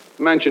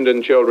 Mentioned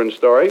in children's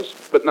stories,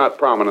 but not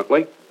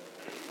prominently.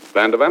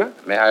 Van de Venne?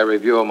 May I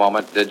review a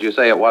moment? Did you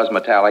say it was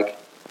metallic?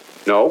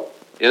 No.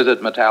 Is it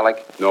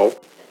metallic? No.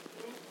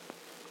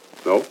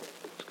 No.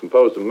 It's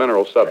composed of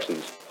mineral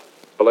substance.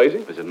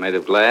 Palazzi? Is it made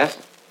of glass?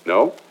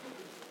 No.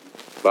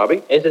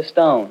 Bobby? Is it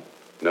stone?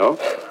 No.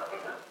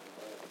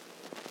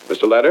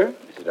 Mr. Letter?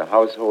 Is it a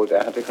household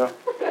article?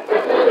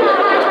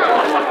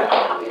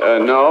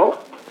 No.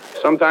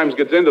 Sometimes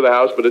gets into the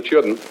house, but it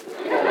shouldn't.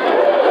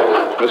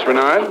 Miss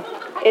Renard?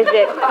 Is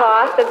it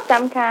cloth of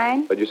some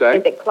kind? What'd you say?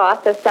 Is it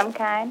cloth of some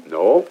kind?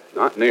 No,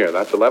 not near.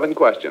 That's 11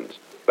 questions.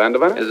 Van de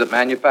Venne? Is it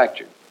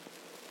manufactured?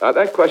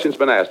 That question's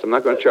been asked. I'm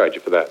not going to charge you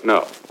for that.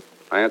 No.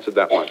 I answered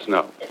that once.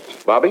 No.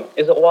 Bobby?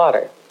 Is it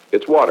water?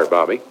 It's water,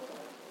 Bobby.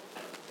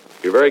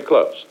 You're very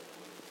close.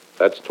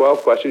 That's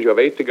 12 questions. You have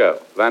 8 to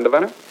go. Van de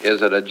Venne?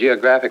 Is it a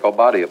geographical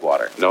body of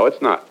water? No, it's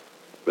not.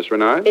 Miss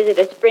Renard? Is it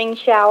a spring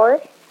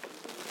shower?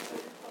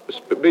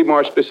 Be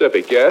more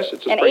specific. Yes,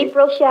 it's a An spring...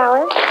 April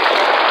shower?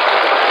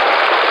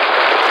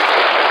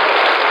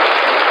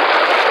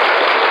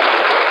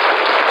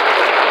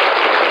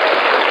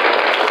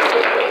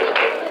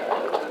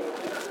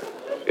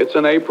 It's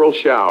an April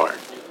shower.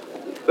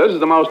 This is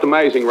the most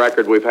amazing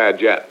record we've had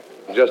yet.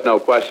 Just no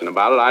question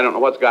about it. I don't know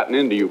what's gotten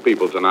into you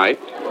people tonight.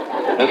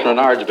 Miss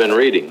Renard's been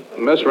reading.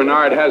 Miss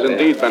Renard has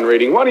indeed been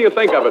reading. What do you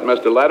think of it,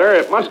 Mr. Letter?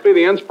 It must be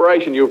the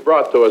inspiration you've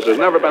brought to us. There's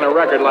never been a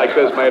record like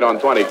this made on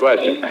 20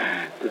 questions.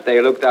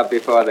 They looked up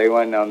before they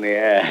went on the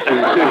air.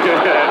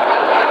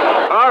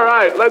 All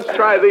right, let's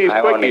try these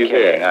quickies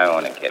here. I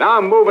want to kid. Now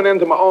I'm moving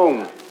into my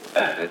own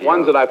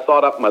ones that I've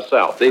thought up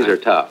myself. These are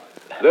tough.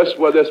 This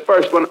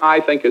first one I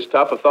think is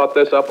tough. I thought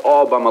this up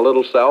all by my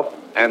little self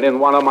and in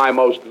one of my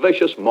most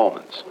vicious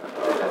moments.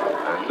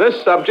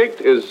 This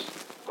subject is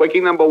quickie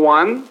number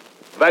 1,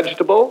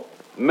 vegetable,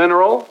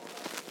 mineral,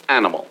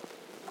 animal.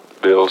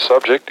 Bill's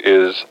subject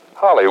is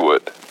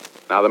Hollywood.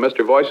 Now the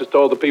Mr. Voice has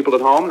told the people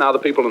at home. Now the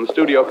people in the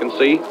studio can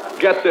see.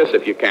 Get this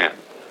if you can.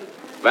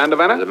 Van de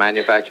Venne? Is it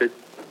manufactured?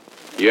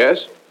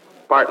 Yes.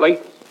 Partly.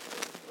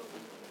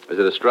 Is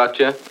it a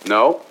structure?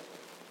 No.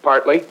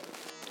 Partly.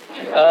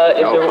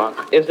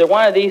 Is there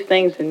one of these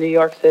things in New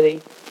York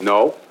City?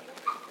 No.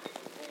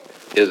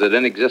 Is it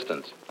in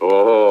existence?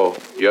 Oh,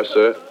 yes,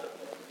 sir.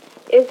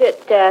 Is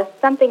it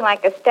something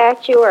like a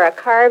statue or a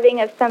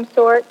carving of some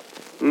sort?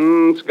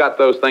 It's got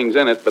those things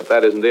in it, but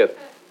that isn't it.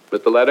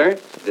 Mr. Letter?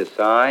 The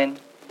sign?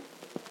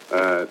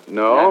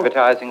 No. An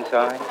advertising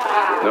sign?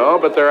 No,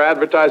 but there are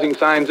advertising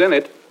signs in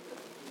it.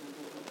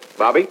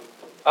 Bobby?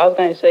 I was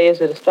going to say,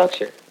 is it a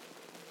structure?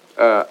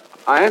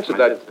 I answered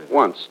that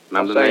once.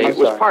 I'm saying it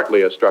was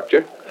partly a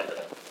structure.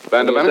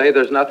 Van de You Venne? say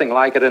there's nothing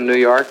like it in New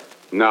York?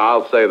 No,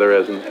 I'll say there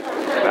isn't.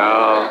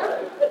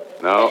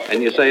 No.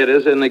 And you say it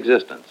is in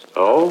existence?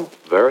 Oh,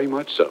 very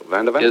much so.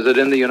 Van de Venne? Is it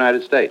in the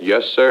United States?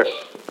 Yes, sir.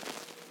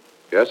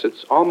 Yes,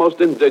 it's almost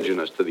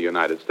indigenous to the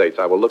United States.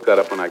 I will look that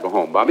up when I go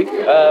home. Bobby?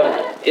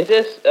 Is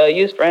this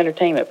used for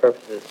entertainment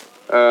purposes?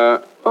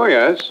 Oh,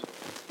 yes.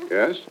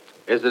 Yes.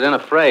 Is it in a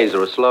phrase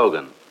or a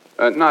slogan?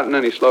 Not in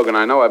any slogan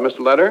I know of.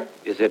 Mr. Letter?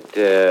 Is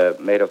it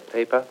made of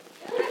paper?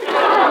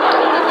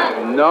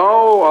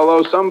 No,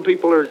 although some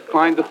people are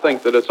inclined to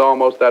think that it's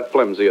almost that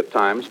flimsy at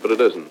times, but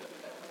it isn't.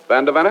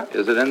 Van de Venne?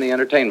 Is it in the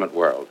entertainment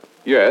world?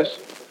 Yes.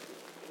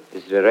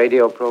 Is it a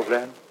radio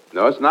program?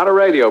 No, it's not a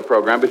radio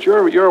program, but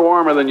you're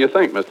warmer than you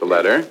think, Mr.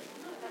 Letter.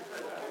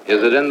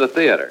 Is it in the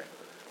theater?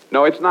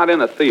 No, it's not in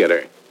a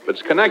theater, but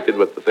it's connected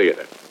with the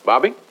theater.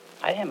 Bobby?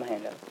 I had my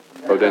hand up.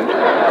 Oh, didn't you?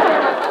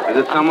 Is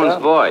it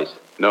someone's voice?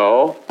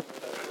 No.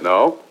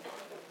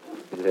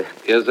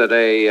 Is it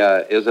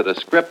a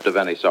script of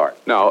any sort?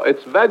 No,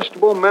 it's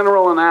vegetable,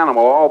 mineral, and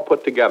animal all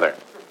put together.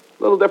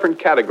 A little different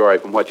category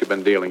from what you've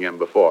been dealing in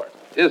before.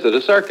 Is it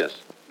a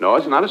circus? No,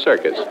 it's not a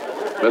circus.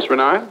 Miss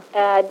Renard?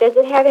 Does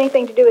it have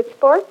anything to do with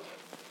sports?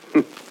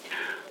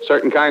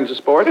 Certain kinds of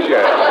sports,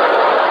 yes.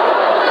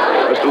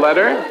 Mr.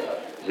 Letter?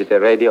 Is it a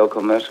radio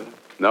commercial?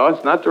 No,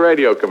 it's not the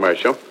radio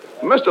commercial.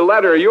 Mr.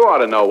 Letter, you ought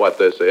to know what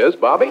this is.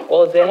 Bobby?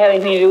 Well, does it have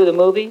anything to do with the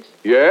movies?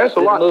 Yes, a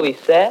lot. Is the movie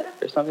set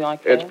or something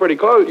like that? It's pretty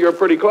close. You're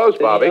pretty close,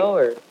 Bobby.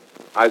 Or...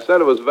 I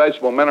said it was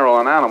vegetable, mineral,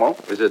 and animal.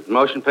 Is it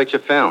motion picture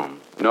film?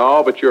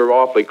 No, but you're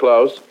awfully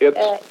close. It's...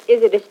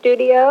 Is it a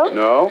studio?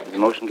 No.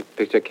 Motion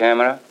picture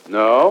camera?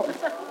 No.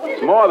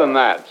 It's more than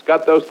that. It's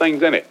got those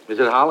things in it. Is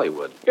it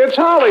Hollywood? It's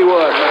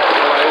Hollywood,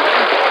 Mr.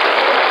 Malaysia.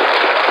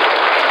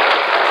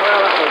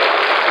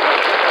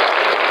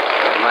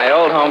 My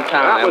old hometown.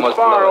 That was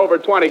far over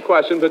 20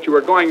 questions, but you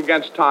were going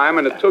against time,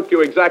 and it took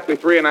you exactly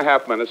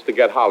 3.5 minutes to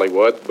get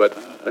Hollywood, but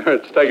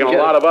it's taken a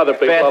lot of other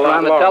people a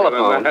lot longer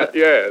than that.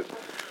 Yes.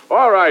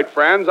 All right,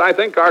 friends, I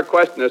think our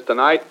questioners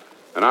tonight,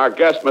 and our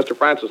guest, Mr.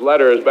 Francis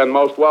Letter, has been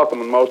most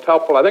welcome and most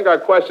helpful. I think our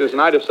questioners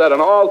tonight have set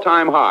an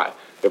all-time high.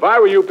 If I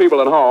were you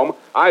people at home,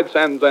 I'd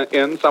send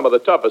in some of the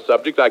toughest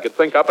subjects I could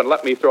think up and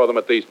let me throw them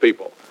at these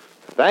people.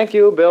 Thank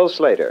you, Bill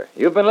Slater.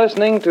 You've been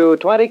listening to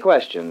 20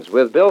 Questions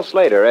with Bill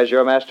Slater as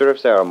your master of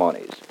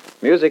ceremonies.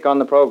 Music on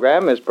the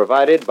program is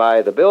provided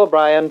by the Bill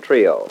Bryan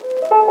Trio.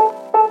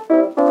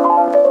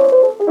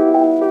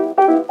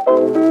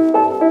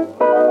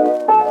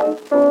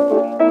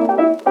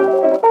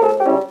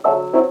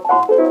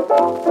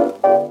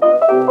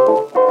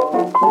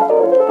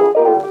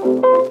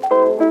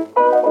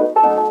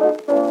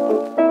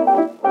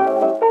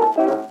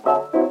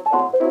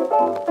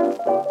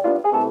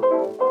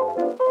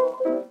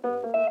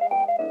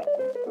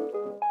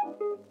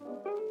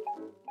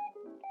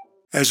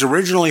 As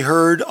originally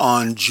heard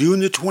on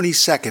June the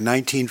 22nd,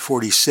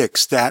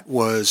 1946, that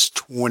was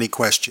 20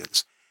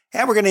 Questions.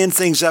 And we're going to end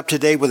things up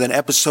today with an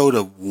episode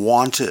of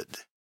Wanted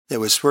that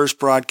was first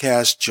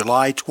broadcast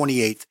July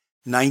 28th,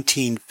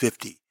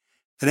 1950.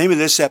 The name of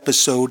this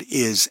episode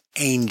is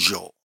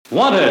Angel.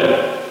 Wanted.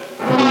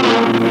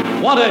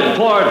 Wanted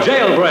for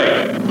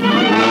jailbreak.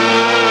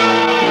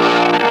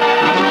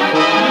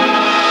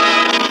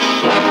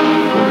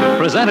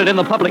 Presented in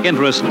the public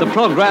interest, the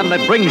program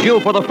that brings you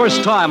for the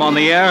first time on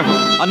the air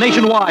a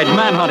nationwide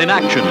manhunt in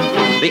action.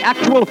 The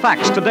actual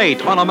facts to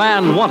date on a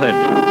man wanted.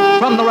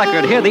 From the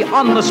record, hear the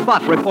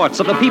on-the-spot reports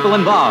of the people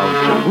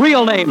involved.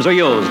 Real names are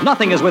used.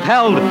 Nothing is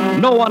withheld.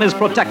 No one is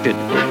protected.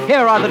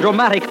 Here are the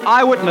dramatic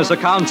eyewitness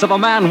accounts of a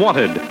man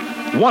wanted.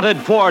 Wanted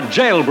for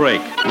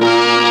jailbreak.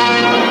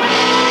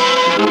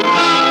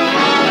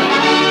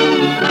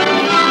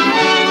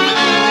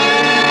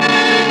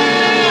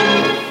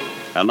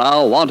 And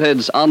now,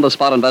 Wanted's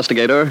on-the-spot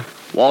investigator,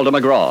 Walter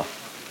McGraw.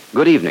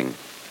 Good evening.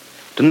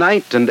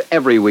 Tonight and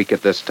every week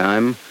at this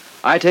time,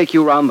 I take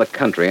you around the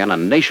country on a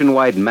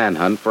nationwide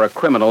manhunt for a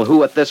criminal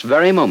who, at this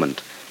very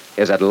moment,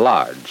 is at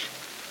large.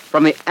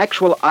 From the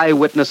actual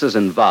eyewitnesses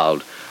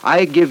involved,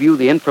 I give you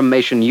the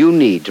information you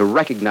need to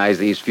recognize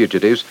these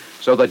fugitives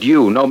so that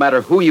you, no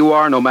matter who you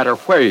are, no matter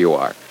where you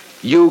are,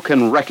 you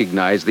can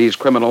recognize these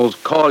criminals,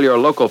 call your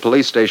local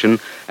police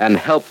station, and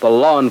help the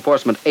law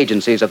enforcement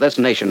agencies of this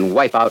nation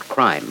wipe out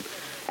crime.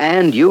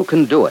 And you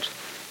can do it.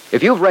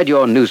 If you've read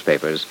your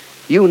newspapers,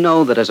 you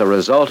know that as a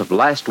result of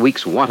last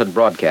week's Wanted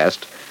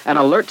broadcast, an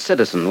alert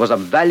citizen was a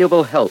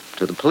valuable help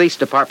to the police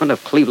department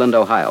of Cleveland,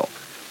 Ohio.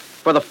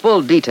 For the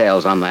full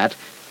details on that,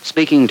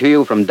 speaking to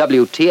you from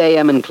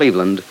WTAM in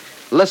Cleveland,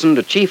 listen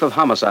to Chief of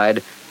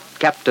Homicide,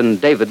 Captain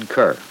David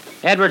Kerr.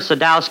 Edward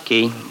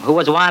Sadowski, who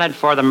was wanted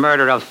for the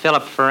murder of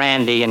Philip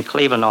Ferrandy in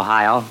Cleveland,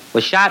 Ohio,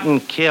 was shot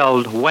and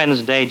killed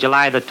Wednesday,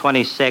 July the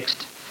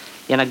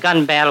 26th, in a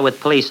gun battle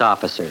with police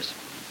officers.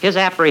 His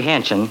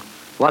apprehension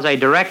was a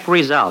direct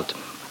result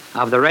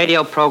of the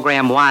radio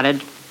program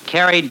Wanted,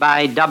 carried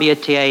by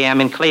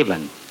WTAM in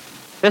Cleveland.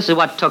 This is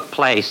what took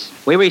place.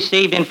 We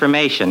received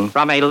information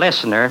from a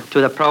listener to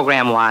the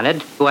program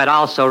Wanted, who had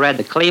also read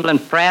the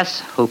Cleveland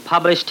Press, who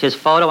published his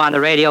photo on the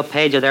radio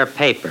page of their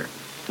paper,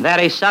 that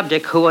a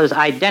subject who was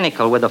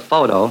identical with the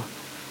photo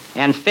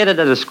and fitted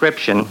the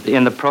description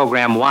in the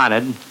program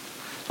Wanted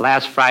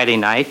last Friday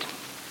night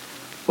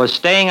was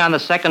staying on the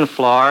second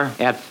floor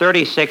at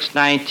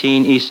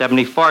 3619 East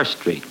 74th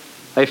Street.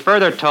 They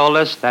further told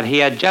us that he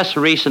had just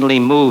recently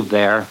moved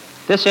there.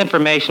 This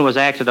information was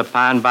acted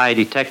upon by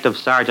Detective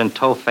Sergeant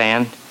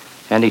Tofan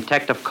and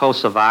Detective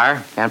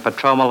Kosovar and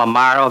Patrolman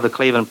Lamaro of the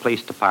Cleveland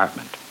Police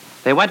Department.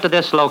 They went to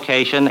this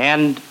location,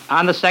 and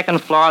on the second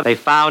floor, they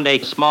found a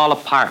small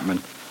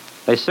apartment.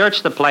 They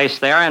searched the place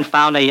there and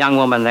found a young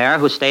woman there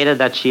who stated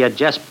that she had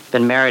just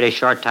been married a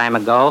short time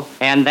ago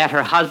and that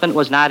her husband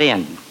was not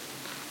in.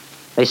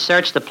 They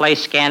searched the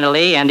place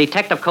scantily, and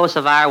Detective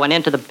Kosovar went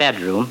into the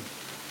bedroom,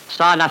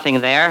 saw nothing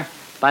there,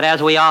 but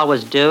as we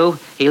always do,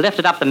 he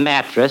lifted up the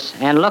mattress,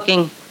 and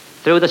looking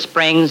through the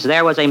springs,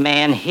 there was a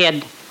man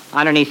hid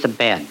underneath the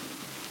bed.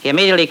 He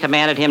immediately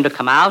commanded him to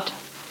come out,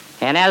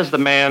 and as the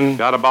man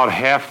got about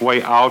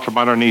halfway out from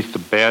underneath the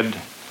bed,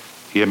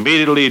 he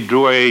immediately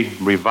drew a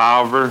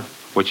revolver,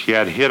 which he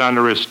had hid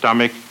under his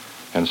stomach,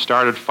 and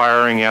started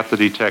firing at the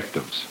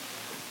detectives.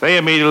 They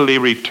immediately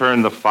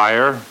returned the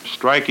fire,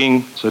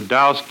 striking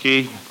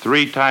Sadowski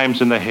 3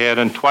 times in the head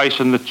and twice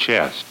in the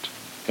chest.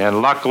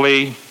 And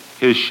luckily,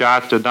 his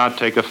shots did not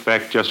take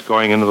effect just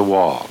going into the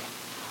wall.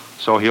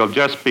 So he'll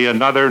just be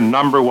another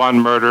 #1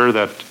 murder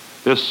that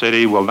this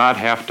city will not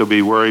have to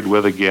be worried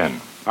with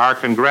again. Our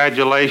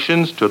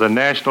congratulations to the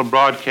National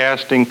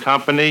Broadcasting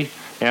Company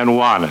and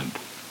Wanted.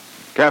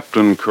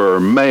 Captain Kerr,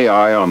 may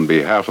I, on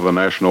behalf of the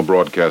National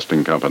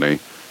Broadcasting Company,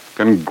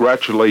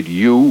 congratulate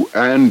you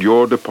and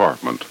your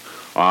department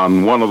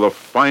on one of the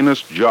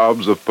finest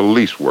jobs of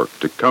police work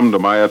to come to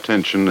my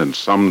attention in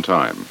some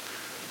time.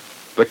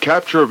 The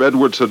capture of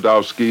Edward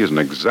Sadowski is an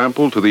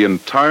example to the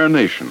entire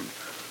nation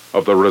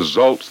of the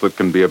results that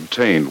can be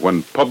obtained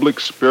when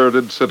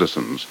public-spirited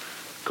citizens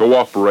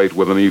cooperate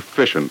with an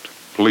efficient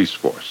police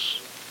force.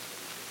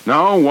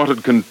 Now,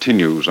 Wanted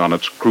continues on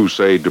its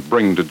crusade to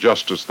bring to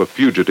justice the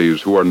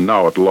fugitives who are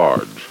now at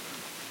large.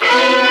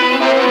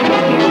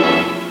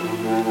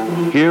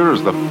 Here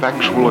is the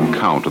factual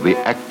account of the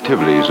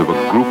activities of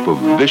a group of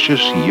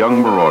vicious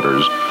young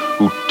marauders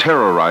who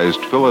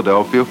terrorized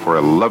Philadelphia for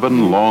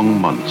 11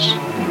 long months.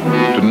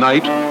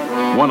 Tonight,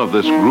 one of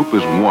this group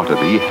is wanted.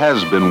 He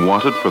has been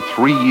wanted for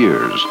 3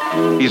 years.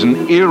 He's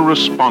an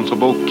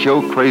irresponsible,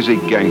 kill-crazy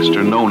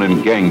gangster known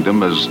in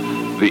gangdom as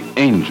the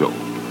Angel.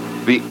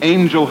 The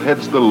Angel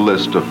heads the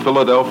list of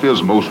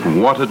Philadelphia's most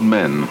wanted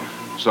men,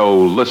 so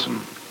listen.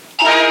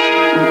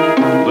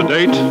 The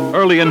date,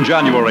 early in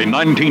January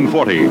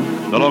 1940.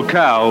 The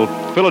locale,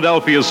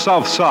 Philadelphia's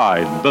South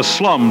Side, the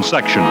slum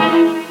section.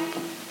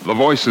 The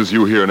voices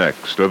you hear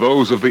next are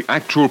those of the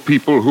actual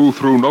people who,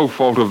 through no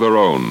fault of their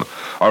own,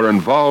 are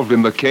involved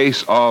in the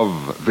case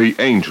of the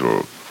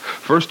Angel.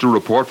 First, a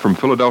report from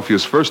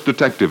Philadelphia's 1st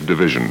Detective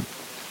Division.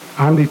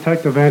 I'm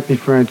Detective Anthony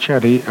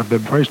Franchetti of the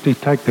 1st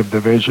Detective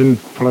Division,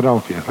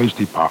 Philadelphia Police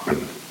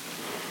Department.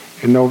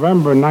 In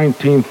November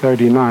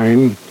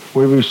 1939,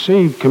 we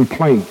received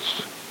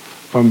complaints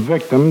from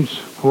victims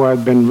who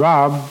had been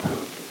robbed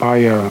by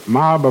a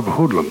mob of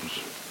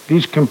hoodlums.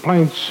 These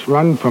complaints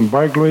run from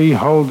burglary,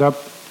 hold-up,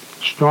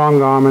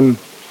 strong-arming,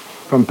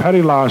 from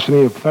petty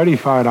larceny of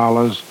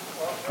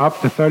 $35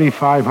 up to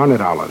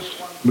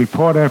 $3,500.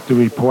 Report after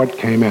report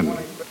came in.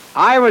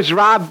 I was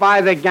robbed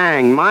by the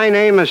gang. My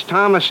name is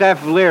Thomas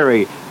F.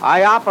 Leary.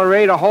 I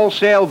operate a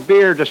wholesale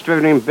beer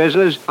distributing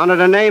business under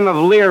the name of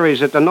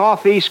Leary's at the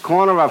northeast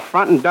corner of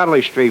Front and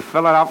Dudley Street,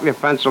 Philadelphia,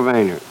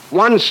 Pennsylvania.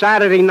 One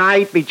Saturday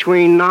night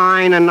between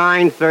 9 and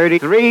 9:30,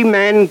 3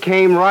 men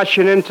came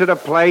rushing into the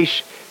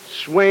place,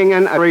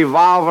 swinging a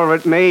revolver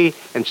at me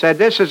and said,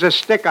 "This is a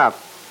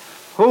stick-up.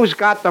 Who's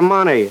got the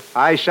money?"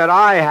 I said,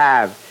 "I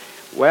have."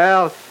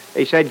 Well,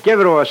 they said, "Give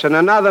it to us." And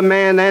another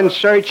man then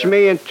searched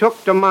me and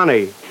took the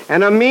money.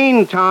 In the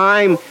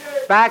meantime,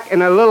 back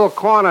in a little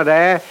corner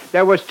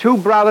there was 2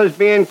 brothers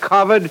being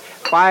covered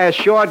by a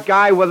short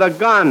guy with a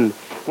gun.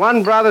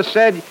 One brother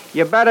said,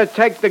 "You better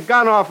take the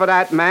gun off of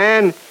that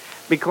man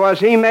because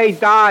he may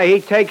die.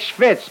 He takes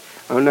fits."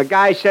 And the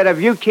guy said,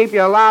 "If you keep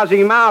your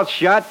lousy mouth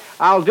shut,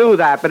 I'll do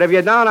that. But if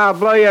you don't, I'll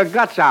blow your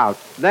guts out."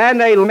 Then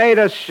they made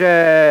us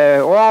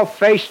all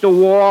face the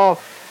wall.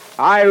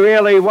 I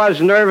really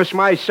was nervous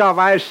myself.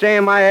 I was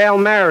saying my Hail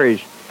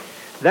Marys.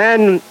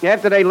 Then,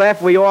 after they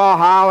left, we all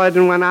hollered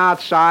and went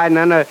outside, and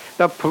then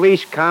the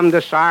police come,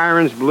 the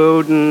sirens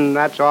blew, and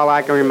that's all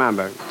I can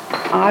remember.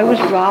 I was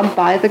robbed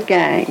by the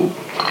gang.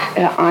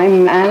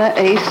 I'm Anna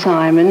A.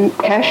 Simon,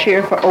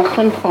 cashier for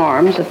Oakland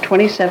Farms of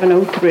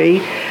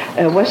 2703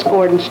 West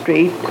Gordon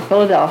Street,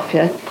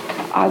 Philadelphia.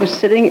 I was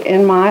sitting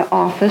in my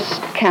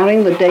office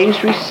counting the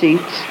day's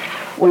receipts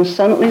when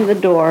suddenly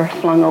the door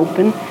flung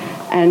open,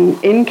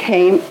 and in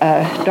came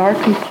a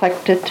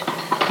dark-complected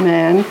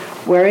man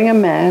wearing a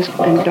mask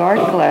and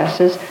dark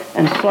glasses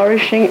and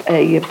flourishing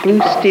a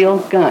blue steel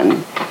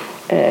gun.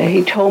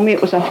 He told me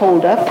it was a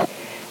holdup.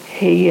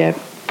 He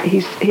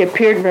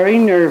appeared very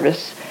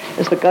nervous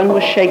as the gun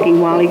was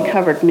shaking while he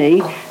covered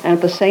me, and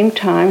at the same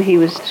time he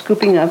was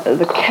scooping up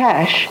the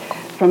cash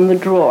from the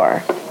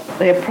drawer.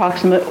 They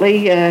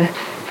approximately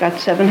got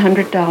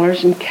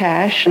 $700 in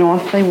cash, and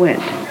off they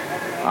went.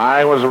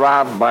 I was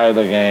robbed by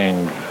the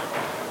gang.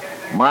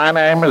 My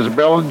name is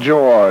Bill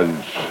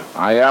George.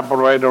 I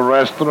operate a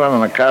restaurant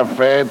and a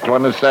cafe at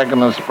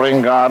 22nd and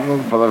Spring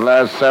Garden for the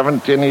last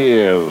 17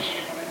 years.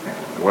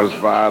 It was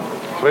about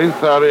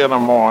 3:30 in the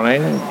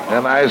morning,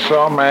 and I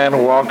saw a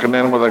man walking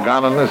in with a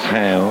gun in his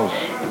hands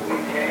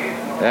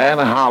and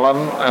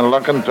hollering and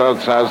looking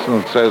towards us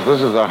and says,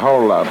 "This is a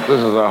hold-up,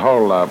 this is a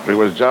hold-up." He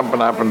was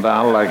jumping up and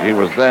down like he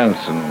was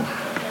dancing,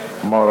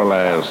 more or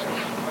less.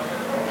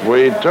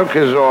 We took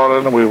his order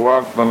and we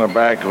walked in the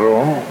back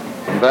room.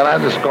 And then I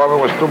discovered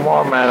there was 2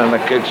 more men in the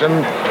kitchen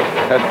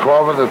had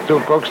covered the 2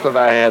 cooks that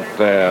I had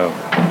there.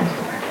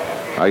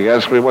 I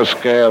guess we were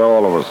scared,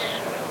 all of us.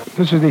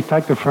 This is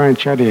Detective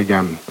Franchetti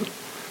again.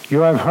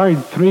 You have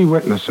heard 3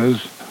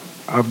 witnesses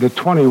of the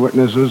 20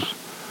 witnesses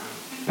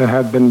that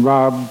had been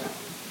robbed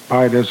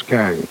by this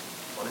gang.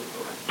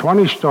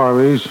 20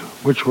 stories,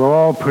 which were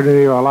all pretty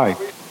near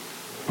alike.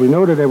 We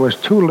knew that there was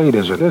 2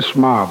 leaders of this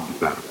mob.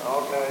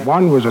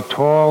 One was a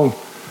tall,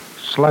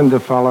 slender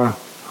fella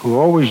who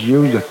always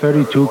used a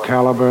 .32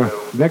 caliber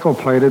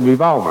nickel-plated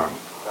revolver.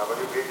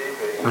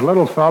 The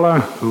little fella,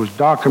 who was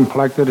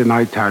dark-complected and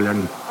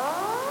Italian,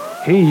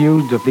 he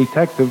used a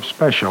detective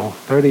special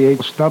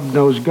 .38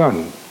 stub-nose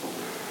gun.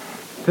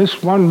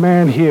 This one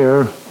man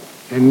here,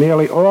 in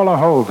nearly all the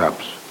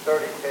hold-ups,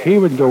 he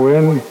would go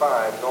in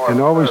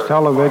and always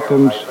tell the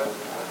victims,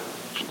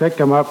 stick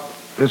 'em up.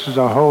 This is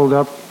a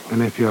hold-up,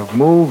 and if you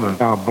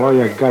move, I'll blow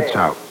your guts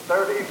out.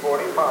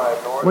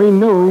 We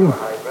knew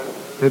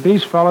that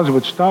these fellas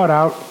would start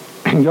out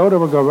and go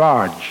to a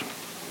garage.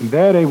 And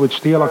there they would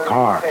steal a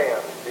car,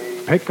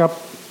 pick up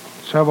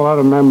several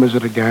other members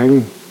of the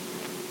gang,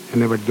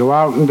 and they would go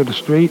out into the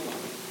street,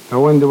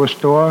 go into a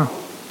store.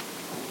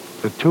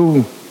 The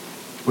two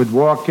would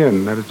walk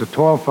in, that is the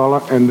tall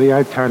fella and the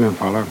Italian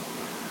fella,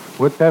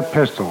 with their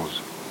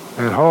pistols.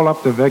 They'd hold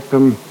up the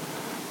victim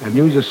and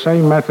use the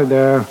same method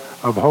there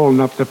of holding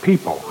up the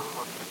people.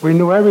 We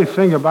knew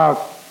everything about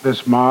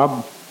this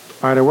mob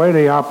by the way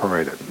they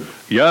operated.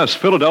 Yes,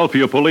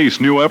 Philadelphia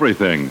police knew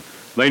everything.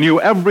 They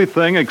knew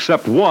everything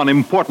except one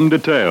important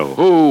detail.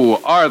 Who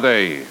are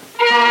they?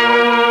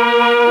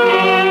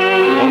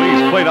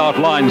 Police played out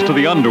lines to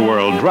the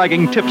underworld,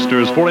 dragging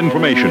tipsters for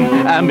information,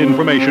 and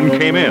information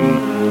came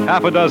in.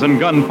 Half a dozen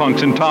gun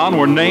punks in town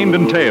were named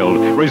and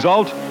tailed.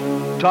 Result?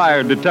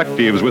 Tired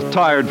detectives with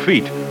tired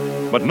feet,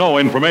 but no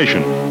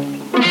information.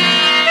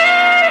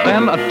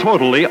 Then a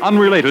totally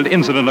unrelated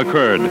incident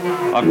occurred.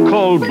 A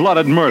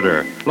cold-blooded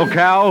murder.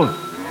 Locale?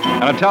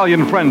 An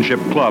Italian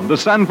friendship club, the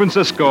San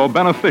Francisco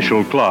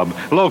Beneficial Club,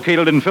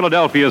 located in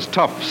Philadelphia's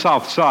tough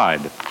South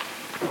Side.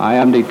 I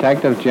am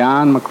Detective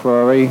John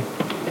McCrory,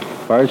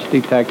 1st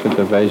Detective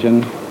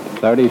Division,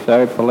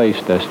 33rd Police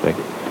District.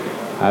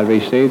 I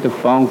received a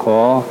phone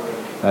call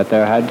that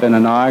there had been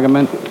an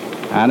argument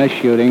and a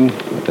shooting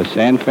at the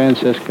San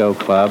Francisco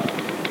Club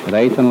at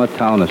 8th and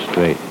Latona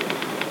Street.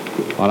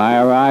 When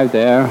I arrived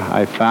there,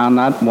 I found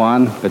not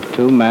one, but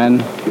two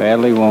men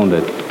badly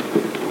wounded.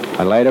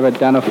 I later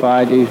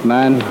identified these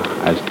men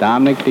as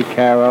Dominic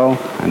DeCaro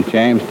and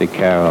James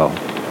DeCaro.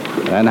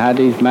 Then had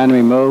these men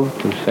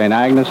removed to St.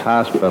 Agnes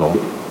Hospital.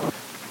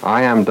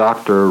 I am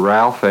Dr.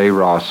 Ralph A.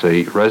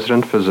 Rossi,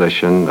 resident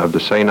physician of the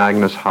St.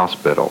 Agnes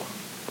Hospital.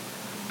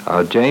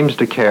 James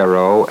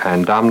DeCaro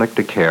and Dominic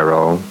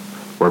DeCaro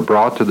were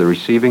brought to the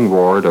receiving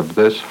ward of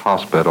this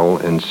hospital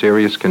in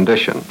serious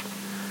condition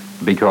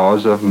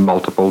because of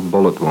multiple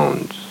bullet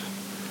wounds.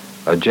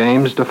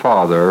 James, the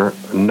father,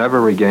 never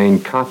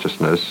regained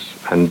consciousness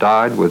and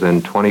died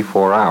within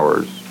 24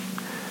 hours.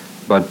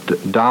 But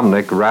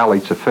Dominic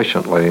rallied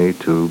sufficiently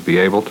to be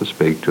able to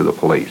speak to the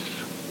police.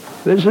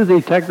 This is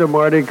Detective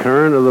Marty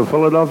Kern of the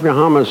Philadelphia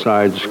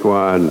Homicide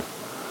Squad.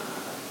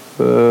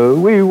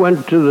 We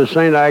went to the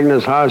St.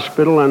 Agnes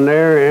Hospital and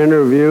there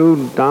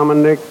interviewed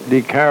Dominic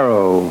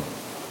DeCaro.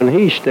 And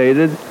he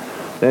stated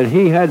that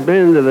he had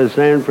been to the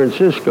San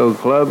Francisco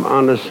Club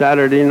on a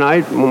Saturday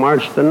night,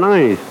 March the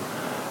 9th,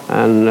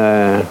 and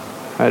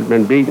had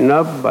been beaten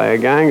up by a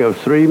gang of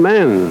 3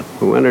 men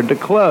who entered the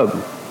club.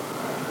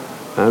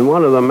 And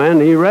one of the men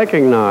he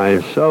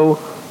recognized. So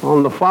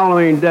on the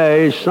following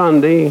day,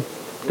 Sunday,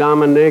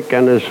 Dominic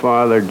and his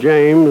father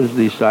James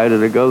decided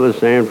to go to the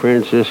San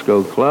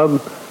Francisco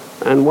Club.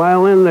 And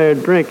while in there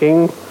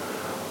drinking,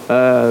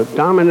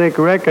 Dominic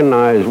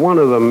recognized one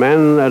of the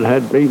men that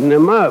had beaten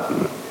him up.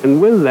 And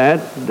with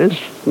that, this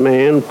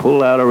man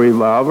pulled out a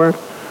revolver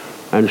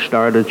and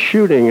started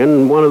shooting.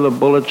 And one of the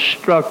bullets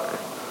struck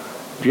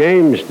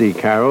James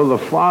DeCaro, the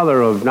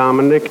father of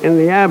Dominic, in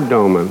the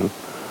abdomen.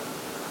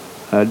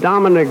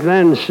 Dominic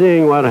then,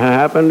 seeing what had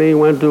happened, he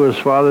went to his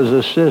father's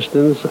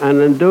assistance,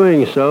 and in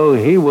doing so,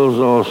 he was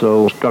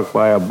also struck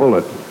by a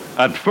bullet.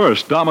 At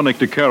first, Dominic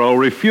DeCaro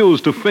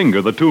refused to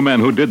finger the 2 men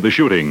who did the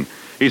shooting.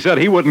 He said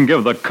he wouldn't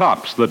give the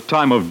cops the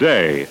time of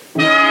day.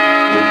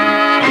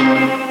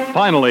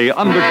 Finally,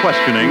 under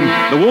questioning,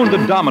 the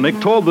wounded Dominic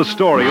told the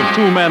story of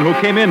 2 men who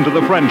came into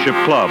the Friendship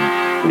Club.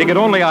 He could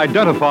only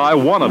identify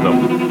one of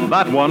them.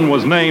 That one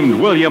was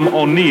named William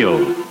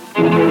O'Neill.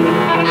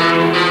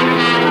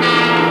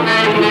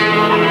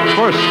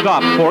 First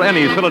stop for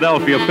any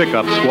Philadelphia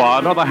pickup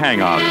squad are the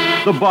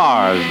hangouts, the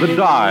bars, the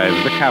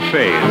dives, the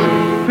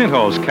cafes.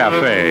 Pinto's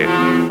Cafe,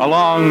 a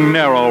long,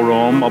 narrow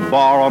room, a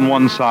bar on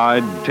one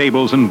side,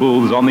 tables and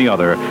booths on the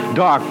other,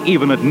 dark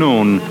even at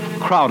noon,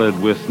 crowded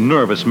with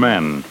nervous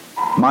men.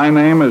 My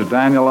name is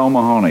Daniel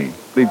O'Mahony,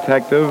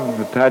 detective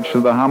attached to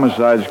the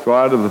Homicide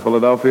Squad of the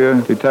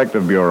Philadelphia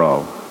Detective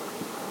Bureau.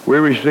 We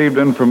received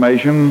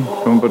information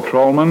from a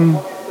patrolman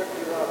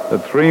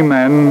that 3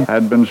 men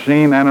had been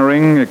seen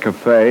entering a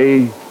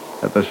cafe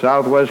at the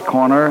southwest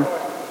corner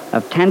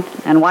of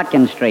 10th and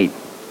Watkins Street.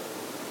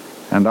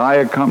 And I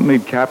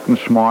accompanied Captain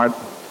Smart,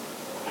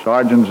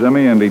 Sergeant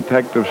Zimmy, and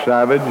Detective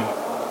Savage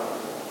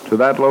to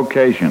that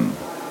location.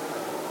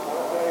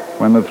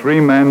 When the 3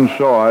 men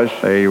saw us,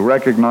 they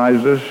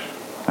recognized us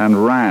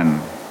and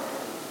ran.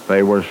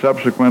 They were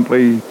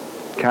subsequently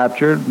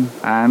captured,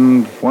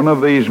 and one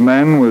of these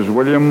men was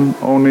William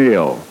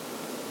O'Neill.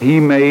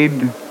 He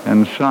made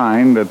and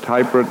signed a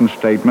typewritten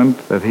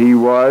statement that he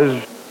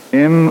was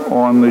in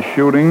on the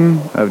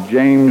shooting of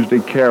James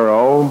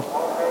DeCaro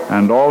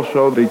and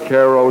also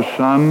DeCaro's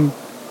son,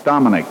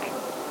 Dominic.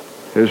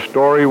 His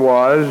story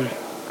was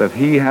that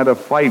he had a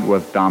fight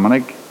with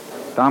Dominic.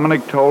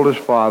 Dominic told his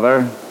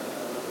father,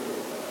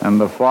 and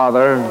the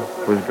father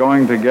was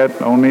going to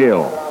get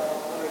O'Neill.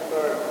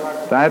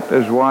 That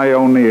is why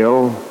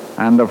O'Neill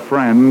and a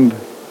friend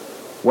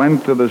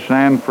went to the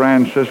San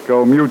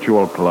Francisco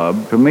Mutual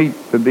Club to meet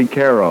the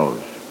DeCaros.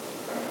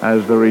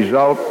 As the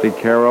result,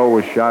 DeCaro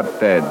was shot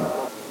dead.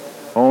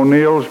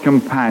 O'Neill's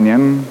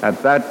companion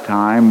at that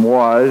time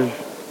was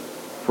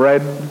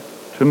Fred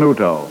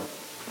Tenuto.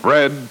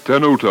 Fred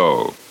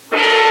Tenuto.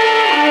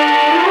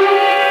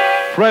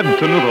 Fred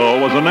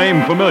Tenuto was a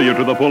name familiar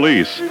to the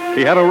police.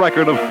 He had a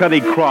record of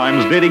petty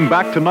crimes dating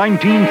back to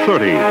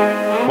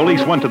 1930.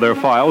 Police went to their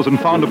files and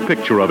found a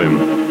picture of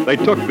him. They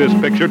took this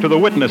picture to the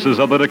witnesses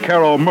of the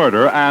DeCaro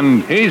murder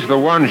and... He's the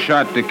one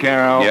shot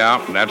DeCaro.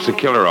 Yeah, that's the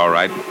killer, all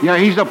right. Yeah,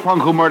 he's the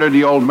punk who murdered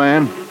the old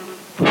man.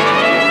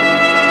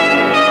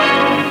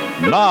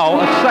 Now,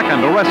 a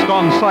second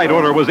arrest-on-sight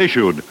order was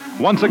issued.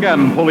 Once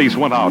again, police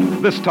went out,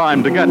 this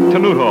time to get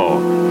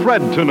Tenuto.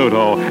 Fred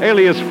Tenuto,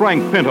 alias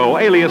Frank Pinto,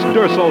 alias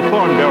Durso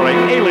Thornberry,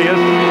 alias...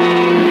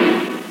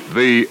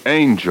 The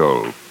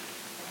Angel.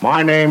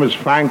 My name is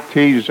Frank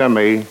T.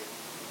 Zimmy.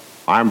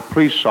 I'm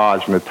police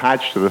sergeant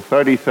attached to the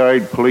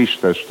 33rd Police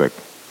District.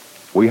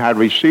 We had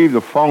received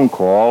a phone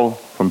call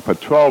from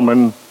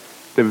Patrolman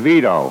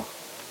DeVito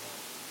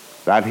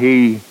that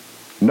he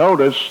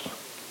noticed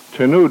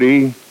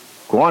Tenuti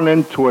going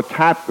into a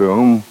tap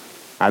room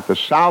at the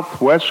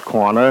southwest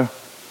corner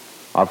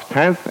of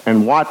 10th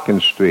and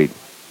Watkins Street.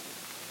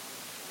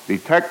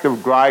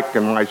 Detective Greik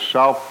and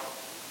myself,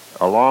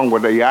 along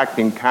with the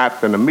acting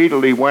captain,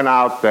 immediately went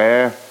out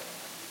there.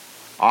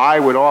 I,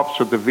 with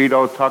Officer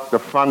DeVito, took the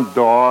front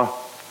door.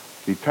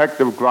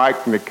 Detective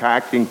Greik and the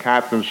acting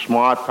captain,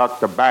 Smart, took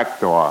the back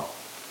door.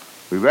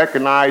 We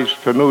recognized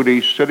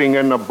Tenuti sitting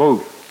in the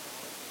booth.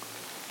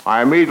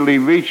 I immediately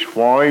reached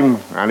for him,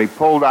 and he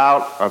pulled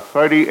out a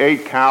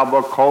 .38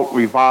 caliber Colt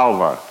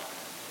revolver,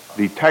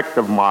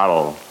 detective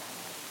model.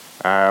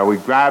 We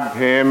grabbed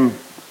him,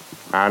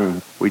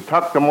 and we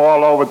took them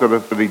all over to the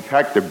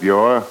detective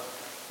bureau,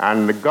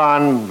 and the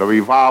gun, the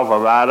revolver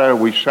rather,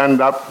 we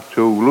send up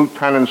to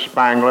Lieutenant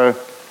Spangler,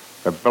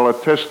 the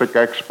ballistic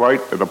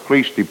expert of the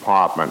police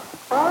department.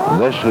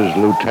 This is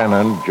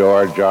Lieutenant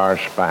George R.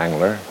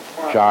 Spangler,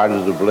 charge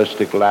of the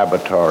ballistic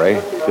laboratory,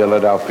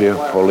 Philadelphia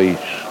Police.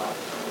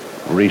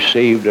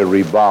 Received a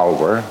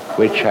revolver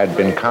which had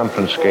been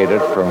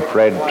confiscated from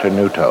Fred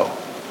Tenuto,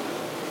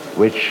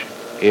 which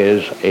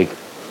is a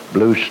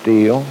blue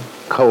steel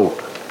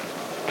Colt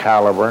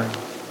caliber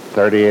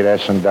 38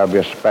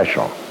 S&W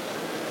special.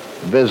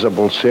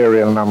 Visible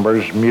serial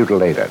numbers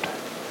mutilated.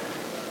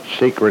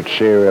 Secret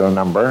serial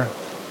number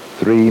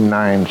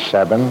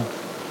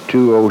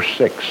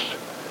 397206.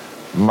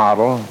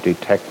 Model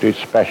Detective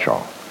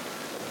Special.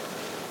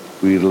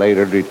 We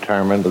later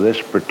determined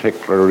this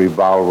particular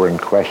revolver in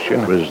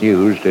question was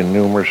used in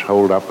numerous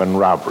hold-up and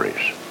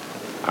robberies.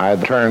 I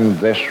turned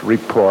this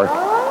report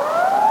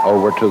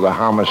over to the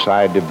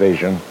Homicide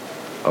Division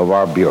of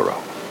our Bureau.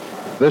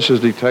 This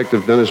is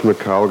Detective Dennis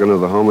McColgan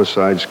of the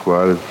Homicide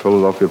Squad at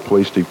Philadelphia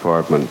Police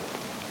Department.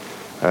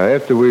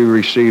 After we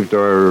received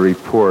our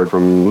report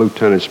from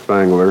Lieutenant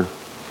Spangler,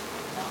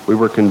 we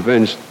were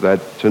convinced that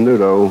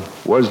Tenuto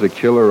was the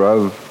killer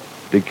of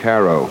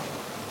DeCaro.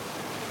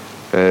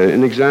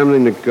 In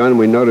examining the gun,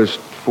 we noticed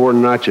 4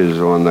 notches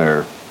on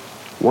there.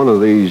 One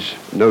of these,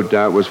 no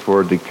doubt, was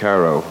for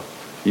DeCaro.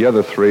 The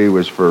other 3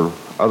 was for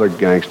other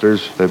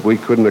gangsters that we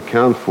couldn't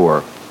account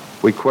for.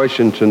 We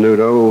questioned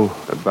Tenuto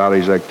about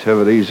his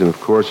activities, and of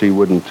course he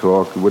wouldn't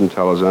talk, he wouldn't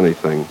tell us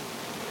anything.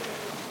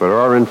 But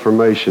our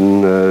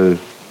information, this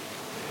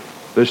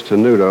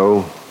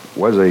Tenuto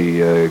was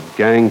a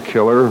gang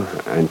killer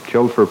and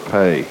killed for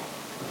pay.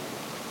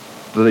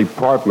 The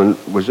department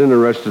was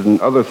interested in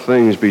other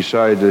things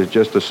besides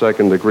just a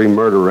second-degree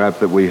murder rap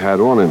that we had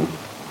on him.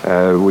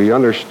 We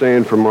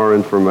understand from our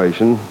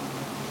information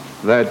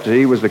that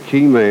he was the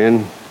key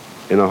man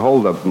in a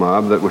hold-up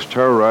mob that was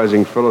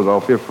terrorizing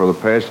Philadelphia for the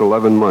past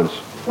 11 months.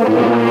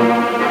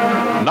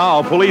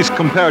 Now, police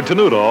compared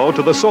Tenuto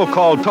to the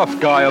so-called tough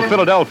guy of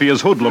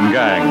Philadelphia's hoodlum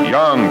gang.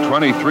 Young,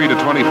 23 to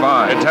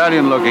 25.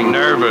 Italian-looking,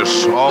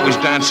 nervous, always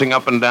dancing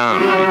up and down.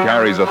 He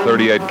carries a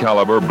 .38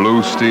 caliber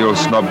blue steel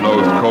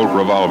snub-nosed Colt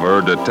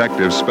revolver,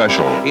 Detective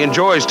Special. He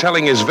enjoys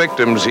telling his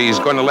victims he's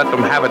going to let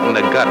them have it in the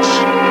guts.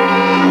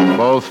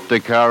 Both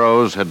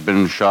DeCaros had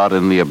been shot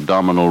in the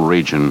abdominal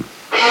region.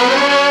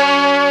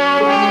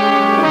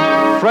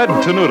 Fred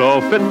Tenuto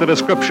fit the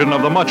description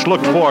of the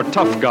much-looked-for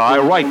tough guy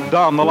right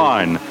down the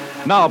line.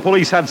 Now,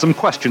 police had some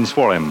questions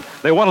for him.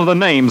 They wanted the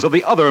names of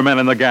the other men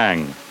in the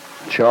gang.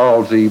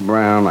 Charles E.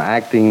 Brown,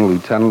 Acting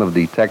Lieutenant of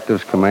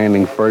Detectives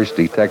Commanding 1st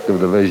Detective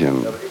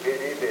Division.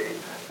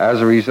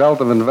 As a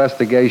result of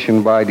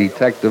investigation by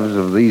detectives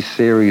of these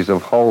series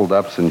of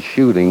holdups and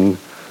shootings,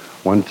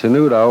 when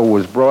Tenuto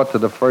was brought to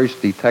the 1st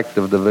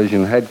Detective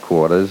Division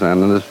headquarters,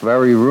 and in this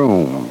very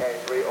room,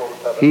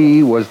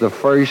 he was the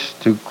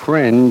first to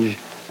cringe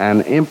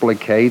and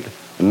implicate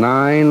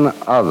 9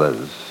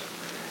 others.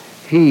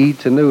 He,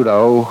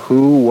 Tenuto,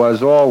 who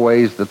was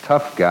always the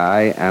tough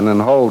guy and in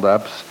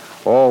holdups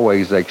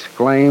always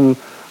exclaimed,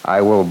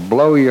 "I will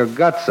blow your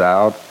guts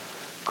out,"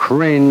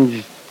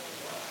 cringed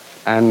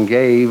and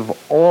gave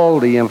all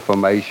the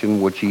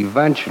information which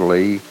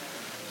eventually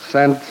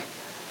sent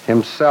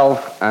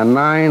himself and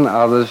 9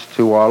 others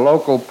to our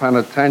local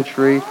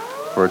penitentiary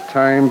for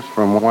terms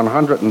from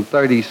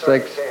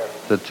 136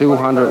 to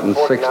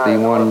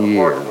 261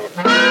 years.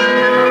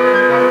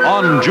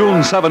 On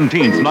June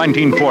 17,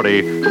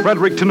 1940,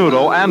 Frederick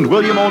Tenuto and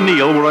William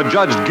O'Neill were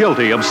adjudged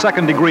guilty of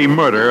second-degree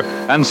murder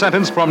and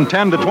sentenced from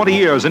 10 to 20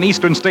 years in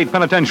Eastern State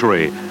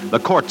Penitentiary. The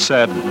court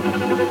said,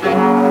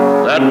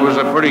 "That was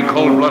a pretty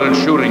cold-blooded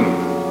shooting.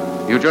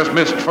 You just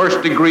missed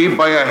first degree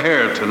by a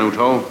hair,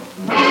 Tenuto."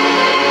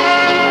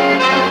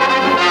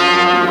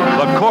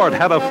 The court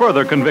had a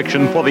further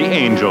conviction for the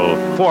Angel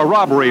for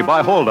robbery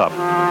by holdup.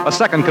 A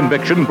second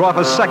conviction brought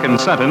a second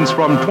sentence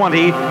from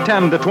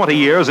 10 to 20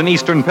 years in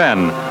Eastern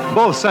Penn.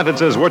 Both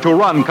sentences were to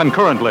run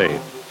concurrently.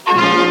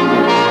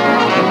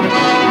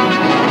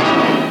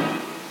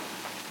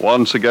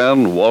 Once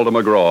again, Walter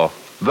McGraw.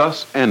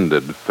 Thus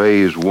ended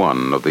Phase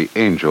 1 of the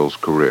Angel's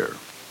career.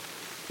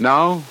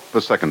 Now,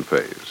 the second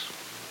phase.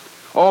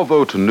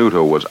 Although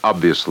Tenuto was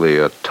obviously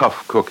a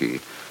tough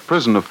cookie,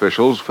 prison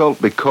officials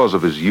felt because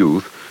of his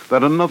youth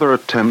that another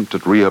attempt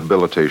at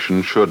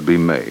rehabilitation should be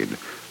made.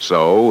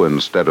 So,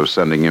 instead of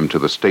sending him to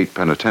the state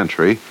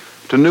penitentiary,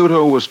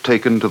 Tenuto was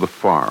taken to the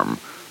farm,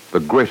 the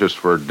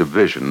Greathersford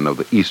division of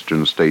the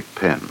Eastern State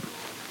Pen.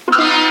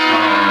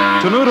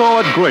 Tenuto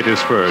at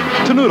Greathersford.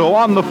 Tenuto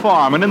on the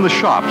farm and in the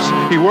shops.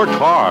 He worked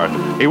hard.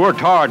 He worked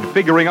hard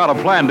figuring out a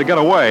plan to get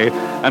away,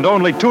 and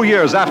only 2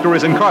 years after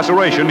his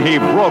incarceration, he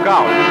broke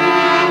out.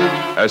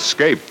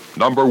 Escape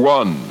number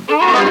 1.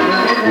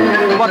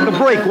 But the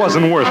break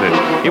wasn't worth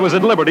it. He was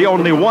at liberty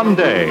only 1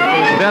 day.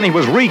 Then he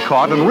was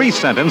recaught and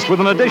resentenced with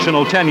an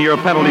additional 10-year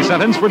penalty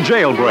sentence for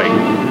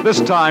jailbreak. This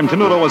time,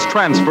 Tenuto was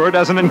transferred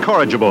as an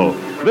incorrigible.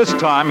 This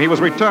time, he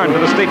was returned to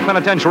the state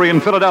penitentiary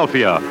in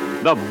Philadelphia,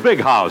 the Big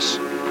House.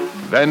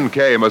 Then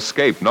came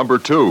escape number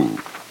 2.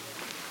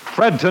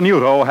 Fred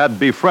Tenuto had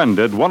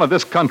befriended one of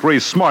this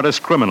country's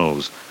smartest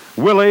criminals,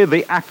 Willie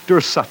the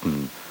Actor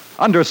Sutton.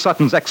 Under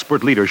Sutton's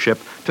expert leadership,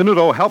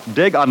 Tenuto helped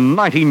dig a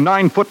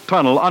 99-foot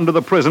tunnel under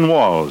the prison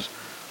walls.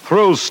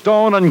 Through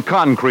stone and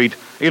concrete,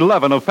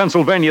 11 of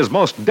Pennsylvania's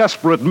most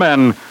desperate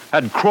men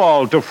had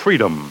crawled to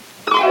freedom.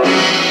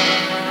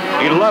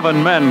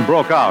 11 men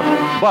broke out,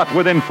 but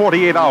within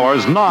 48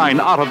 hours, 9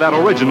 out of that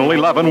original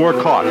 11 were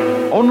caught.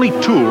 Only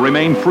 2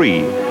 remained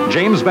free,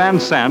 James Van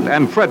Sant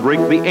and Frederick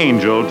the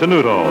Angel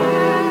Tenuto.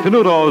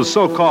 Tenuto's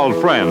so-called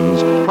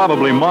friends,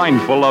 probably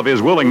mindful of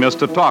his willingness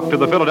to talk to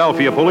the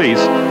Philadelphia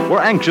police, were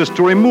anxious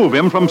to remove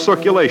him from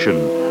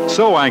circulation.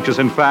 So anxious,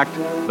 in fact,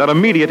 that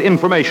immediate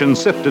information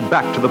sifted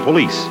back to the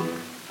police.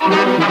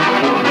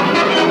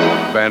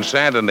 Van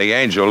Sant and the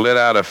Angel lit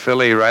out of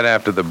Philly right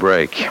after the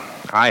break.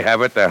 I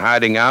have it, they're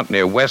hiding out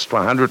near West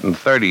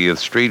 130th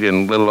Street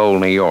in Little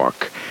Old New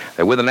York.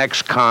 They're with an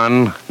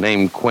ex-con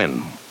named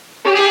Quinn.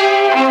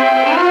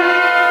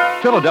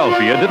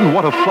 Philadelphia didn't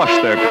want to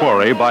flush their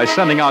quarry by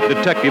sending out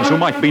detectives who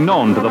might be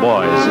known to the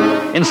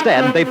boys.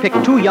 Instead, they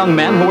picked 2 young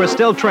men who were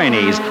still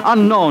trainees,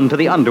 unknown to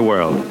the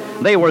underworld.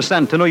 They were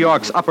sent to New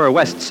York's Upper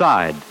West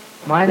Side.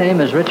 My name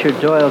is Richard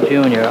Doyle,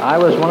 Jr. I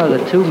was one of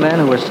the 2 men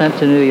who were sent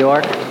to New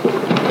York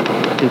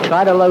to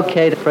try to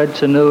locate Fred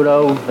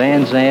Tenuto,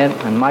 Van Sant,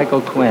 and Michael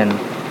Quinn.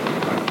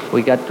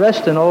 We got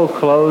dressed in old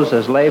clothes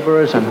as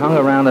laborers and hung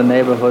around the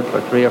neighborhood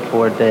for 3 or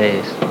 4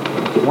 days.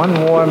 One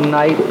warm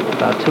night,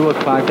 about 2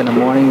 o'clock in the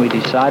morning, we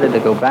decided to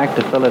go back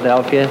to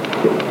Philadelphia,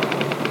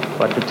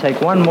 but to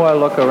take one more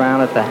look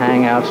around at the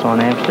hangouts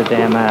on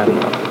Amsterdam Avenue.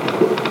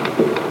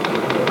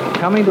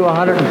 Coming to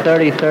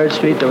 133rd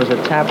Street, there was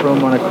a tap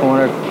room on a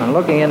corner, and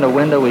looking in the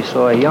window, we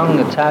saw a young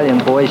Italian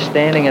boy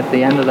standing at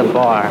the end of the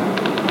bar.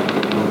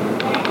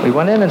 We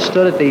went in and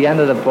stood at the end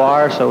of the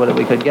bar so that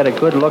we could get a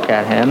good look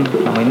at him,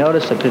 and we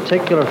noticed a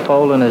particular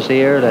fold in his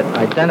ear that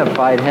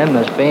identified him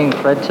as being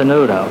Fred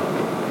Tenuto.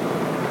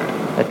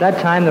 At that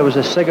time, there was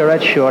a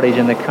cigarette shortage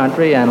in the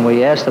country, and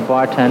we asked the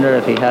bartender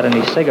if he had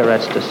any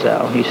cigarettes to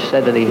sell. He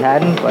said that he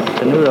hadn't, but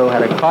Tenuto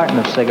had a carton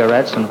of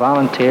cigarettes and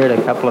volunteered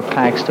a couple of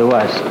packs to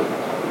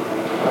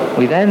us.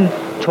 We then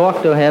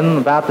talked to him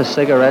about the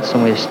cigarettes,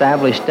 and we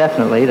established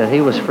definitely that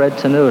he was Fred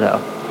Tenuto.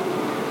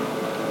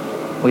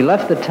 We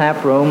left the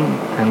tap room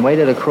and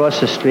waited across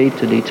the street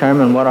to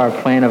determine what our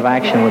plan of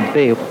action would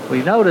be.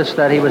 We noticed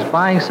that he was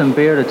buying some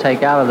beer to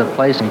take out of the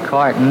place in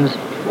cartons,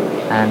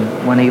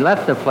 and when he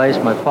left the place,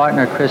 my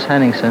partner, Chris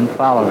Henningsen,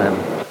 followed him.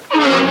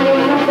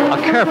 A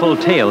careful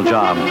tail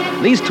job.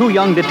 These 2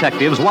 young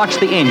detectives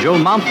watched the Angel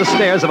mount the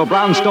stairs of a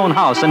brownstone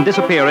house and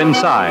disappear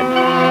inside.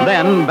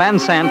 Then Van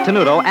Sant,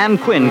 Tenuto, and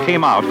Quinn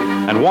came out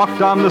and walked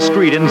down the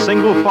street in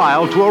single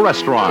file to a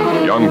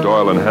restaurant. Young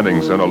Doyle and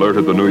Henningsen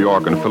alerted the New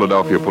York and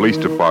Philadelphia police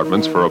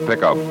departments for a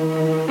pickup.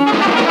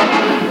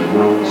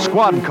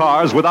 Squad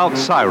cars without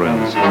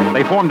sirens.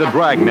 They formed a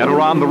dragnet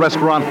around the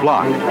restaurant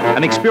block.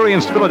 An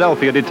experienced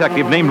Philadelphia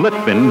detective named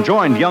Litvin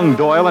joined young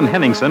Doyle and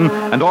Henningsen,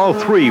 and all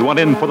 3 went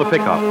in for the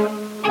pickup.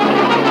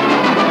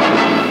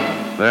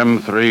 Them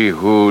 3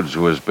 hoods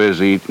was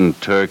busy eating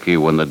turkey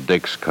when the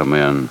dicks come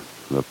in.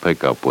 The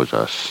pickup was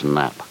a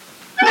snap.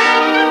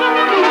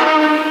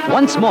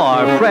 Once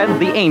more, Fred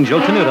the Angel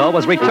Tenuto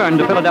was returned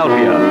to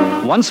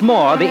Philadelphia. Once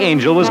more, the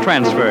Angel was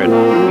transferred.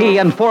 He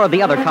and 4 of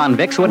the other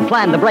convicts who had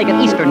planned the break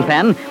at Eastern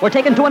Penn were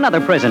taken to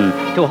another prison,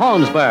 to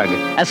Holmesburg,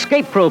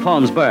 escape-proof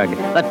Holmesburg,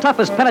 the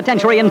toughest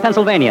penitentiary in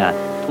Pennsylvania.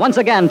 Once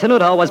again,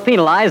 Tenuto was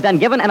penalized and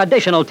given an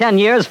additional 10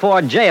 years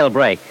for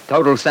jailbreak.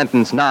 Total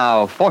sentence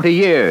now, 40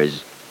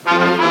 years.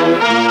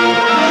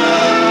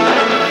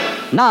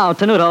 Now,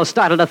 Tenuto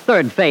started a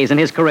third phase in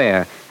his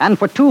career, and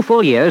for 2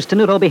 full years,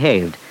 Tenuto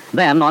behaved.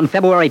 Then, on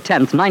February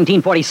 10th,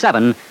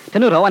 1947,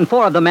 Tenuto and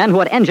 4 of the men who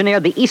had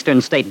engineered the Eastern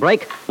State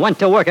break went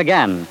to work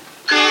again.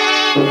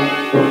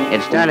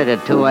 It started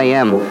at 2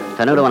 a.m.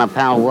 Tenuto and a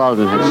pal,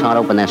 Walden, had sought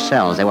open their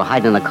cells. They were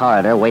hiding in the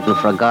corridor, waiting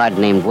for a guard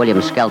named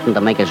William Skelton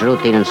to make his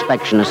routine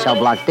inspection of cell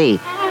block D.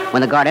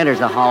 When the guard enters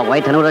the hallway,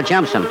 Tenuto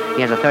jumps him.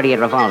 He has a .38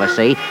 revolver,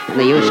 see? And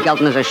they use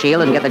Skelton as a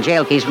shield and get the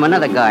jail keys from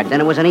another guard.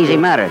 Then it was an easy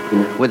matter.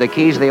 With the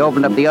keys, they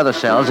opened up the other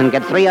cells and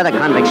get 3 other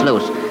convicts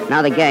loose.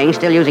 Now the gang,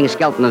 still using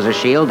Skelton as a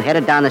shield,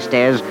 headed down the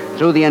stairs,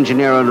 through the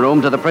engineering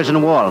room to the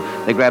prison wall.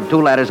 They grabbed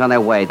 2 ladders on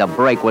their way. The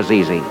break was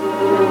easy.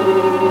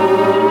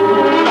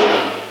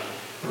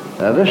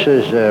 This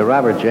is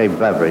Robert J.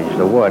 Beveridge,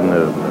 the warden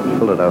of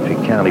Philadelphia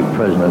County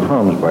Prison at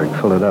Holmesburg,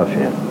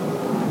 Philadelphia.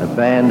 The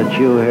band that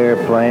you hear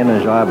playing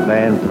is our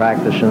band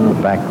practicing in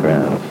the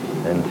background.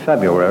 In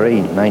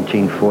February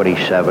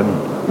 1947,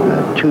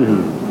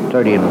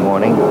 2:30 in the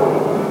morning,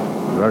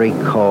 very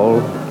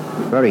cold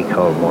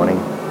morning,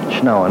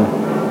 snowing,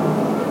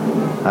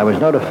 I was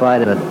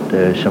notified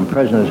that some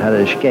prisoners had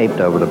escaped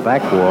over the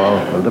back wall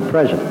of the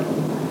prison.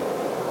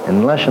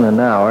 In less than an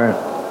hour,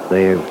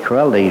 they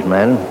corralled these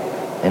men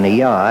in a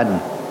yard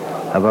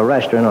of a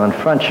restaurant on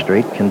Front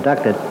Street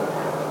conducted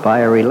by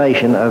a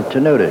relation of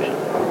Tenuto's.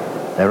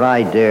 Their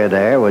idea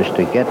there was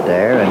to get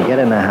there and get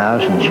in the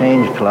house and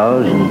change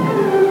clothes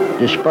and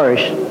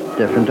disperse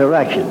different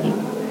directions.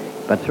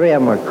 But 3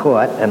 of them were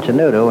caught, and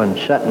Tenuto and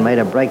Sutton made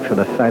a break for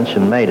the fence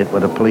and made it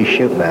with the police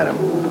shooting at them.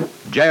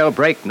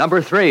 Jailbreak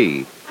number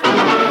 3.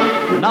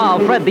 Now,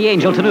 Fred the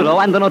Angel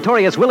Tenuto and the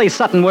notorious Willie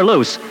Sutton were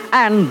loose,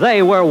 and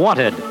they were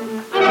wanted.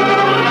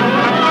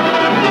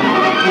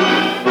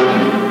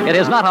 It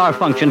is not our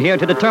function here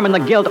to determine the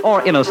guilt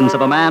or innocence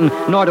of a man,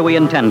 nor do we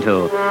intend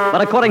to. But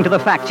according to the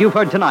facts you've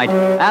heard tonight,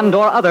 and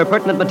or other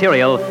pertinent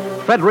material,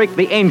 Frederick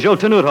the Angel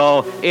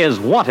Tenuto is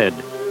wanted.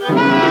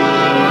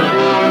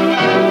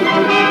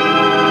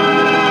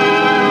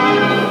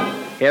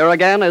 Here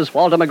again is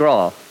Walter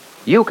McGraw.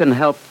 You can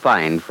help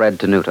find Fred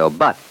Tenuto,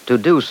 but to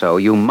do so,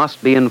 you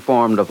must be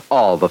informed of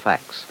all the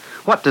facts.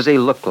 What does he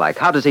look like?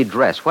 How does he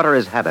dress? What are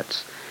his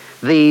habits?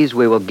 These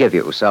we will give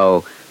you,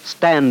 so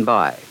stand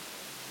by.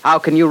 How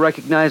can you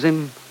recognize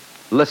him?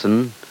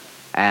 Listen,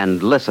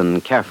 and listen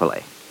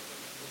carefully.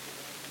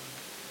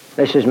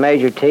 This is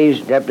Major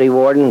Tees, Deputy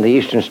Warden of the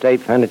Eastern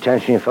State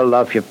Penitentiary in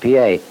Philadelphia,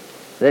 PA.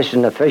 This is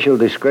an official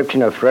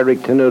description of Frederick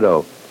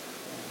Tenuto.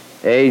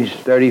 Age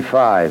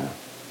 35,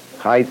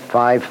 height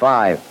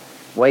 5'5",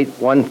 weight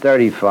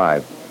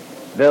 135,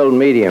 build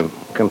medium,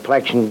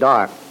 complexion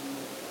dark,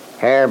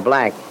 hair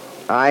black,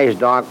 eyes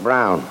dark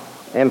brown,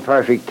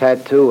 imperfect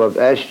tattoo of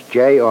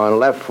S.J. on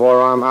left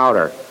forearm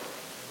outer.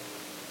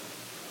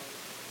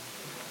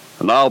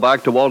 Now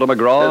back to Walter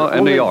McGraw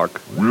in New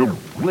York.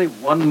 Only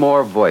one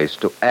more voice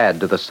to add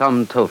to the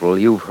sum total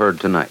you've heard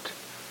tonight.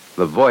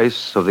 The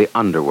voice of the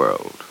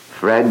underworld.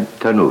 Fred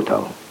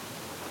Tenuto.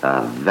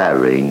 A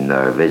very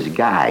nervous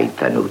guy,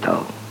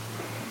 Tenuto.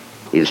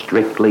 He's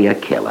strictly a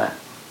killer,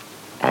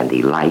 and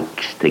he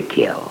likes to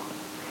kill.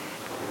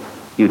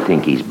 You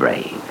think he's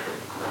brave.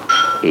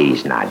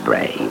 He's not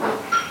brave.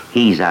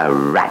 He's a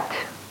rat,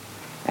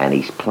 and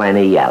he's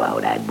plenty yellow,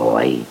 that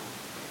boy.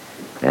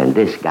 And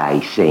this guy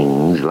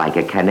sings like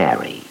a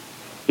canary.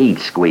 He'd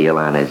squeal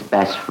on his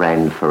best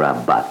friend for a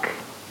buck.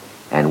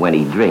 And when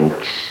he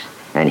drinks,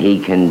 and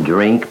he can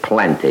drink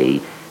plenty,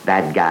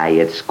 that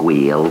guy'd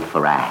squeal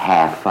for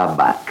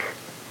 $50.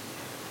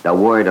 The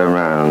word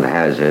around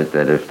has it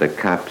that if the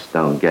cops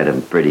don't get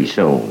him pretty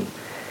soon,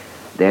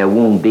 there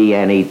won't be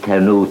any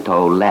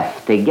Tenuto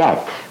left to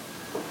get.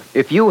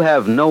 If you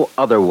have no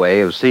other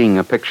way of seeing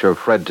a picture of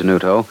Fred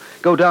Tenuto,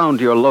 go down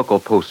to your local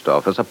post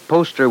office. A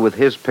poster with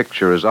his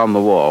picture is on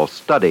the wall.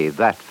 Study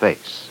that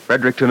face.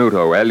 Frederick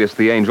Tenuto, alias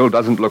the Angel,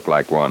 doesn't look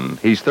like one.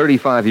 He's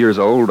 35 years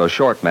old, a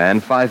short man,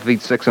 5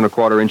 feet 6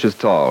 1/4 inches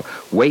tall,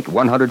 weight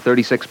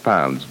 136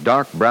 pounds,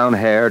 dark brown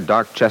hair,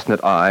 dark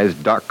chestnut eyes,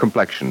 dark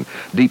complexion,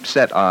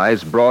 deep-set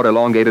eyes, broad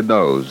elongated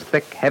nose,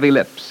 thick, heavy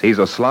lips. He's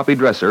a sloppy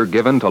dresser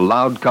given to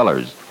loud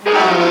colors.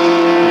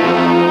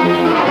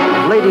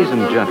 Ladies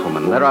and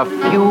gentlemen, there are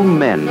few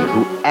men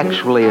who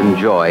actually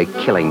enjoy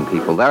killing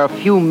people. There are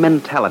few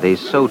mentalities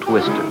so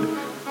twisted.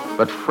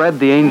 But Fred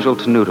the Angel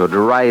Tenuto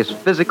derives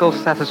physical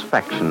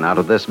satisfaction out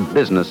of this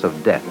business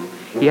of death.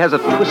 He has a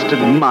twisted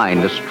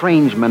mind, a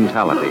strange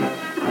mentality.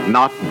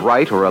 Not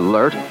bright or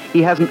alert,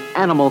 he has an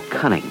animal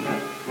cunning.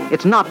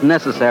 It's not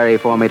necessary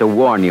for me to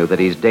warn you that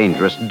he's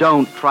dangerous.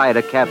 Don't try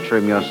to capture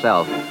him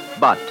yourself,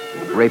 but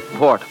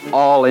report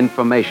all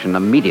information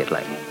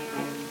immediately.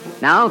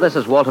 Now, this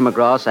is Walter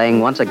McGraw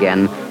saying once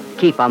again,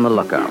 keep on the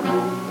lookout.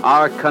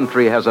 Our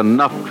country has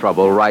enough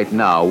trouble right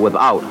now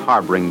without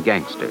harboring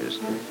gangsters.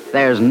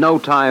 There's no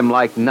time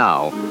like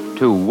now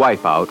to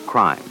wipe out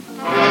crime.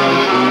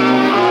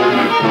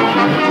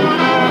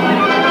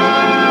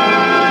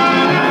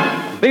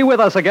 Be with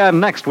us again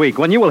next week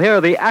when you will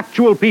hear the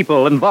actual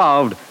people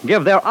involved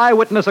give their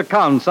eyewitness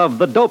accounts of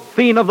the dope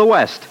fiend of the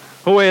West,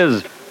 who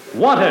is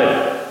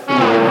wanted.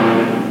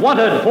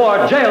 Wanted for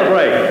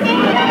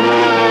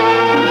jailbreak.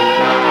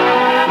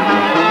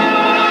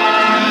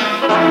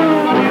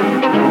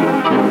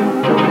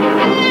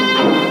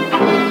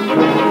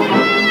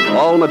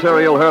 All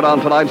material heard on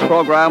tonight's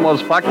program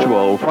was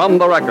factual, from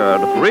the record.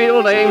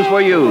 Real names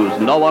were used.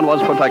 No one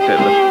was protected.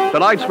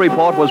 Tonight's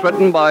report was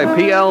written by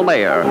P.L.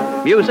 Mayer.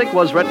 Music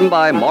was written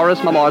by Morris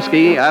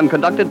Mamorsky and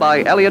conducted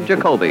by Elliot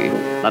Jacoby.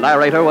 The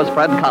narrator was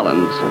Fred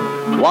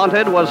Collins.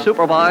 Wanted was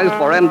supervised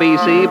for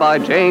NBC by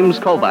James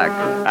Kovac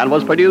and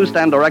was produced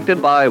and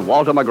directed by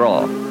Walter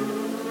McGraw.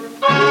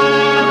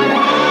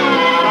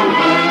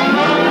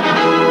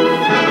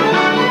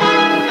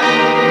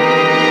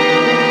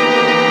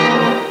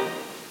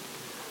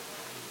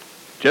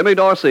 Jimmy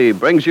Dorsey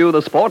brings you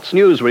the sports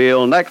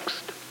newsreel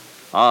next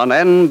on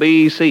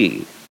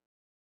NBC.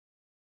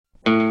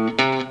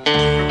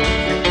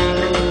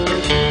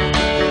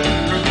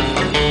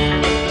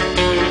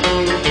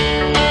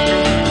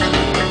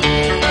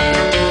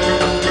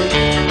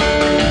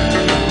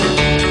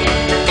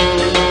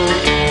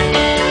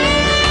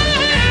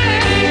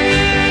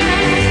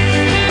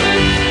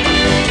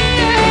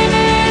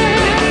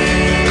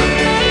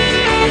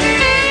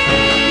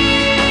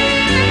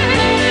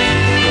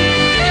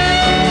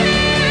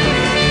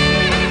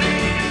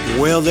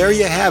 Well, there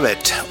you have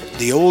it.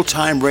 The Old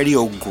Time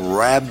Radio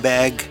Grab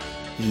Bag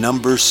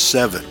number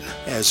 7,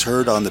 as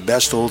heard on the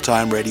Best Old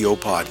Time Radio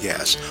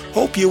podcast.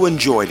 Hope you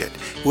enjoyed it.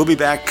 We'll be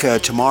back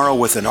tomorrow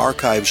with an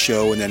archive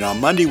show, and then on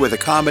Monday with a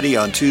comedy,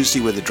 on Tuesday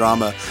with a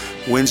drama,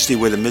 Wednesday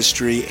with a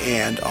mystery,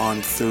 and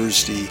on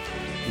Thursday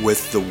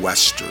with the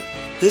Western.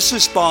 This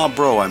is Bob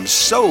Bro. I'm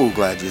so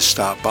glad you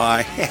stopped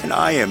by, and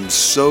I am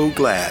so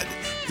glad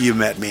you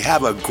met me.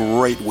 Have a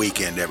great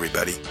weekend,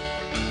 everybody.